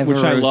great bit which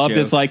I loved.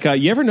 Is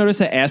you ever notice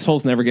that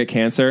assholes never get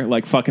cancer?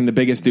 Fucking the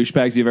biggest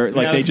douchebags you've ever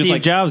they just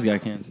Steve Jobs got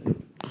cancer.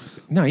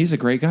 No, he's a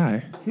great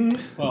guy.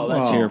 Well,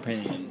 that's your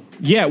opinion.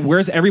 Yeah,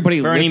 where's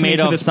everybody Bernie listening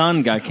to Madoff's this?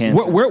 son got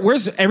cancer.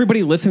 Where's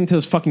everybody listening to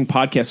this fucking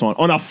podcast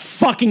on a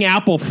fucking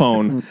Apple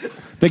phone?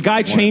 The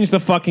guy changed the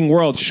fucking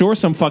world. Sure,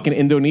 some fucking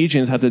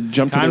Indonesians had to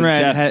jump to their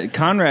death.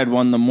 Conrad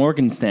won the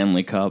Morgan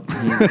Stanley Cup.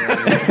 He's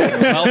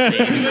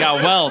wealthy. He's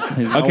got wealth.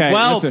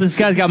 Listen. This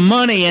guy's got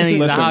money and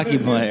he's a hockey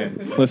player.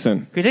 Listen.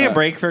 Can we take a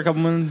break for a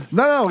couple minutes?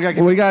 No,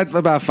 we got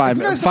about 5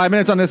 minutes. 5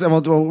 minutes on this, and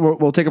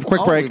we'll take a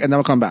quick break, and then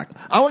we'll come back.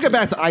 I want to get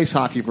back to ice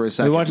hockey for a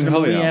second. We watching a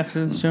movie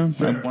after this show?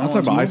 I'll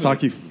talk about ice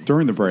hockey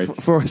during the break.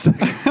 For a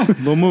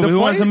second. We'll move. Who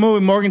wants a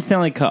movie? Morgan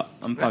Stanley Cup.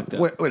 I'm fucked up.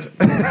 Wait.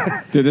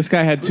 Dude, this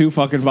guy had 2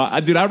 fucking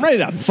Dude, I'm ready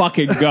to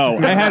fucking go.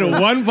 I had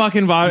 1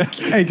 fucking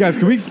Hey, guys,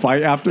 can we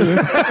fight after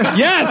this?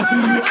 Yes!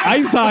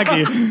 Ice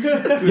hockey.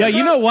 Yeah,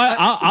 you know what?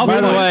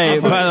 By the way,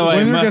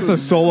 Winner gets a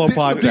solo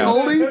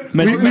podcast.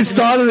 We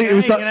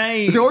started.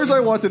 The only reason I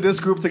wanted this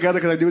group together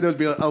because I knew there would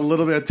be a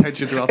little bit of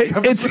tension throughout the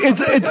episode.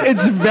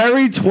 It's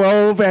very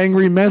 12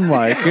 Angry Men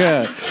like.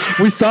 Yeah,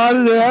 we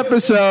started an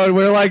episode.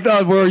 We're like,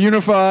 we're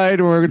unified.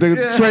 We're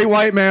the straight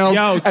white males.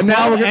 Yo, and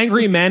now we're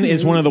Angry Men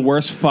is one of the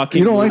worst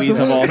fucking movies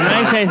of all time.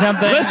 Can I say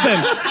something?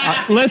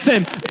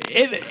 Listen.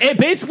 It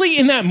basically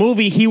in that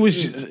movie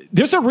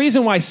there's a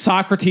reason why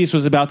Socrates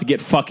was about to get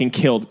fucking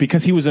killed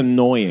because he was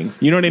annoying.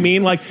 You know what I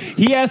mean?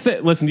 He asked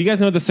listen, do you guys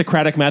know the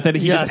Socratic method?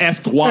 He just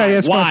asked why.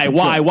 And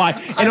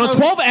on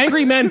 12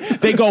 Angry Men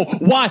they go,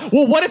 why?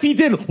 Well, what if he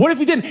didn't? What if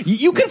he didn't?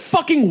 You could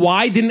fucking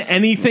why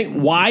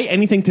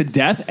anything to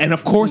death, and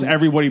of course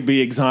everybody be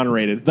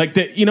exonerated.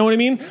 You know what I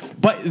mean?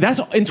 But that's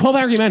in 12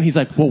 Angry Men, he's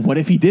like, well, what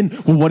if he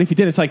didn't? Well, what if he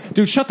did? It's like,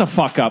 dude, shut the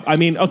fuck up. I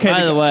mean, okay.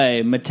 By the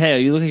way, Matteo,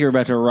 you look like you're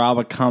about to rob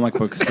a comic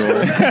book store. Give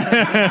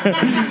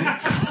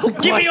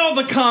me all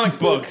the comic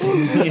books.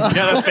 He's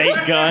got a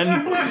fake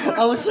gun.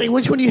 I was saying,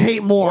 which one do you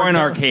hate more? Or an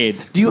arcade.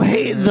 Do you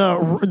hate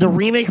the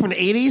remake from the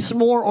 80s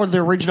more or the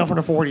original from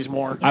the 40s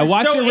more? I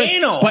watched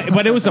it,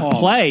 but it was a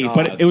play.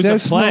 But it was a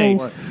play.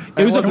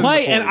 It was a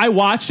play, and I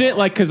watched it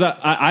because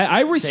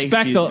I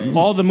respect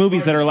all the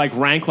movies that are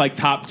ranked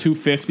top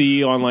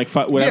 250 on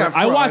whatever. Yeah,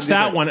 I watched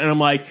that one, and I'm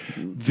like,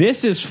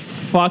 this is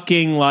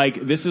fucking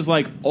this is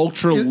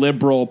ultra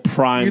liberal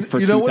prime for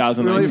 2019. You know what's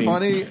really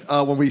funny?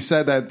 When we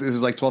said that this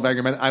is 12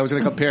 Angry Men, I was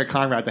going to compare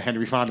Conrad to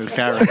Henry Fonda's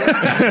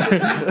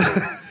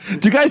character.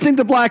 Do you guys think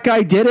the black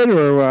guy did it,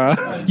 or?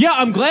 Yeah,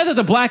 I'm glad that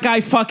the black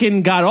guy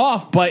fucking got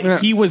off,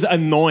 but he was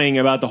annoying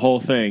about the whole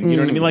thing. You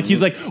know what I mean? He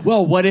was like,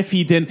 well, what if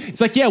he didn't?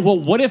 It's like, yeah, well,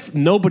 what if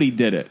nobody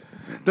did it?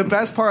 The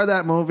best part of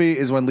that movie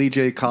is when Lee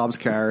J. Cobb's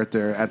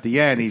character at the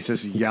end, he's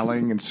just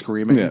yelling and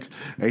screaming. Yeah.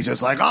 And he's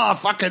just like, "Oh,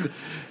 fucking,"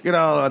 they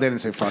didn't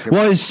say fucking.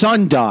 Well, his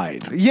son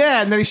died.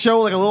 Yeah, and then he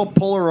showed like a little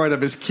Polaroid of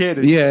his kid.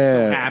 And he's just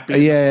so happy.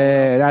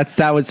 Yeah,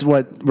 that was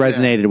what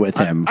resonated with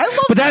him. I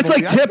love but that that's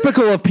like movie.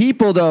 typical of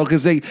people though,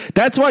 because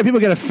that's why people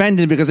get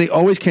offended because they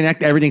always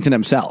connect everything to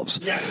themselves.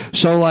 Yeah.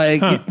 So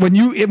like when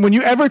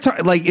you ever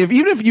like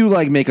even if you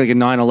like make like a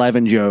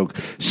 9/11 joke,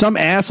 some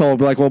asshole will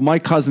be like, "Well, my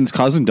cousin's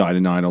cousin died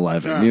in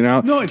 9/11." You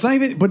know? No, it's not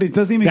even. But it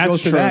doesn't even go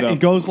to true, that. though. It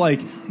goes like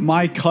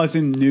my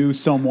cousin knew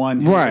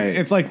someone. Right.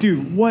 It's like,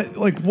 dude, what?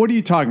 Like, what are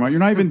you talking about? You're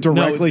not even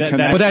directly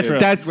connected. But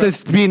that's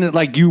just being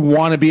like you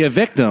want to be a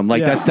victim.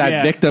 Like that's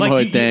that victimhood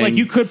like thing. Like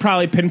you could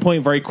probably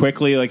pinpoint very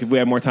quickly, like if we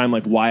had more time,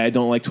 like why I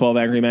don't like 12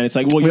 Angry Men. It's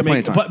like, well, you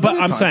make, but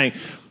I'm saying,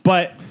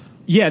 but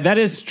yeah, that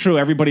is true.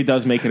 Everybody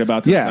does make it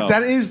about themselves. Yeah,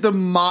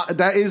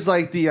 that is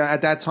like the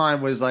at that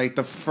time was like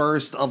the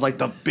first of like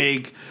the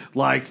big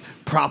like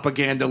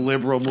propaganda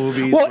liberal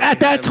movies. Well, at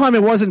that time,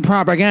 it wasn't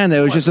propaganda.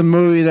 It was just a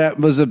movie that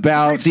was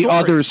about the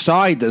other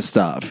side to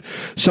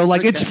stuff. So,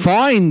 like, it's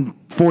fine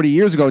 40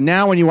 years ago.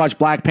 Now, when you watch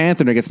Black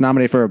Panther and it gets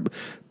nominated for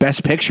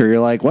Best Picture, you're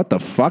like, what the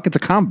fuck? It's a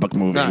comic book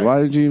movie. Right.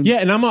 Why did you? Yeah,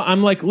 and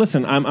I'm like,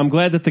 listen, I'm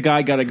glad that the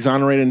guy got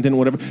exonerated and didn't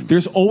whatever.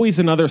 There's always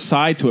another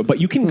side to it, but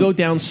you can go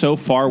down so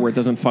far where it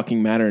doesn't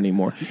fucking matter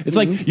anymore. It's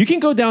like you can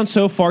go down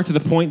so far to the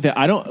point that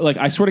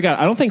I swear to God,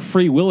 I don't think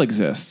free will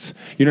exists.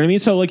 You know what I mean?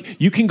 So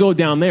like, you can go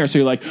down there. So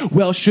you're like,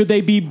 well, should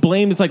they be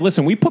blamed? It's like,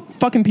 listen, we put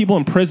fucking people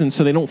in prison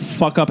so they don't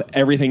fuck up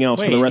everything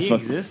else for the rest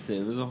of us. Existed.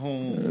 It was a whole.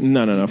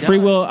 No. Free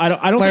will. I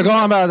don't. Like, think,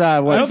 going about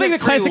that. I don't think the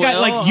classic guy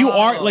like you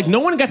are like no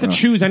one got to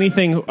choose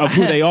anything of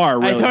who they are.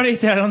 Really.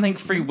 I don't think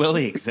Free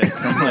Willy exists.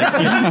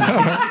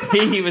 I'm like,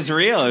 he was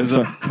real. It was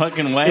a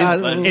fucking way.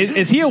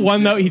 Is he a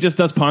one note? He just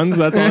does puns.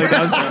 That's all he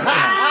does.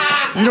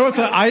 You know what?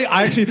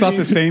 I actually thought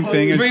the same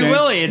thing as Free James.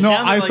 Willy. No,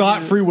 I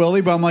thought Free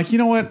Willy, but I'm like, you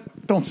know what?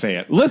 Don't say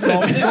it. Listen,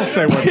 don't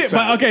say what.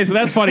 But, okay, so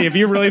that's funny. If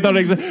you really thought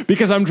it existed,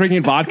 because I'm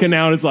drinking vodka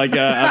now, and it's like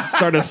I'm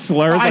starting to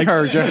slur. It's I like,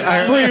 heard you.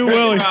 Free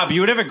Willy. Rob, you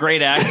would have a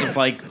great act if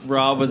like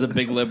Rob was a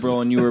big liberal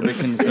and you were a big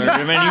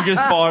conservative, and you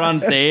just fought on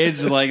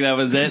stage like that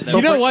was it.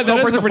 You know what?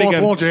 That is a pretty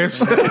good. Wall, James.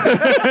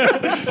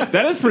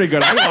 That is pretty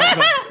good. I like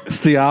that. It's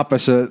the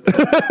opposite.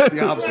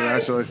 The opposite,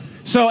 actually.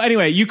 So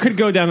anyway, you could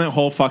go down that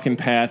whole fucking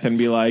path and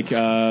be like,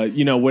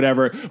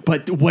 whatever.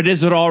 But what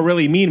does it all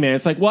really mean, man?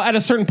 It's like, well, at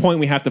a certain point,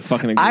 we have to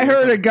fucking agree. I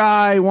heard a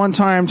guy one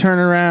time turn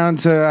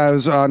around I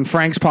was on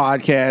Frank's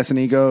podcast, and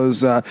he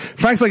goes,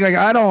 Frank's like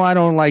I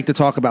don't like to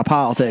talk about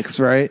politics,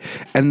 right?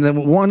 And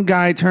then one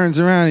guy turns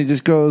around, and he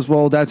just goes,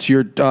 well, that's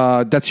your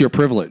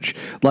privilege.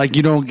 Like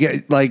you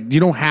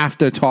don't have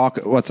to talk.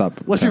 What's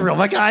up? Let's be real.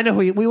 Like I know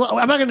who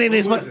I'm not gonna name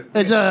names, but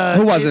it's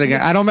who was it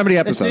again? I don't remember the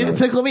It's episode. David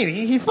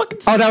Piccolomini. He fucking.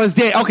 Oh, that was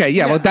Dave. Okay,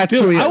 yeah. Well, that's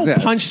Dude, who he I is. will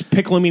punch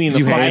Piccolomini in the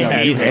You hate fucking him.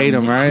 head. You hate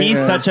him, right? He's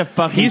such a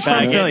fucking. He's from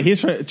faggot. Philly.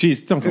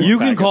 Jeez, don't call You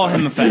him can call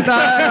him a faggot.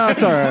 No,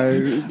 it's all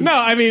right. No,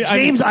 I mean,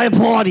 James, I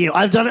applaud you.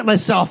 I've done it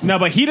myself. no,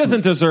 but he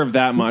doesn't deserve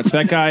that much.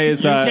 That guy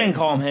is. You can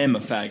call him a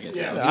faggot.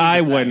 Yeah,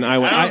 I wouldn't. I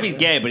don't know if he's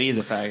gay, but he is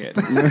a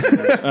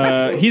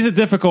faggot. He's a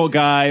difficult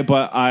guy,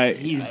 but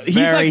he's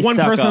very like one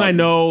stuck person up. I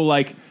know,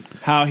 like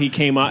how he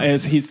came up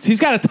as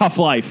he's got a tough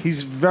life.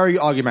 He's very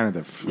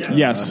argumentative.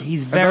 Yes,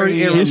 He's very.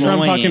 he's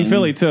from annoying. fucking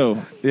Philly too.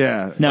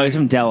 Yeah. No, he's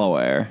from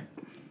Delaware.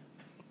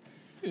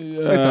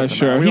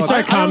 Sure. He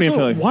started comedy in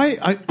Philly.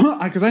 Why?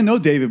 Because I know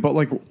David, but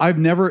like I've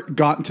never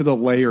gotten to the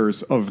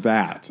layers of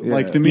that.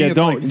 Like to me, Yeah, it's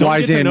don't- like, don't Why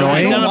is get he to know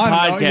annoying? him. Done a I don't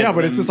know. podcast Yeah,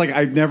 but it's and- just like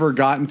I've never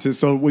gotten to.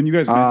 So when you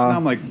guys mentioned that,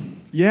 I'm like,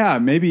 yeah,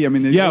 maybe. I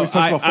mean, they always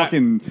talk about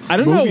fucking I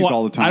don't know movies why,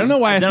 all the time. I don't know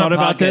why I Done a thought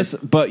about podcast. this,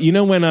 but you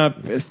know when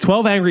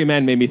 12 Angry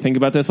Men made me think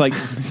about this. Like,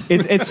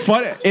 it's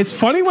fun. It's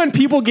funny when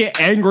people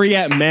get angry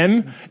at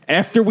men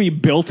after we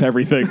built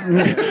everything.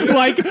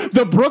 Like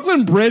the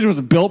Brooklyn Bridge was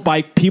built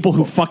by people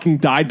who fucking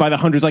died by the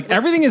hundreds. Like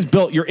everything is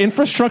built. Your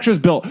infrastructure is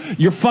built.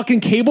 Your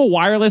fucking cable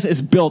wireless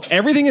is built.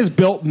 Everything is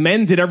built.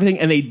 Men did everything,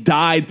 and they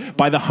died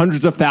by the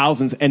hundreds of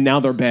thousands, and now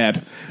they're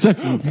bad. It's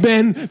like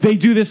men. They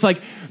do this.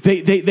 Like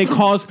they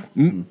cause.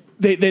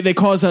 They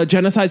cause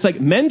genocides.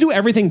 Like men do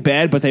everything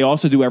bad, but they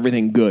also do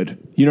everything good.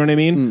 You know what I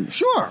mean?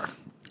 Sure.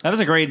 That was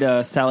a great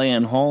Sally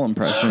Ann Hall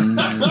impression.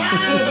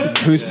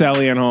 Who's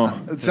Sally Ann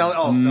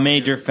Hall?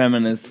 Major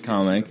feminist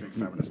comic.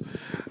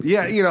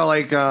 Yeah, you know,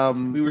 like.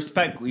 We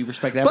respect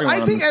everyone.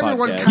 I on think this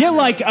everyone podcast. kind Yeah,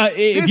 like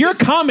if you're a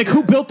comic,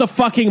 who built the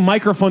fucking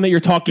microphone that you're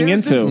talking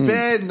There's into? this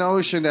bad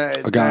notion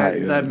that guy,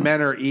 that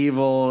men are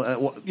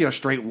evil,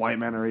 straight white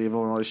men are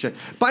evil and all this shit.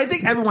 But I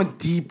think everyone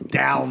deep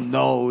down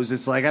knows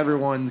it's like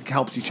everyone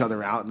helps each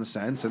other out in a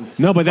sense. And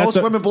No, but that's most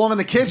a- women belong in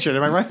the kitchen.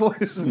 Am I right,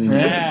 boys?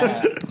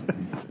 Yeah.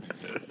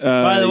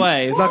 By the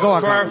way, go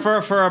on, Conrad.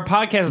 for a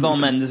podcast with all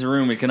men, this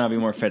room it cannot be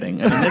more fitting.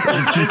 I mean, this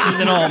is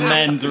an all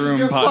men's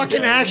room. Podcast.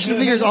 Fucking action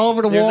figures all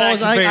over the There's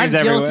walls. action I'm figures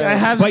guilty. everywhere. I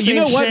have. the But you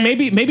know same what?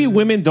 shit. Maybe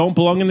women don't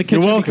belong in the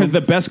kitchen welcome. because the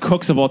best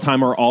cooks of all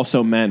time are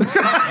also men.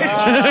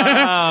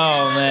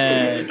 Oh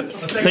man,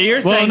 So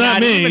you're saying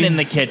not even in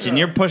the kitchen.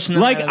 You're pushing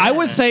them Like, out of I there.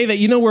 would say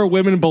that, where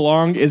women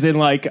belong is in,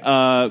 like,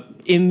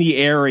 in the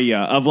area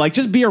of, like,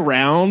 just be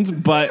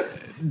around, but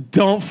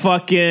don't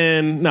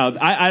fucking... No,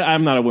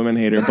 I'm not a women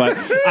hater, but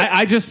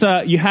I just...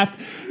 you have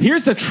to...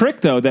 Here's the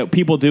trick, though, that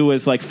people do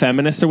as, like,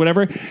 feminists or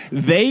whatever.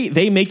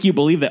 They make you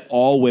believe that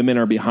all women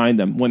are behind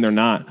them when they're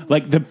not.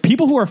 Like, the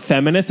people who are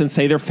feminists and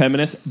say they're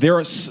feminists,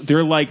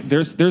 they're like...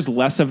 There's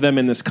less of them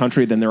in this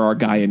country than there are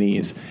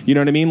Guyanese. You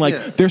know what I mean?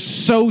 Like, they're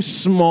so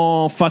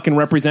small, fucking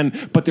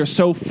represented, but they're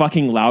so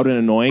fucking loud and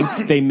annoying.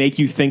 They make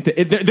you think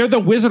that... They're the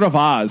Wizard of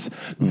Oz.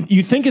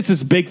 You think it's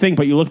this big thing,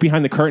 but you look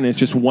behind the curtain, it's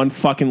just one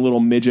fucking little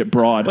midget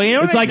broad.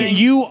 Well, it's like,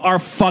 you are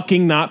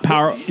fucking not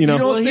power... You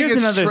don't think here's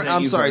it's another thing.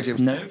 I'm sorry, James.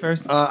 James. No,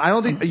 first. I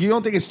don't think you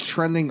don't think it's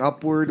trending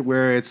upward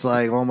where it's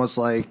like almost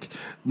like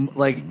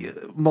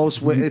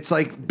most it's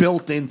like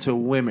built into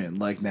women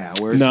like now.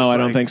 Where it's No, just I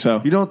don't like- think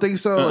so. You don't think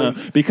so?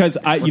 Because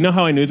you know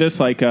how I knew this,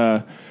 like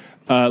from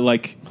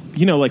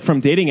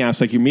dating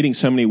apps, like you're meeting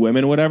so many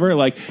women, or whatever.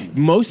 Like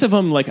most of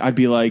them, like I'd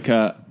be like,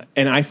 and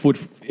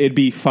it'd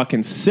be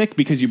fucking sick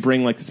because you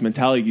bring like this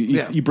mentality,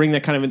 you bring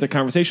that kind of into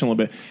conversation a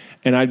little bit.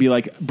 And I'd be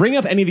like, bring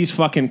up any of these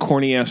fucking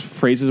corny ass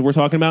phrases we're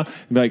talking about.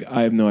 And be like,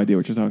 I have no idea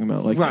what you're talking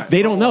about. Like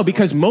they don't know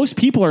because most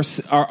people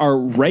are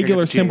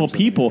regular, simple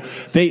people.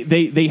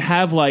 They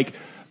have like.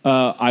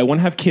 I want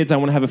to have kids. I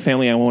want to have a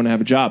family. I want to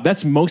have a job.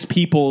 That's most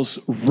people's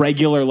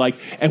regular like.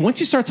 And once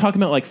you start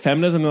talking about like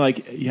feminism, they're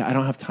like, yeah, I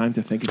don't have time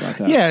to think about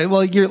that. Yeah,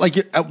 well,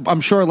 I'm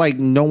sure like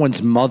no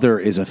one's mother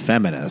is a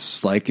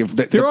feminist. Like if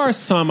there are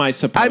some, I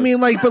suppose. I mean,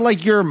 but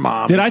like your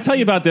mom. Did I tell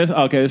you about this?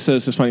 Okay, so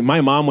this is funny.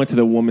 My mom went to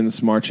the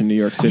Women's March in New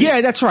York City.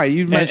 Yeah, that's right.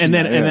 You mentioned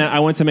and then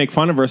I went to make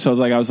fun of her.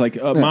 So I was like,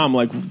 Mom,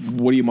 like,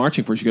 what are you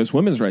marching for? She goes,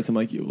 women's rights. I'm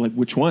like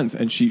which ones?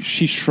 And she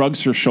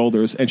shrugs her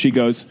shoulders and she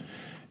goes,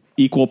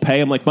 equal pay.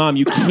 I'm like, Mom,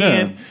 you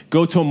can't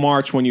go to a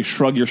march when you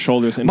shrug your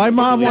shoulders. And my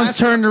mom once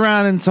turned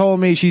around and told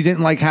me she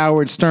didn't like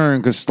Howard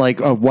Stern because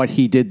like of what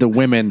he did to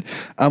women.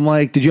 I'm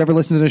like, did you ever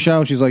listen to the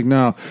show? She's like,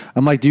 no.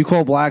 I'm like, do you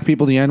call black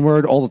people the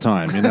N-word all the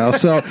time?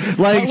 So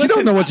like, she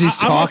don't know what she's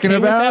talking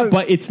about.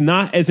 But it's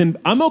not as in.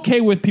 I'm okay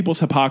with people's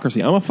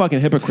hypocrisy. I'm a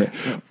fucking hypocrite.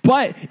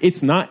 But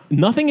it's not.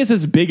 Nothing is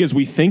as big as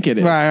we think it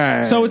is.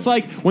 Right. So it's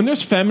like when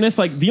there's feminists.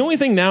 Like the only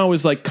thing now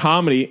is like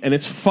comedy, and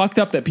it's fucked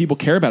up that people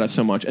care about it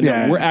so much.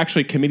 And we're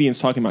actually comedians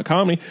talking about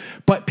comedy,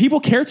 but people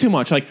care too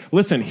much. Like,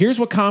 listen, here's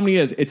what comedy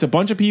is. It's a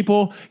bunch of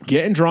people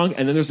getting drunk,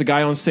 and then there's a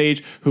guy on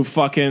stage who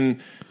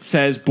fucking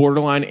says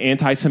borderline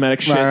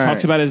anti-Semitic shit,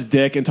 talks about his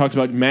dick, and talks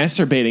about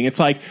masturbating. It's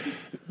like,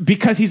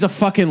 because he's a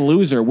fucking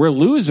loser. We're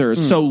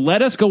losers. So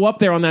let us go up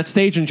there on that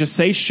stage and just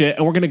say shit,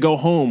 and we're going to go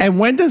home. And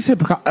when does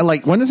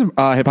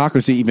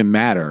hypocrisy even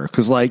matter?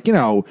 Because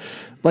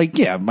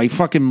my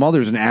fucking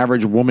mother's an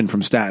average woman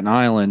from Staten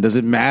Island. Does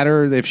it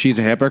matter if she's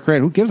a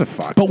hypocrite? Who gives a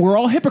fuck? But we're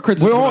all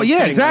hypocrites. We're all,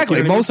 exactly.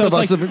 Like, you know most of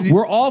us.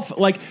 We're all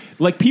like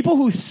people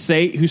who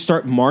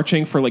start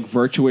marching for like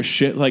virtuous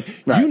shit. Like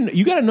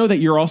you got to know that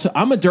you're also.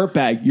 I'm a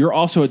dirtbag. You're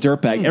also a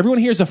dirtbag. Everyone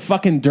here is a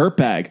fucking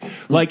dirtbag.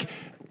 Like.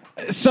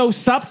 So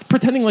stop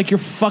pretending like you're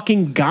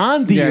fucking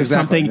Gandhi or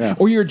something,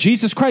 or you're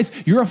Jesus Christ.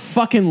 You're a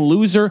fucking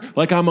loser.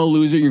 Like I'm a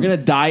loser. You're gonna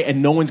die,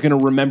 and no one's gonna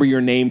remember your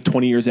name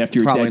 20 years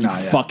after you're dead. You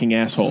fucking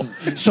asshole.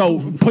 So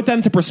put that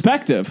into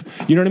perspective.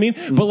 You know what I mean?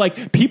 But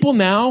like people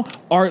now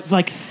are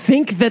like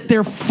think that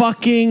they're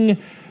fucking.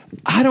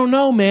 I don't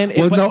know, man.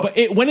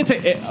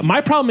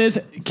 My problem is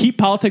keep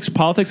politics,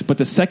 but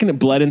the second it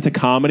bled into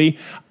comedy,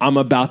 I'm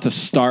about to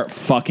start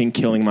fucking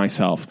killing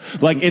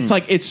myself. Like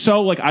it's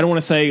so like I don't want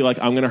to say like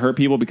I'm going to hurt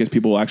people because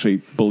people will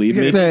actually believe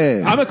me.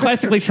 I'm a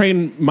classically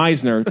trained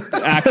Meisner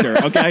actor,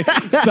 okay?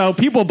 So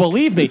people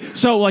believe me.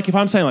 So like if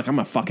I'm saying like I'm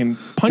gonna fucking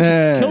punch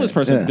kill this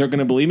person, they're going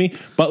to believe me.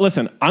 But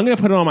listen, I'm going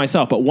to put it on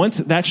myself. But once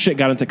that shit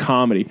got into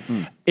comedy,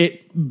 it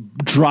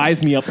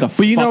drives me up the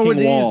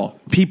fucking wall.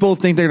 People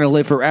think they're going to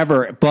live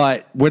forever,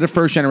 but we're the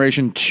first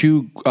generation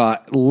to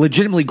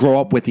legitimately grow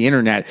up with the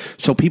internet.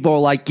 So people are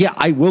like, yeah,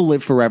 I will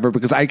live forever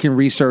because I can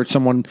research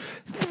someone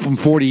from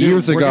 40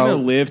 years ago. We're going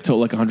to live till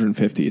like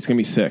 150. It's going to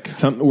be sick.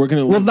 We're going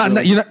to live. Well,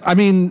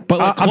 but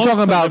like, I'm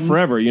talking about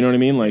forever. You know what I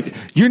mean? Like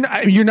you're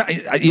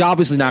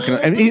obviously not going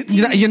to. I mean,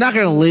 you're not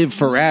going to live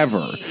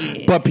forever.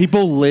 But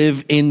people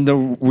live in the.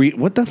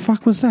 What the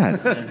fuck was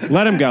that?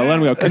 Let him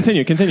go.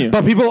 Continue.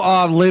 But people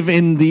live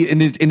in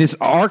this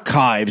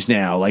archives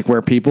now, like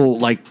where people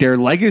like their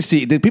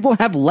legacy. People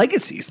have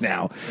legacies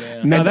now.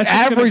 Yeah. No, that's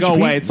just going to go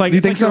away. It's like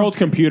your old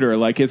computer.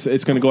 Like it's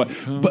going to go away.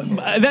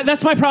 But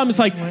that's my problem. It's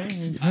like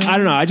I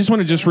don't know. I just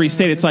want to just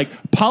restate. It's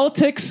like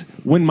politics.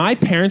 When my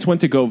parents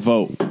went to go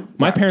vote,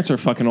 my parents are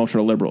fucking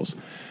ultra liberals.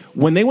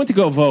 When they went to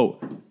go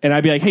vote, and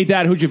I'd be like, "Hey,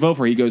 Dad, who'd you vote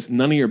for?" He goes,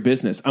 "None of your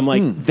business." I'm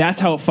like, "That's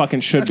how it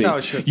fucking should be. How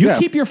it should. You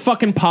keep your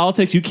fucking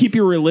politics, you keep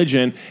your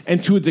religion,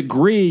 and to a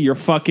degree, your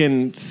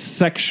fucking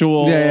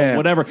sexual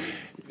whatever."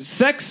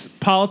 sex,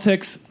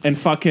 politics, and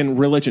fucking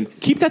religion.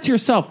 Keep that to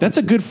yourself. That's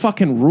a good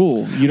fucking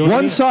rule. You know what I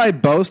mean? One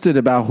side boasted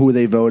about who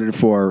they voted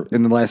for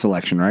in the last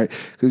election, right?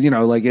 Because,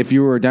 like, if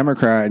you were a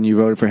Democrat and you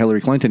voted for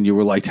Hillary Clinton, you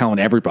were, like, telling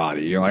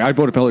everybody. You're like, I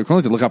voted for Hillary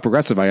Clinton. Look how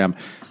progressive I am.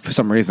 For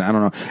some reason. I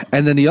don't know.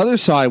 And then the other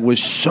side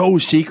was so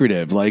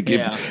secretive. Like,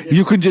 if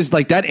you could just,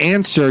 like, that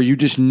answer, you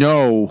just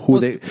know who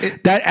they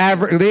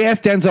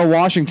asked Denzel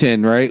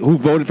Washington, right, who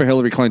voted for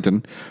Hillary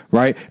Clinton,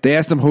 right? They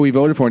asked him who he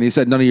voted for, and he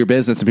said, none of your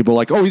business. And people were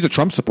like, oh, he's a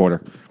Trump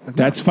supporter.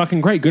 That's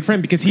fucking great. Good for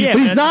him because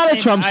he's not a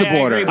Trump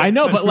supporter. I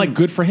know, but like,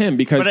 good for him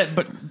because.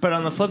 But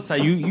on the flip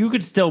side, you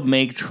could still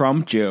make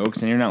Trump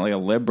jokes, and you're not like a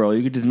liberal.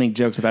 You could just make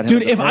jokes about him.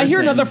 Dude, if I hear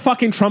another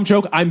fucking Trump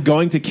joke, I'm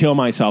going to kill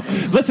myself.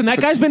 Listen,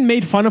 that guy's been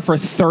made fun of for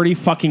 30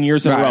 fucking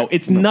years in a row.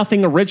 It's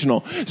nothing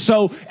original.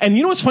 So, and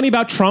you know what's funny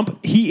about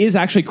Trump? He is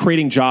actually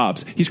creating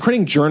jobs. He's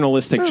creating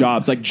journalistic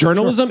jobs. Like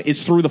journalism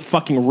is through the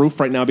fucking roof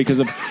right now because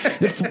of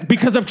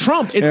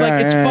Trump. It's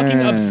it's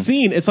fucking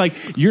obscene. It's like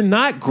you're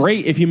not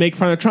great if you make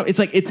fun of Trump. It's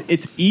like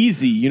it's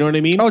easy. You know what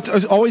I mean? Oh,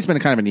 it's always been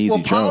kind of an easy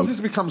joke. Politics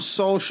become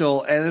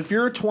social, and if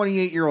you're a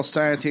 28-year-old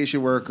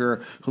sanitation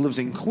worker who lives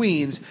in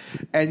Queens,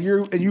 and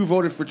you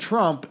voted for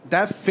Trump,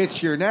 that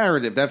fits your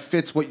narrative. That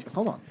fits what.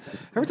 Hold on.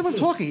 Every time I'm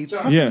talking, he's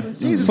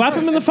Jesus slap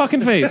Christ. him in the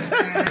fucking face.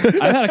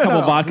 I've had a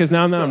couple vodkas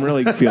now, and I'm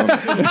really feeling it.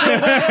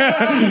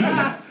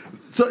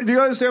 So do you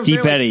understand what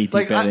I'm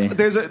saying? Deep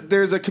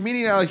There's a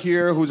comedian out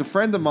here who's a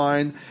friend of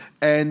mine,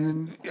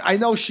 and I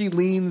know she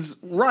leans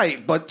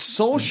right, but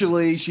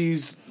socially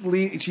she's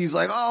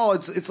like, oh,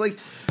 it's like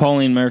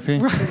Pauline Murphy.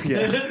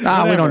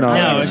 Yeah. We don't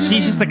know. No,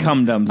 she's just a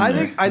cum dump. I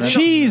think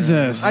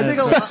Jesus. I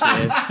think a lot.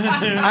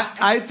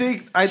 I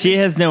think she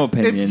has no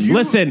opinion.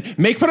 Listen,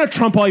 make fun of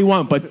Trump all you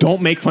want, but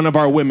don't make fun of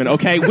our women.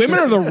 Okay, women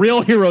are the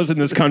real heroes in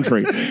this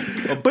country.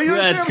 But you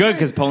that's good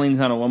because Pauline's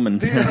not a woman.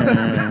 Do you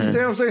understand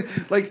what I'm saying?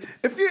 Like,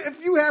 if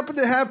you happen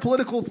to have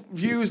political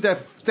views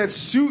that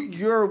suit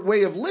your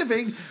way of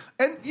living.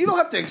 And you don't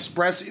have to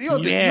express. You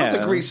don't have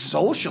to agree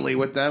socially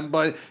with them,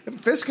 but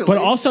fiscally. But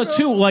also,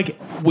 too, like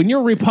when you're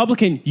a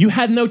Republican, you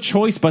had no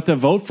choice but to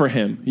vote for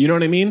him. You know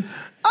what I mean?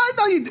 I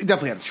know you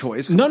definitely had a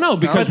choice. No,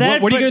 because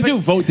what are you going to do?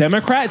 Vote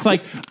Democrat? It's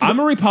like I'm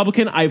a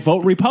Republican. I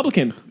vote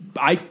Republican.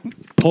 I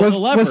pull the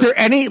lever. Was there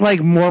any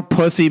more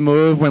pussy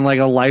move when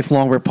a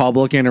lifelong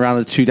Republican around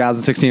the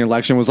 2016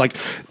 election was like,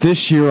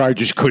 this year I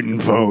just couldn't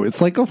vote?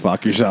 It's like, go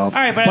fuck yourself.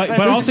 All right,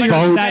 but also you're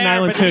in Staten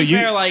Island too.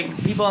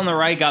 People on the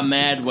right got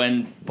mad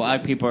when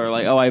black people are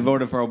like, oh, I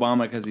voted for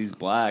Obama because he's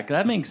black.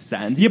 That makes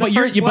sense. He's the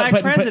first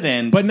black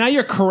president. But now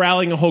you're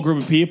corralling a whole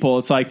group of people.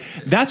 It's like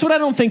that's what I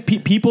don't think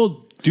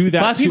people do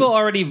that. Black people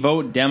already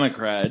vote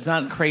Democrat. It's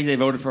not crazy they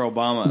voted for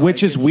Obama.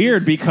 Which is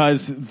weird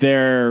because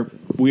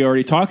we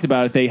already talked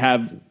about it. They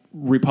have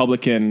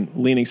Republican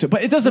leaning. So,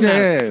 but it doesn't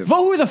matter.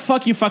 Vote who the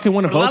fuck you fucking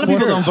want to vote for. A lot of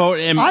people don't vote.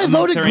 I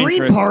voted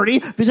Green Party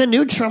because I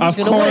knew Trump was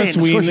going to win. Of course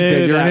we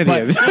knew You're an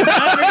idiot.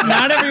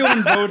 Not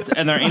everyone votes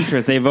in their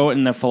interest. They vote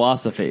in their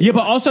philosophy. Yeah,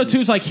 but also too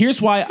is like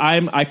here's why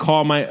I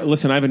call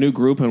listen. I have a new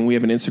group and we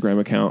have an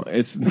Instagram account.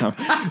 It's no.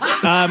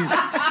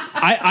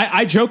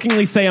 I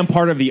jokingly say I'm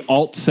part of the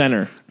alt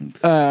center.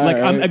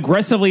 I'm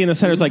aggressively in the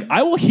center. It's like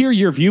I will hear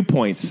your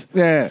viewpoints.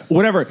 Yeah.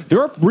 Whatever.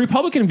 There are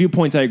Republican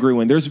viewpoints I agree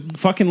with. There's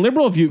fucking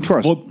liberal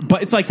viewpoints. Well,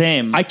 but it's like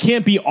same. I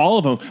can't be all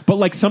of them. But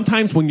like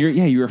sometimes when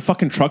you're a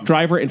fucking truck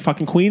driver in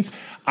fucking Queens,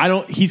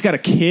 he's got a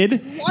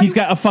kid. He's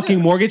got a fucking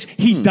mortgage.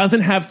 He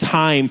doesn't have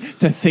time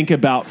to think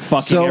about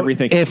fucking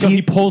everything. So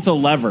he pulls a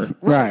lever.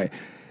 Right.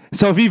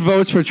 So if he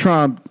votes for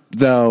Trump,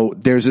 though,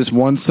 there's this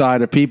one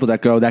side of people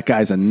that go, that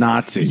guy's a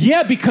Nazi.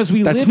 Yeah, because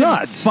live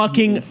nuts. in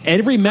fucking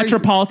every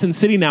metropolitan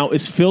city now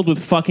is filled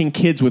with fucking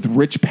kids with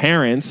rich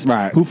parents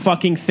who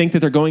fucking think that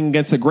they're going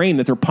against the grain,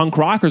 that they're punk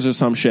rockers or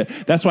some shit.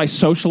 That's why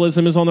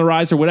socialism is on the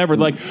rise or whatever.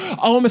 Like,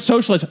 oh, I'm a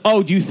socialist.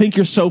 Oh, do you think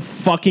you're so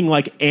fucking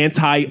like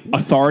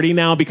anti-authority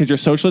now because you're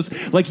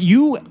socialist? Like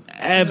you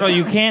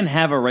can't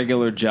have a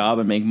regular job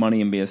and make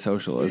money and be a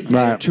socialist.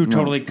 Right. They're two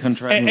totally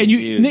contrasting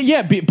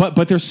views.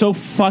 But they're so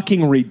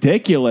fucking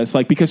ridiculous.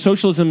 Like because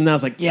socialism now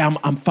is like, yeah,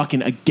 I'm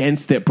fucking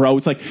against it, bro.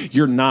 It's like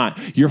you're not.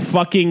 You're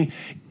fucking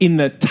in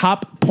the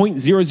top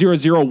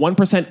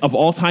 0.0001% of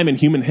all time in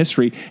human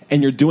history,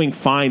 and you're doing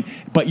fine.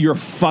 But you're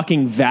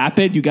fucking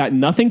vapid. You got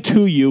nothing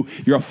to you.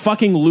 You're a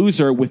fucking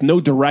loser with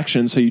no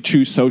direction. So you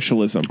choose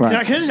socialism.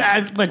 Right. Can I just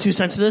add my 2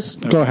 cents to this?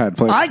 Go ahead,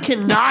 please. I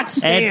cannot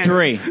stand. Add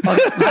 3.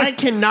 I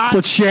cannot.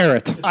 But share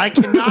it. I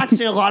cannot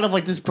stand a lot of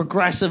this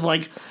progressive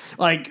like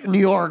New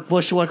York,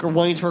 Bushwick, or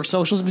Williamsburg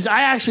socialism. Because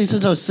I actually,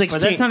 since I was 16,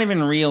 but that's not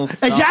even real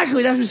stuff.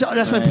 Exactly.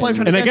 That's my point.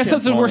 And I guess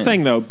that's what we're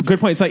saying, though. Good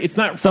point. It's like it's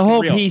not the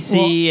whole real.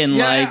 PC and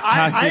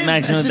toxic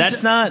masculinity.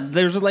 That's not.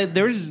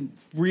 There's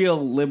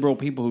real liberal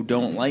people who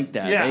don't like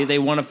that. Yeah. They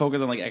want to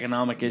focus on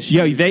economic issues.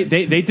 Yeah,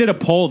 they did a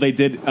poll. They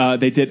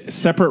did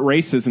separate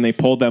races and they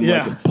polled them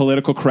like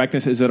political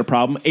correctness, is it a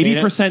problem?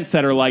 80%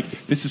 said are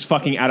like this is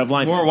fucking out of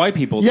line. More white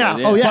people. Yeah.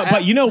 Did, Oh yeah.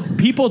 But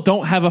people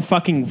don't have a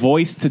fucking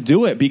voice to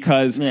do it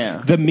because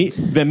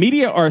the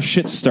media are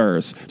shit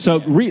stirs.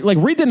 So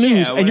read the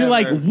news and you're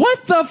like,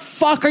 what the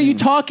fuck are you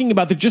talking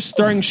about? They're just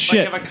stirring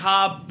shit. If a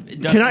cop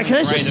Can I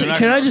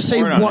just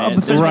say what?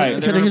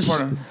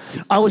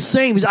 I was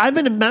saying because I've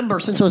been a member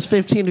since I was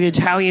 15 of the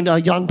Italian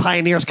Young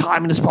Pioneers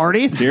Communist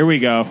Party. Here we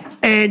go.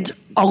 And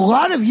a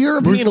lot of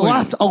European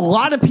left, a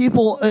lot of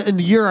people in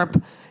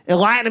Europe, in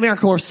Latin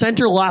America, or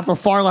center left or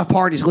far left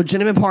parties,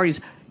 legitimate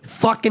parties,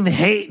 fucking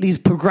hate these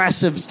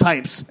progressives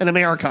types in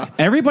America.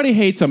 Everybody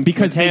hates them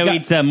because Matteo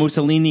eats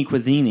Mussolini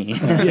cuisine.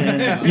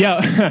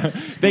 Yeah,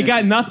 they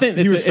got nothing.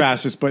 He was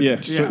fascist, but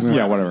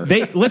whatever.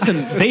 They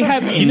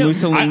have.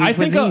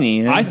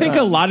 I think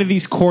a lot of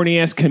these corny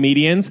ass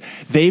comedians,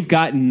 they've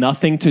got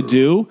nothing to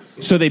do,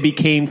 so they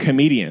became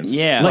comedians.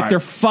 Yeah, like they're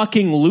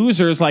fucking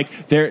losers.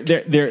 Like they're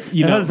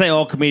you know. Doesn't say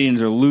all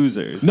comedians are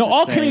losers. No,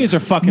 all comedians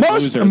are fucking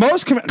losers.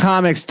 Most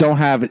comics don't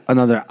have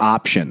another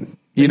option.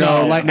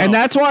 And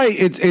that's why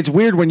it's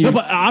weird when you. No,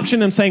 but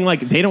option. I'm saying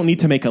like they don't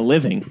need to make a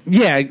living.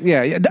 Yeah.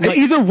 Like,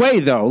 either way,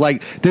 though,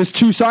 like there's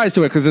two sides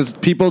to it because there's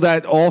people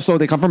that also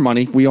they come from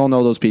money. We all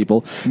know those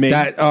people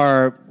that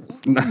are.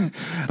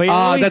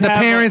 That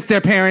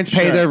their parents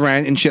pay their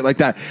rent and shit like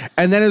that,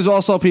 and then there's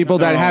also people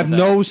that have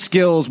no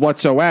skills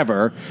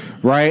whatsoever,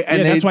 right?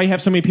 And that's why you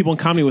have so many people in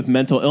comedy with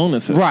mental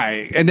illnesses,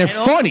 right? And they're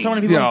funny. So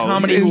many people in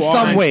comedy in who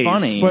some aren't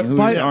ways,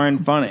 funny,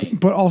 aren't funny.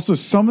 But also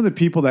some of the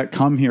people that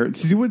come here.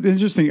 See, what's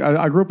interesting?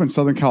 I grew up in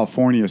Southern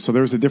California, so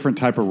there was a different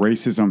type of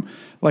racism.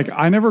 Like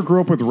I never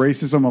grew up with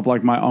racism of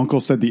like my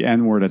uncle said the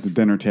N-word at the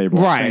dinner table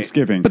at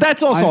Thanksgiving, but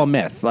that's also a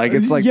myth. Like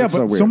it's like but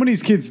some of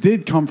these kids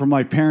did come from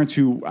like parents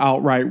who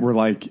outright were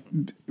like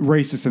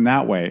racist in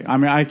that way. I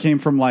mean, I came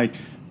from like,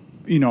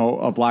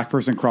 a black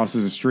person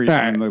crosses the street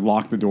and they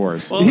lock the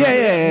doors. Well,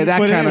 that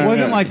but kind of. It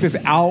wasn't like this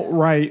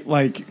outright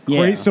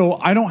crazy. So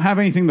I don't have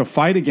anything to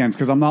fight against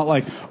because I'm not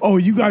like, oh,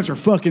 you guys are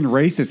fucking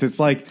racist. It's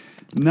like,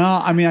 no,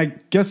 I mean, I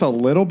guess a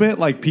little bit.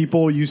 Like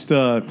people used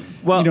to,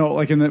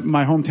 like in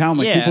my hometown,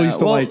 like people used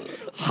to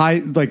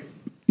hide, like,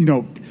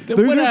 there's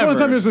one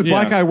time there's a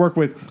black guy I work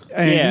with,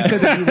 and he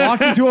said that he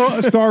walked into a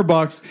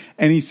Starbucks,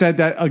 and he said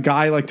that a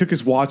guy like took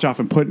his watch off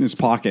and put it in his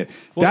pocket.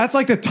 That's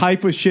like the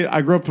type of shit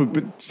I grew up with.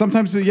 But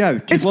sometimes, kids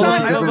it's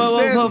not. Can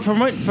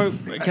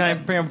I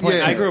bring up a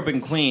point? I grew up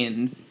in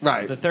Queens,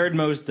 right? The third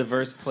most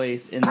diverse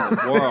place in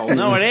the world.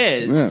 No, it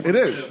is. Yeah. It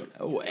is.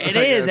 It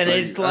is, and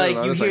it's like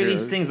you hear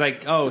these things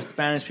like, "Oh,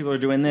 Spanish people are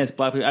doing this,"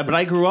 black people. But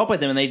I grew up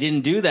with them, and they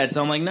didn't do that.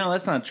 So I'm like, no,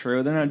 that's not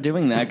true. They're not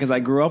doing that because I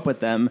grew up with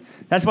them.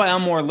 That's why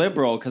I'm more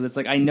liberal because it's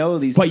like I know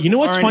these. But you know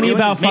what's funny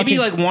about maybe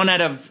like 1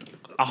 out of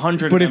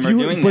 100 of them are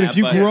doing that. But if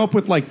you grew up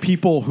with like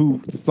people who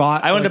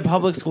thought, I went to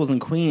public schools in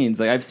Queens.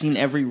 Like I've seen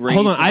every race.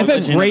 Hold on, I have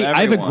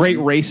a great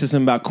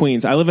racism about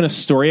Queens. I live in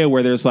Astoria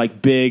where there's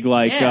like big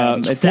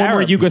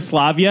former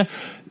Yugoslavia.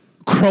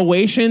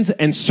 Croatians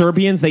and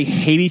Serbians, they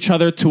hate each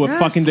other to a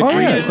fucking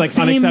degree. It's like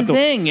same unacceptable.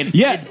 Thing.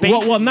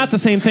 Well, not the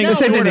same thing. No, the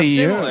same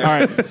thing. All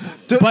right,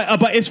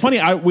 but it's funny.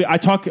 I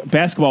talk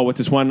basketball with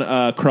this one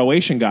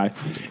Croatian guy,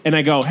 and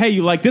I go, "Hey,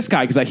 you like this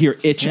guy?" Because I hear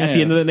 "itch" at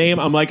the end of the name.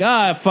 I'm like,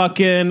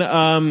 fucking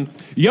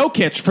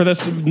Jokic for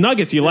the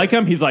Nuggets. You like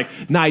him? He's like,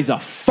 "Nah, he's a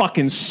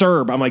fucking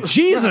Serb." I'm like,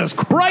 Jesus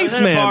Christ, man! I was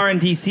man. at a bar in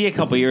DC a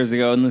couple years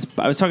ago, and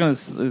I was talking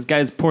to this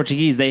guy's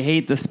Portuguese. They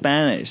hate the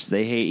Spanish.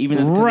 They hate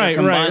even right.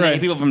 They hate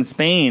people from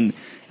Spain.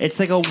 It's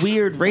like a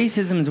weird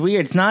racism is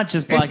weird. It's not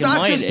just black and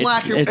white. It's not just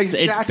black and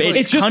exactly.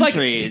 It's just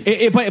countries.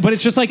 But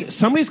it's just like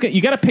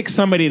you got to pick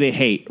somebody to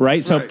hate,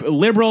 right? So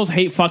liberals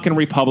hate fucking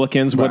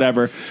Republicans,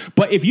 whatever.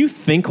 But if you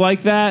think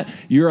like that,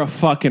 you're a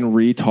fucking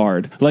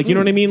retard. Like you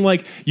know what I mean?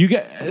 Like you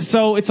get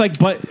so it's like,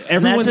 but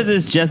everyone. That's what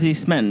this Jesse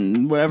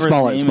Smetten, whatever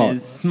his name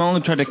is,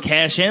 Smollett tried to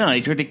cash in on.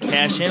 He tried to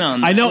cash in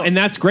on. I know, and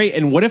that's great.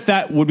 And what if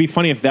that would be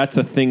funny if that's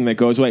a thing that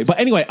goes away? But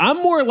anyway, I'm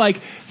more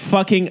like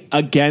fucking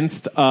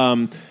against.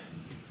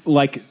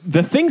 Like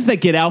the things that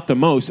get out the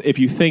most, if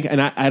you think,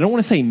 and I don't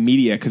want to say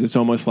media because it's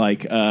almost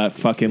like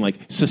fucking like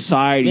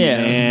society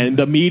and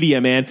the media,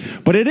 man.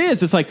 But it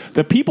is. It's like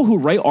the people who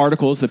write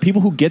articles, the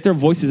people who get their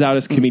voices out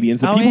as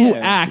comedians, the people who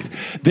act,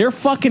 they're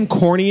fucking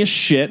corny as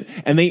shit,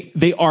 and they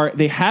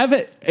have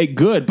it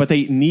good, but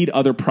they need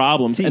other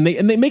problems, and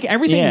they make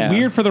everything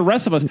weird for the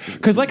rest of us.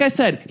 Because like I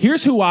said,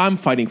 here's who I'm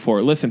fighting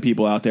for. Listen,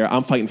 people out there,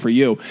 I'm fighting for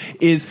you.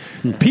 Is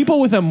people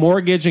with a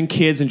mortgage and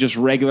kids and just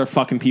regular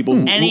fucking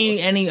people.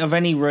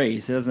 Any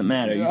race, it doesn't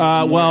matter.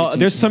 Well,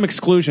 there's some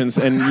exclusions,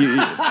 and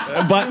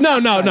but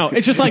no.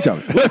 It's just like,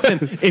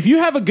 listen, if you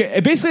have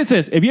basically it's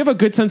this: if you have a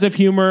good sense of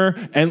humor,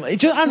 and I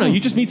don't know, you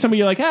just meet somebody,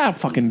 you're like,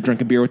 fucking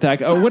drink a beer with that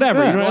guy, or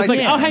whatever. It's like,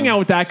 I'll hang out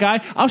with that guy,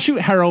 I'll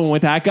shoot heroin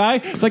with that guy.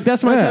 It's like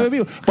that's my type of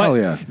people.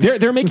 But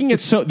they're making it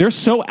so they're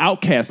so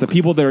outcast. The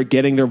people that are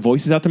getting their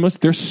voices out the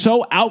most, they're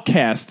so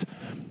outcast.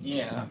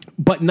 Yeah,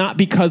 but not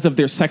because of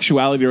their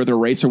sexuality or their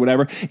race or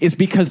whatever. It's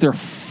because they're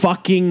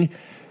fucking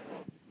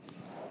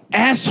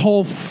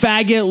asshole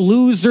faggot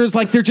losers.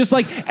 Like they're just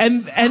like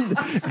and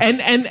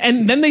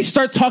then they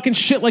start talking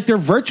shit like they're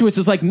virtuous.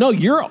 It's like, no,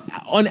 you're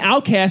an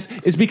outcast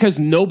is because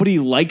nobody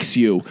likes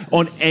you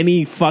on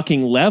any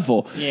fucking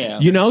level.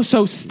 Yeah.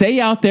 So stay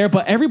out there,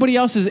 but everybody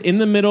else is in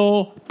the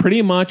middle,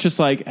 pretty much just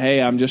like,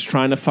 hey, I'm just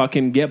trying to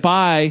fucking get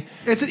by.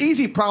 It's an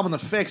easy problem to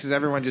fix. Is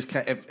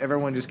if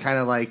everyone just kind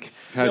of like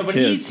had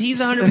kids. He's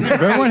 100%. If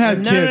everyone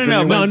had kids.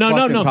 No.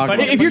 But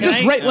if you're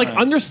just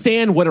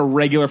understand what a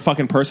regular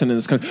fucking person in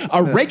this country.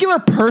 A regular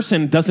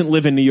person doesn't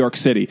live in New York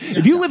City.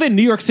 If you live in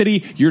New York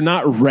City, you're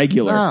not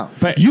regular. No.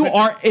 But you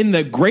are in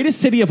the greatest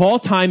city of all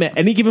time at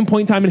any given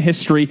point in time in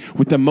history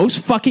with the most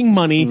fucking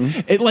money.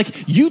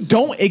 You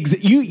don't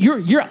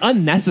you're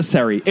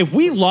unnecessary. If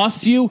we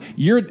lost you,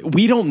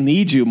 we don't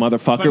need you,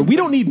 motherfucker. We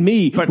don't need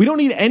me. We don't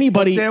need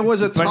anybody. There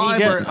was a time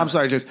where I'm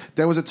sorry,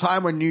 there was a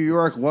time when New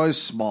York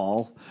was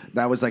small.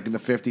 That was like in the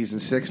 50s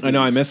and 60s. I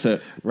know, I miss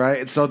it.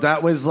 Right, so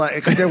that was like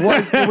because it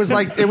was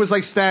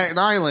like Staten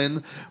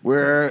Island,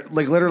 where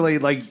like literally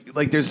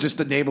like there's just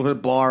a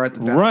neighborhood bar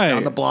at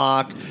down the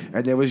block,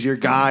 and there was your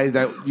guy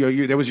that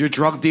there was your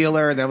drug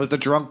dealer, and there was the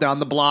drunk down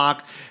the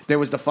block. There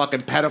was the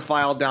fucking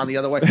pedophile down the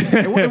other way.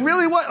 It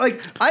really was like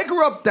I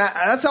grew up.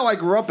 That's how I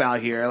grew up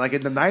out here. Like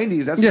in the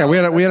 90s. We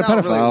had a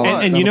pedophile,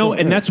 really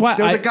and that's why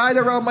there was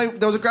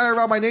a guy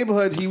around my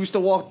neighborhood. He used to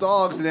walk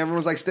dogs, and everyone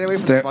was like, "Stay away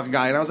from the fucking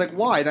guy." And I was like,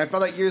 "Why?" And I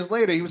found out years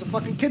later he was a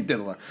fucking kid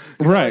diddler.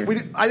 Right.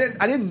 I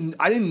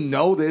didn't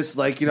know this.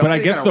 Like but I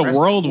guess the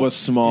world was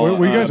small.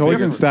 Were you guys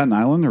always in Staten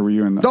Island, or were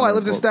you in? No, I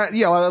lived in Staten.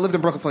 Yeah, I lived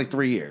in Brooklyn for like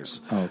 3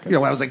 years. Oh, okay.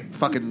 When I was like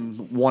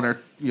fucking 1 or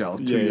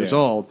 2 years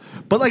old.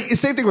 But like the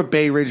same thing with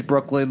Bay Ridge,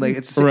 Brooklyn. Like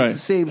it's the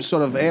same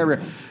sort of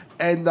area.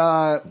 And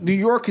New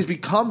York has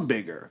become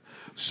bigger.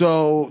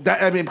 So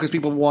because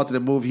people wanted to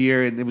move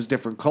here, and it was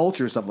different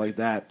culture, stuff like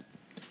that.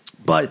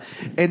 But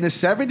in the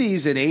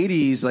 70s and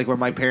 80s, like when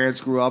my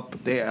parents grew up,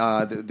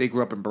 they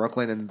grew up in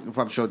Brooklyn, and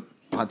I'm sure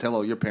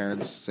Pontillo, your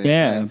parents, same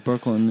thing.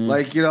 Brooklyn.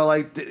 Yeah.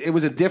 Like it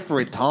was a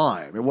different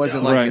time. It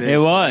wasn't like it is.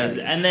 It was,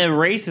 today. and they're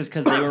racist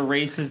because they were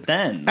racist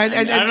then. And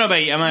I don't know about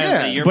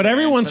you. Your but parents,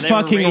 everyone's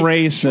fucking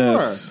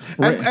racist.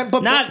 Sure.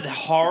 But not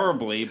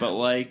horribly, but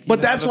like.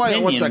 But that's why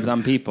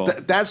on people.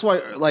 That's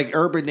why like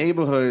urban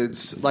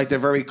neighborhoods, like they're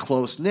very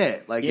close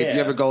knit. Like if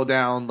you ever go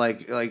down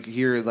like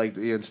here, like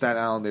in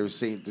Staten Island, there was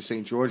the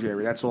St. George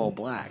area. That's all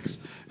blacks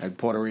and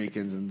Puerto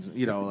Ricans,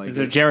 and like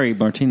so Jerry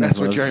Martinez. That's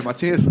what Jerry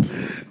Martinez.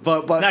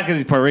 But not because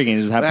he's Puerto Rican. He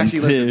just happens he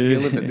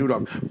lived in New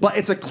York. But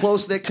it's a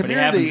close knit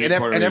community, and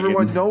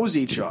everyone knows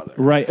each other.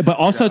 Right, but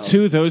also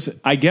too those.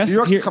 I guess New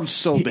York's become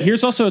so big.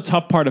 Here's also a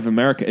tough part of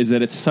America is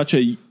that it's such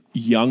a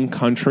young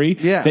country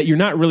that you're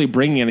not really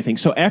bringing anything.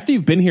 So after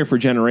you've been here for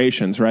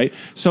generations, right?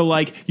 So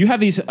like you have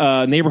these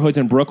neighborhoods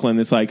in Brooklyn.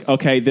 It's like,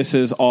 okay, this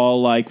is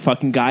all like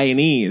fucking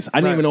Guyanese. I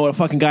didn't even know what a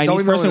fucking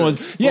Guyanese person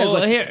was.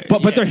 Yeah,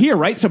 but they're here,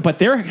 right? So but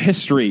their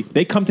history,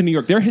 they come to New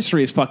York. Their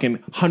history is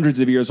fucking hundreds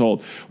of years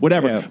old,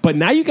 whatever. Yeah. But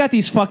now you got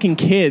these fucking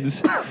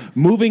kids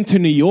moving to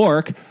New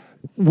York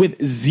with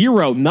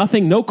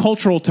nothing, no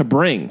cultural to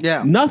bring.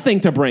 Yeah.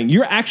 Nothing to bring.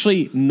 You're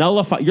actually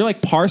nullified. You're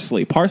like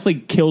parsley. Parsley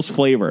kills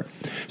flavor.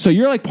 So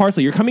you're like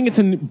parsley. You're coming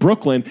into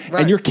Brooklyn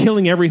and you're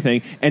killing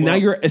everything. And now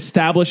you're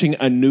establishing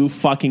a new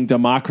fucking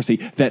democracy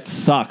that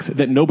sucks,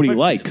 that nobody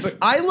likes. But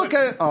I look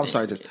at it. Oh, I'm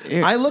sorry, Judge.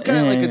 I look at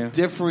it like a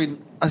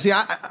different. See,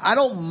 I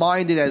don't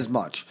mind it as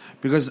much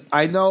because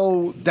I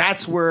know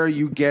that's where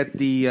you get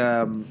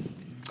the.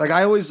 Like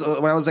I always,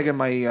 when I was like in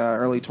my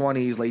early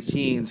 20s, late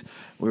teens,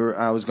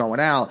 I was going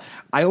out.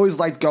 I always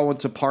liked going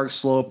to Park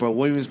Slope or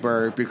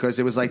Williamsburg because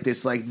it was like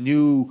this like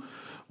new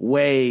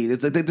wave.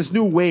 It's like this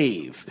new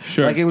wave.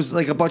 Sure. Like it was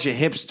like a bunch of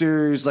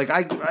hipsters. Like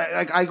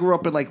I grew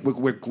up in like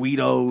with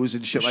Guidos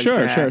and shit like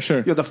that. Sure.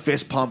 You know, the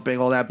fist pumping,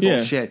 all that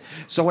bullshit.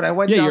 So when I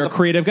went down, you're a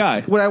creative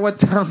guy. When I went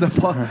down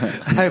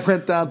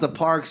to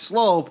Park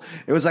Slope,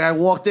 it was like I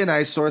walked in,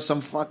 I saw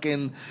some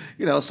fucking,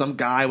 some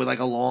guy with like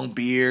a long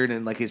beard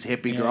and like his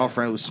hippie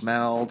girlfriend who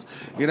smelled.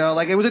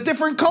 Like it was a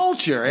different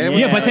culture.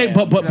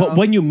 But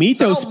when you meet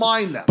those, I don't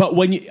mind them. But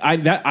when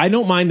I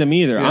don't mind them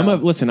either. Yeah.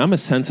 I'm a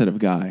sensitive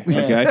guy.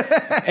 Okay.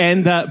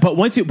 And but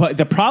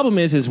the problem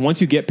is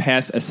once you get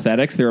past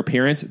aesthetics, their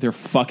appearance, they're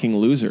fucking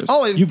losers.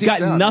 Oh, you've got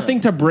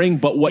nothing to bring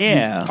but what you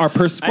are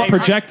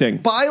projecting.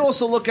 But I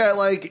also look at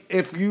like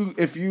if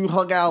you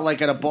hung out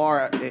like at a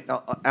bar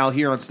out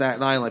here on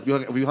Staten Island,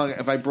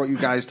 if I brought you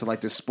guys to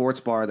like this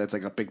sports bar that's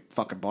like a big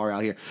fucking bar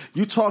out here,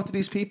 you talk to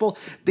these people,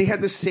 they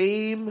had the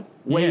same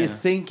way of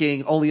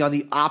thinking, only on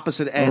the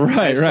opposite end.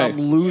 Right. Some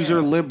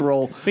loser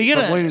liberal from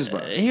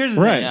Williamsburg. Here's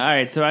the thing. All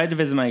right, so I had to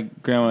visit my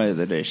grandma the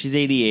other day. She's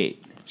 88.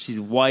 She's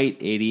white,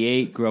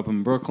 88, grew up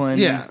in Brooklyn.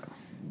 Yeah.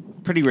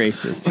 Pretty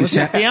racist. Let's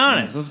be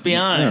honest.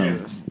 Yeah.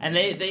 And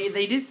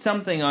they did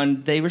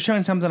something they were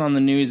showing something on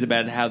the news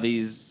about how there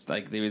was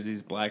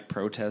these black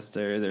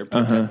protesters, they're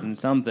protesting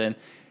something.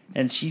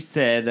 And she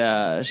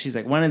said, she's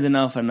like, when is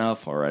enough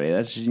already?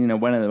 That's just,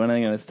 when are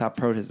they going to stop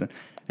protesting?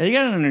 And you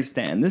got to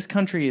understand, this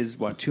country is,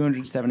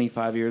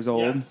 275 years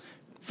old? Yes.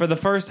 For the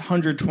first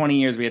 120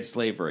 years, we had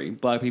slavery.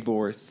 Black people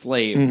were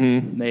slaves.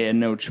 Mm-hmm. They had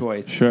no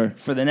choice. Sure.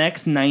 For the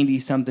next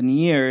 90-something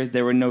years,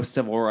 there were no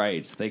civil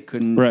rights. They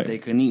couldn't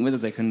eat with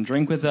us. They couldn't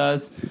drink with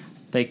us.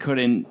 They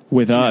couldn't...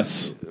 With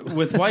us.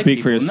 With white Speak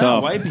people. for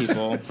yourself. No, white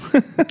people.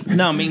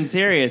 No, I'm being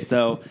serious,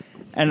 though.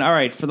 And, all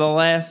right, for the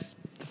last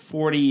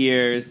 40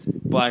 years,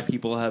 black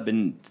people have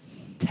been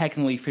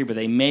technically free, but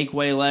they make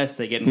way less.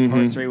 They get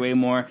incarcerated way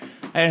more.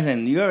 I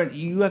understand.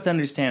 You have to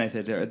understand. I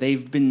said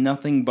they've been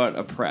nothing but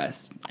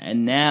oppressed,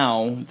 and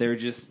now they're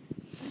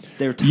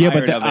tired of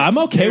it. I'm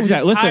okay with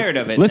that. Listen, tired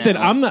of it. Listen,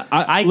 now.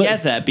 I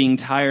get that, being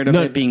tired of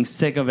it, being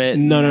sick of it.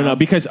 No.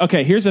 Because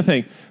here's the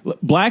thing: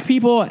 black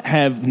people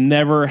have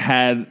never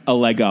had a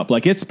leg up.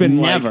 Like it's been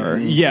never.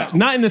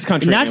 Not in this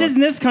country. Not just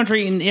in this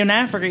country. In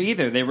Africa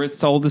either. They were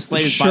sold as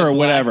slaves by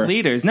black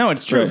leaders. No,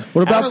 it's true. Right.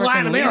 What about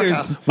Latin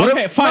America?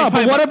 Fine.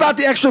 But what about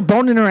the extra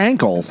bone in her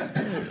ankle?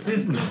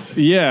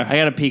 Yeah, I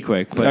gotta pee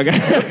quick. But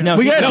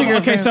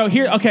So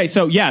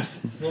yes.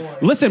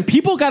 Listen,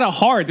 people got it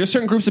hard. There's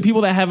certain groups of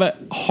people that have it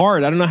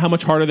hard. I don't know how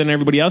much harder than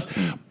everybody else,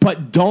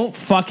 but don't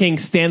fucking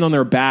stand on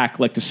their back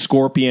like the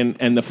scorpion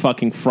and the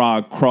fucking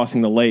frog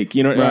crossing the lake.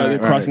 You know,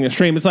 crossing the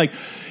stream. It's like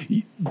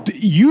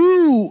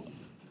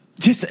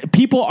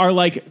people are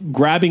like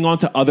grabbing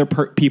onto other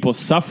people's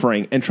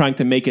suffering and trying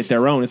to make it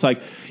their own. It's like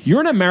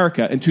you're in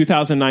America in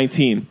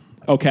 2019.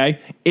 Okay,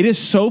 it is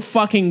so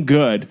fucking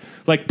good.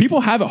 Like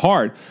people have it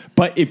hard,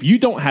 but if you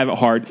don't have it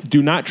hard,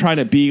 do not try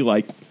to be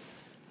like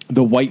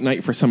the white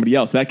knight for somebody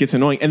else. That gets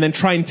annoying. And then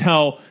try and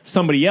tell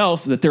somebody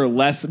else that they're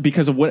less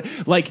because of what,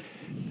 like,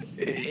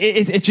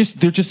 it's just,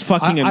 they're just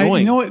fucking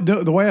annoying. You know what,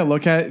 the way I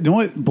look at it, you know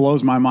what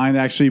blows my mind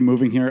actually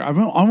moving here? I've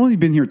only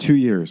been here 2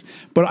 years,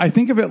 but I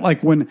think of it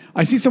like when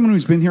I see someone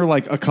who's been here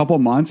like a couple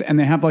months and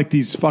they have like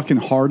these fucking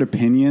hard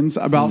opinions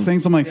about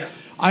things. I'm like,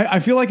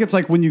 I feel like it's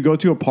like when you go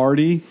to a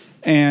party.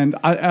 And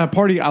at a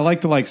party, I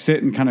like to like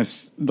sit and kind of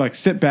like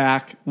sit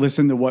back,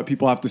 listen to what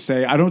people have to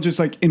say. I don't just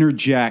like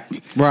interject.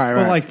 Right.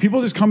 But like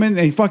people just come in and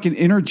they fucking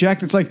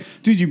interject. It's like,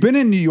 dude, you've been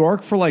in New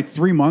York for like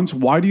 3 months.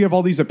 Why do you have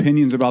all these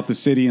opinions about the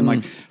city and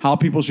like how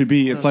people should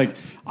be? It's like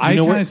I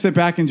kind of sit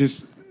back and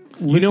just.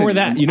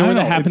 Listen, you know where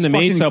that happened to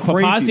me. So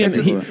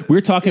Pappazian, we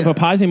were talking.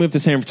 Pappazian moved to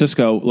San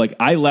Francisco. Like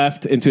I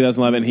left in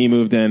 2011, he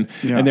moved in,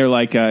 and they're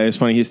like, it's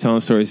funny. He's telling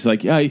stories. He's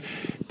like, yeah,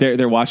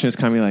 they're watching this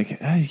comedy. Like,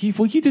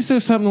 well, you just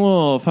have something a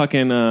little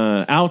fucking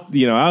out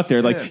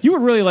there. Like you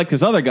would really like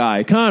this other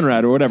guy,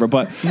 Conrad or whatever.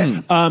 But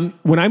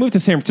when I moved to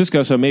San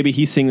Francisco, so maybe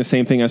he's seeing the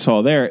same thing I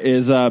saw there.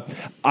 Is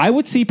I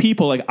would see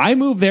people like I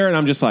moved there, and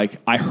I'm just like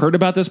I heard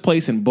about this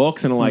place in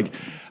books, and I'm like.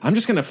 I'm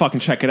just going to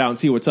fucking check it out and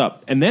see what's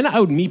up. And then I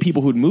would meet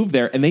people who'd moved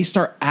there and they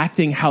start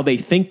acting how they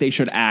think they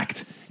should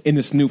act in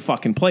this new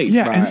fucking place.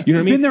 Yeah, and you know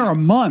what I mean? Been there a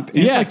month. And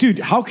it's like, dude,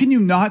 how can you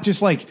not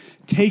just like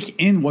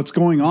take in what's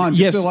going on?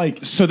 Just to,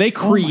 like, so they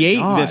create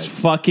this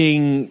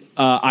fucking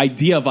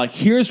idea of like,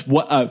 here's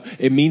what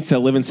it means to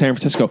live in San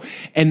Francisco.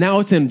 And now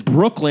it's in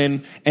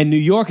Brooklyn and New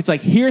York. It's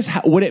like, here's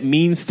what it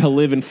means to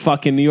live in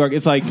fucking New York.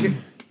 It's like...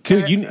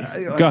 Dude,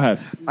 go ahead.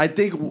 I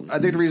think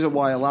the reason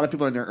why a lot of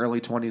people are in their early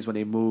 20s when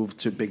they move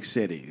to big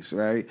cities,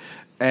 right?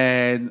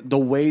 And the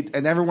weight,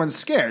 and everyone's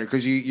scared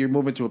because you're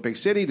moving to a big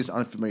city, this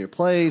unfamiliar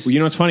place. Well, you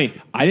know what's funny?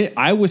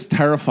 I was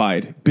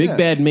terrified. Big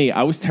bad me.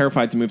 I was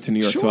terrified to move to New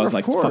York until I was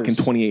like fucking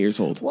 28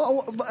 years old.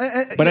 Well,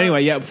 but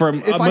anyway, for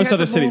most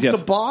other cities, yes.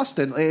 To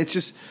Boston, it's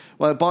just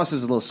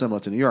Boston's a little similar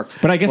to New York.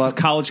 But I guess it's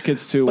college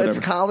kids too. But it's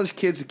college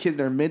kids, the kids in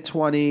their mid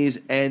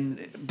 20s, and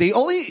they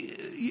only.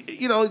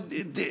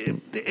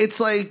 It's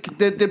like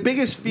the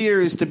biggest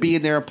fear is to be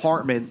in their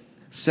apartment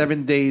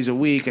 7 days a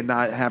week and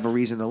not have a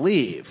reason to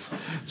leave.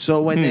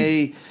 So when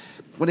they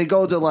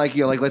go to like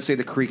let's say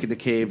the Creek and the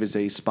Cave is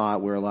a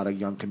spot where a lot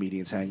of young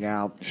comedians hang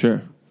out.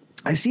 Sure.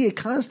 I see it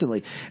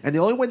constantly, and the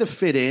only way to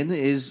fit in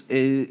is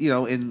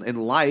in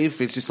life.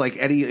 It's just like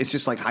it's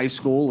just like high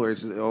school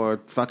or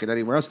fucking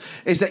anywhere else.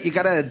 Is that you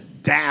got to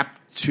adapt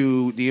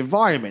to the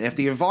environment. If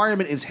the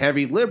environment is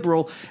heavy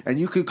liberal, and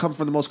you could come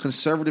from the most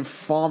conservative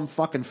farm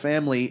fucking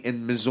family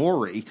in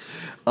Missouri,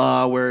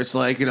 where it's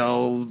like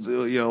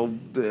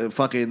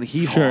fucking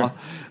hee-haw,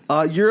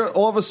 you're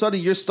all of a sudden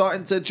you're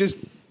starting to just.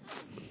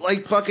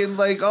 Like fucking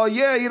like I'm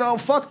a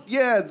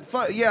trans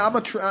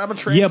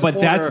yeah, but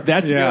that's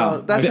that's how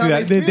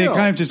they feel. They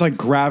kind of just like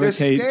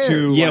gravitate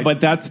to but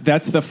that's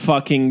the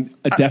fucking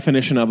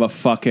definition of a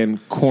fucking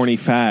corny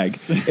fag.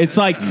 It's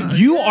like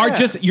you are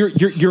just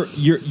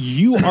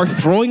you are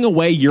throwing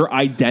away your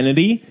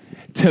identity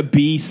to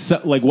be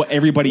like what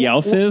everybody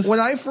else is. When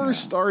I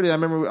first started, I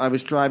remember I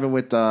was driving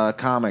with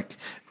Comic.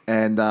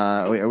 And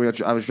I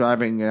was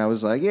driving, and I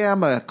was like, "Yeah,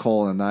 I'm gonna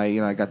call tonight."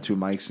 I got 2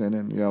 mics in,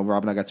 and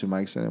Rob and I got 2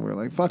 mics in, and we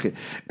were like, "Fuck it."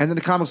 And then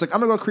the comic's like, "I'm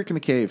gonna go Creek in the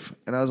Cave,"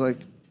 and I was like,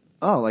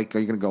 "Oh, like, are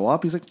you gonna go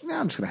up?" He's like,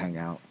 "Nah, I'm just gonna hang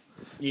out."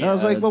 Yeah, and I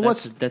was like, "Well,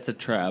 that's a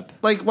trap.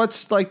 Like,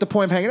 what's like the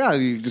point of hanging out?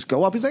 You just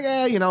go up." He's like,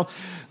 "Yeah,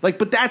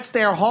 but that's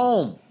their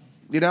home."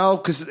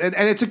 Because and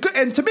it's a good,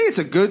 and to me it's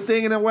a good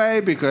thing in a way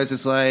because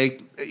it's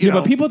like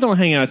but people don't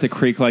hang out at the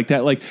Creek like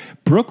that. Like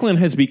Brooklyn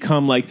has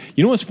become like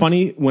what's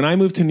funny? When I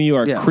moved to New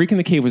York, Creek in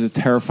the Cave was a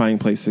terrifying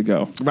place to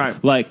go. Right,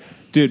 like.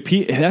 Dude,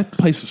 that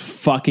place was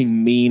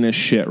fucking mean as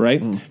shit, right?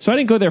 So I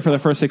didn't go there for the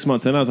first 6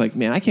 months, and I was like,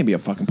 man, I can't be a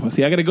fucking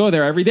pussy. I got to go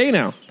there every day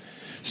now.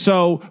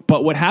 So,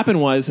 but what happened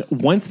was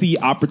once the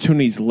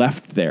opportunities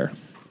left there,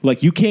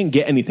 like you can't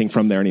get anything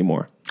from there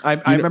anymore.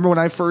 I remember when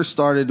I first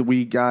started,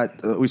 we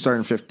started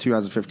in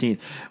 2015.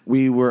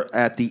 We were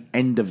at the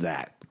end of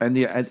that. and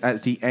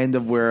at the end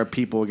of where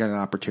people were getting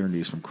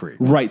opportunities from Creek.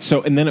 Right.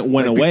 So, and then it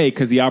went away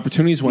because the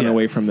opportunities went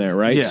away from there,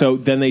 right? Yeah. So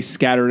then they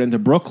scattered into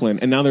Brooklyn,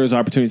 and now there's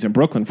opportunities in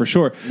Brooklyn for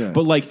sure. Yeah.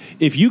 But like,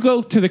 if you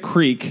go to the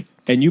Creek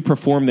and you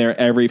perform there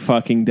every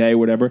fucking day,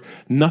 whatever,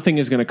 nothing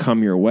is going to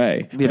come your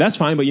way. But that's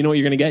fine. But you know what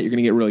you're going to get? You're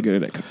going to get really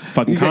good at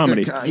fucking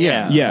comedy.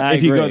 Yeah.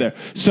 If you go there.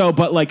 So,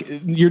 but like,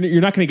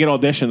 you're not going to get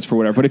auditions for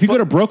whatever. But if you go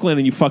to Brooklyn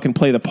and you fucking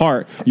play the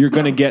part, you're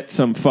going to get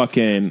some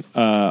fucking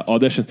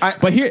auditions.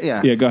 But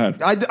here, go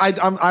ahead.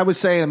 I was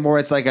saying more.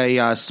 It's like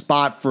a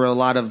spot for a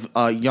lot of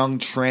young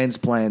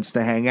transplants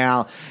to hang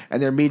out,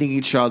 and they're meeting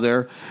each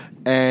other,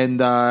 and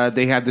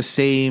they have the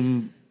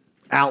same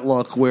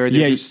outlook where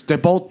they're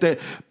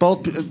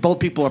both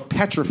people are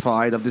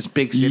petrified of this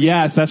big city.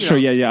 Yes, that's true.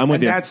 Yeah, I'm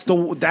with you.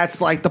 That's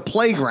like the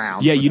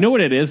playground. Yeah, you know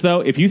what it is though?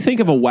 If you think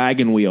of a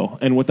wagon wheel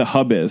and what the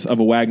hub is of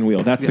a wagon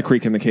wheel, that's the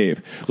Creek and the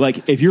Cave.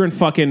 Like if you're in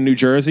fucking New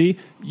Jersey,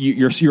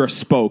 you're a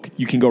spoke.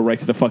 You can go right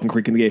to the fucking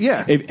Creek and the Cave.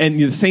 Yeah. And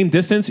you're the same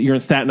distance, you're in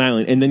Staten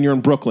Island, and then you're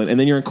in Brooklyn, and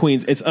then you're in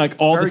Queens. It's like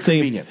all very the same.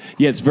 Convenient.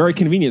 Yeah, it's very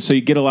convenient. So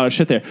you get a lot of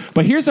shit there.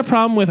 But here's the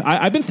problem with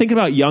I've been thinking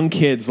about young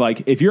kids.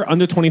 Like if you're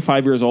under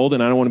 25 years old,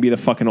 and I don't want to be the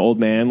fucking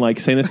old man like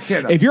saying this.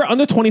 If you're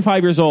under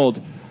 25 years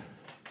old,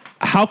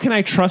 how can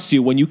I trust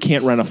you when you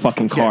can't rent a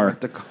fucking car?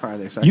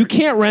 You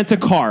can't rent a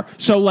car.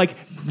 So like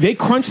they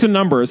crunch the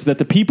numbers that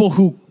the people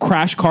who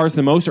crash cars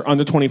the most are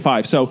under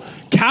 25. So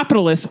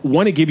capitalists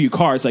want to give you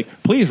cars. Like,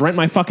 please rent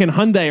my fucking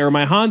Hyundai or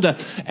my Honda.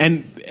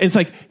 And it's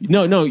like,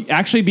 no,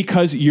 actually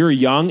because you're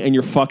young and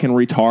you're fucking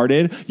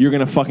retarded, you're going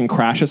to fucking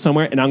crash it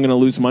somewhere and I'm going to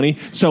lose money.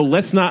 So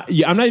let's not,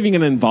 I'm not even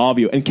going to involve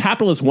you. And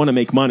capitalists want to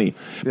make money.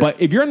 Yeah.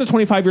 But if you're under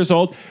 25 years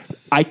old,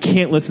 I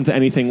can't listen to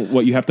anything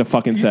what you have to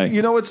fucking say.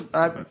 You know what's...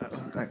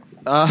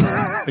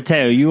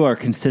 Matteo, you are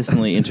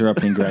consistently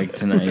interrupting Greg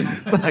tonight.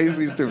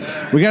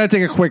 We got to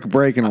take a quick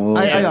break in a little.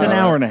 It's an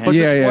hour and a half.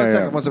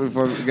 One second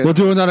before we get. We'll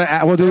do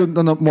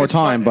another more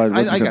time, but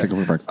we're just gonna take a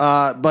quick break.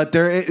 But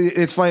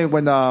it's funny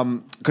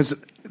when because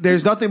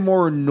there's nothing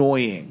more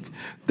annoying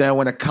than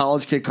when a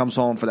college kid comes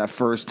home for that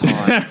first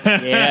time.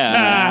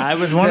 I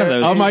was one of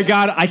those. Oh my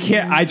god, I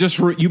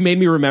can't. You made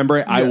me remember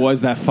it. I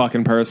was that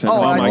fucking person.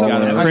 Oh my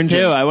god, I'm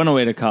cringing. I went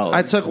away to college.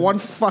 I took one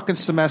fucking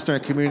semester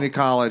in community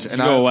college,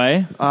 and I go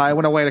away. I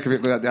went away to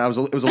community. It was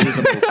a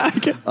loser move.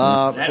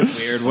 That's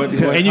weird.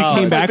 And you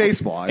came back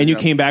baseball, and you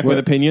came back with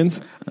opinions.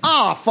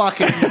 Oh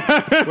fucking!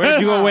 Where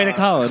did you go away to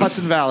college?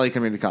 Hudson Valley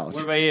Community College.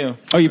 What about you?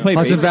 Oh, you played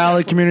Hudson baseball?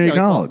 Valley Community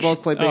College.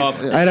 Both played baseball.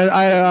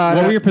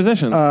 What were your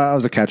positions? I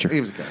was a catcher. He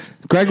was a catcher.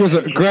 Greg was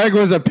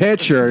a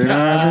pitcher. You know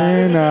what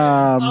I mean?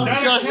 I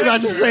was just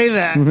about to say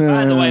that.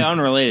 By the way,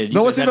 unrelated.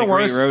 No, what's even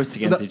worse? Roast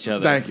against each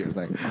other. Thank you.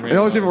 You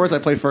know what's even worse? I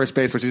played first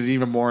base, which is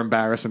even more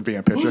embarrassing being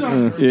a pitcher.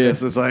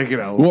 It's like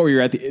What were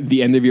you at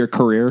the end of your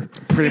career?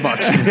 Pretty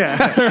much. Yeah.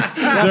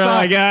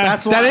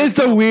 That is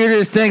the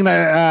weirdest thing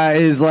that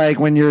is like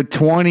when you're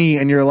 20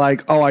 and you're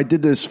like, oh, I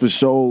did this for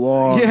so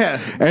long. Yeah.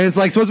 And it's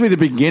like supposed to be the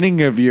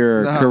beginning of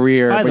your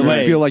career, By but the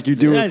way, you feel like you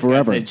do it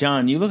forever. Say,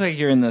 John, you look like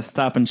you're in the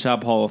Stop and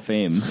Shop Hall of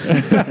Fame.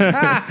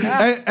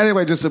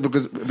 Anyway, just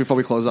because before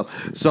we close up,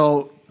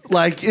 so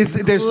like it's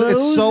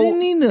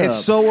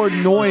so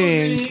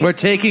annoying. We're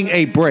taking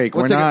a break.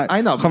 We're not.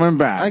 I know, coming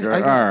back.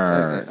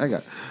 I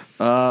got.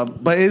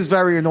 But it is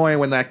very annoying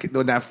when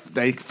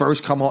they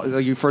first come home.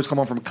 You first come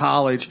home from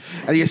college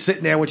and you're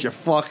sitting there with your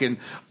fucking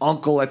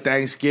uncle at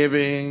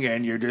Thanksgiving,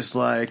 and you're just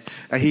like,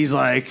 and he's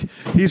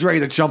ready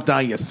to jump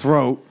down your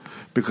throat.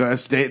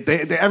 Because they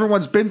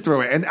everyone's been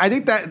through it, and I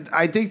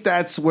think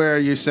that's where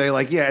you say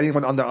like, yeah,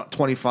 anyone under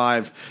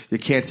 25 you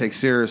can't take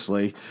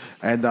seriously,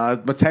 and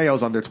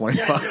Matteo's under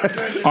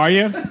 25. Are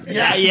you?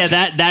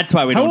 Yeah. That's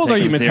why we. How don't old take are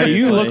you, him Matteo?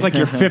 seriously. You look like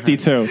you're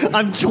 52.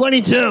 I'm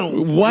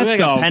 22. What like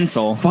the a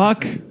pencil?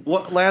 Fuck?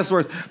 What last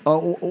words?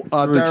 But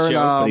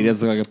Darren, he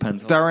does look like a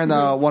pencil. during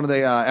one of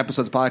the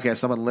episodes of the podcast,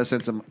 someone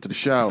listened to the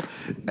show,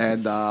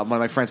 and one of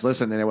my friends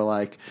listened, and they were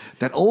like,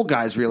 "That old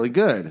guy's really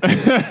good."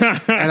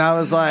 And I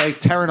was like,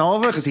 "Terran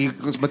over,"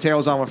 because Matteo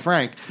was on with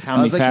Frank.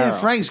 I was like, "Yeah,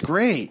 Frank's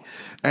great."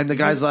 And the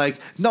guy's like,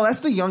 "No, that's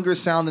the younger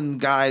sounding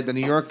guy, the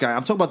New York guy.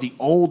 I'm talking about the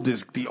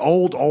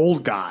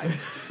old guy."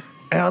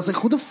 And I was like,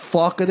 who the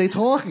fuck are they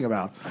talking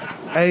about?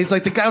 And he's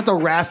like, the guy with the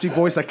raspy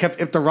voice that kept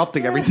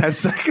interrupting every 10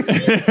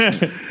 seconds.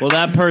 Well,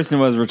 that person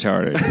was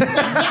retarded.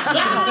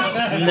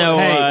 No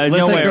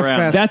way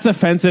around. That's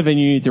offensive, and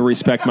you need to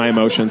respect my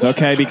emotions,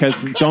 okay?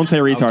 Because don't say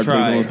retard, please,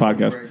 on this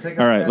podcast.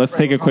 All right, let's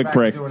take a quick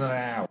break.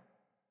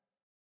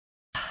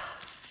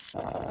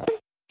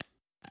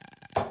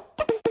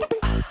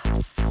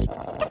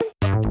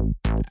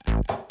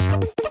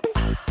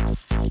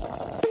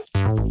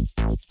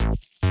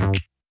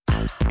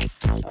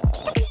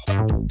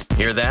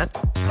 Hear that?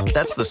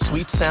 That's the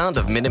sweet sound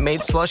of Minute Maid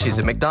slushies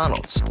at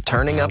McDonald's,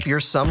 turning up your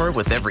summer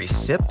with every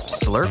sip,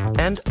 slurp,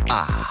 and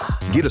ah.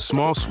 Get a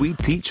small sweet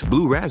peach,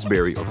 blue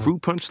raspberry, or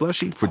fruit punch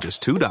slushie for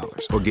just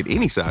 $2. Or get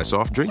any size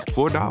soft drink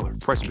for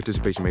 $1. Price and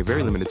participation may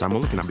vary. Limited time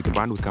only. Cannot be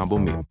combined with combo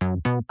meal.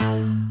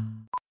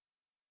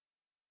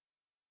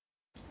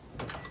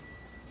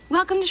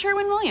 Welcome to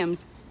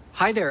Sherwin-Williams.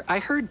 Hi there. I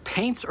heard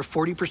paints are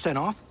 40%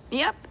 off.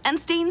 Yep, and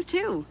stains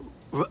too.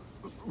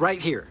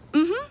 Right here.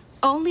 Mm-hmm.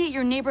 Only at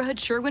your neighborhood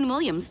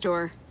Sherwin-Williams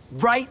store.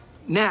 Right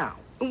now.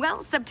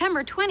 Well,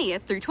 September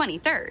 20th through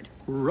 23rd.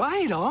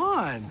 Right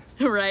on.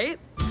 Right?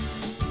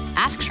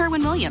 Ask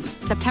Sherwin-Williams,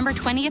 September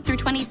 20th through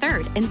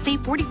 23rd, and save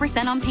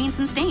 40% on paints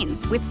and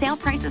stains, with sale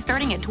prices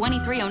starting at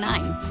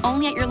 $23.09.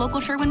 Only at your local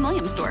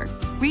Sherwin-Williams store.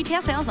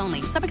 Retail sales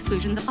only. Some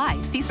exclusions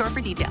apply. See store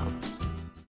for details.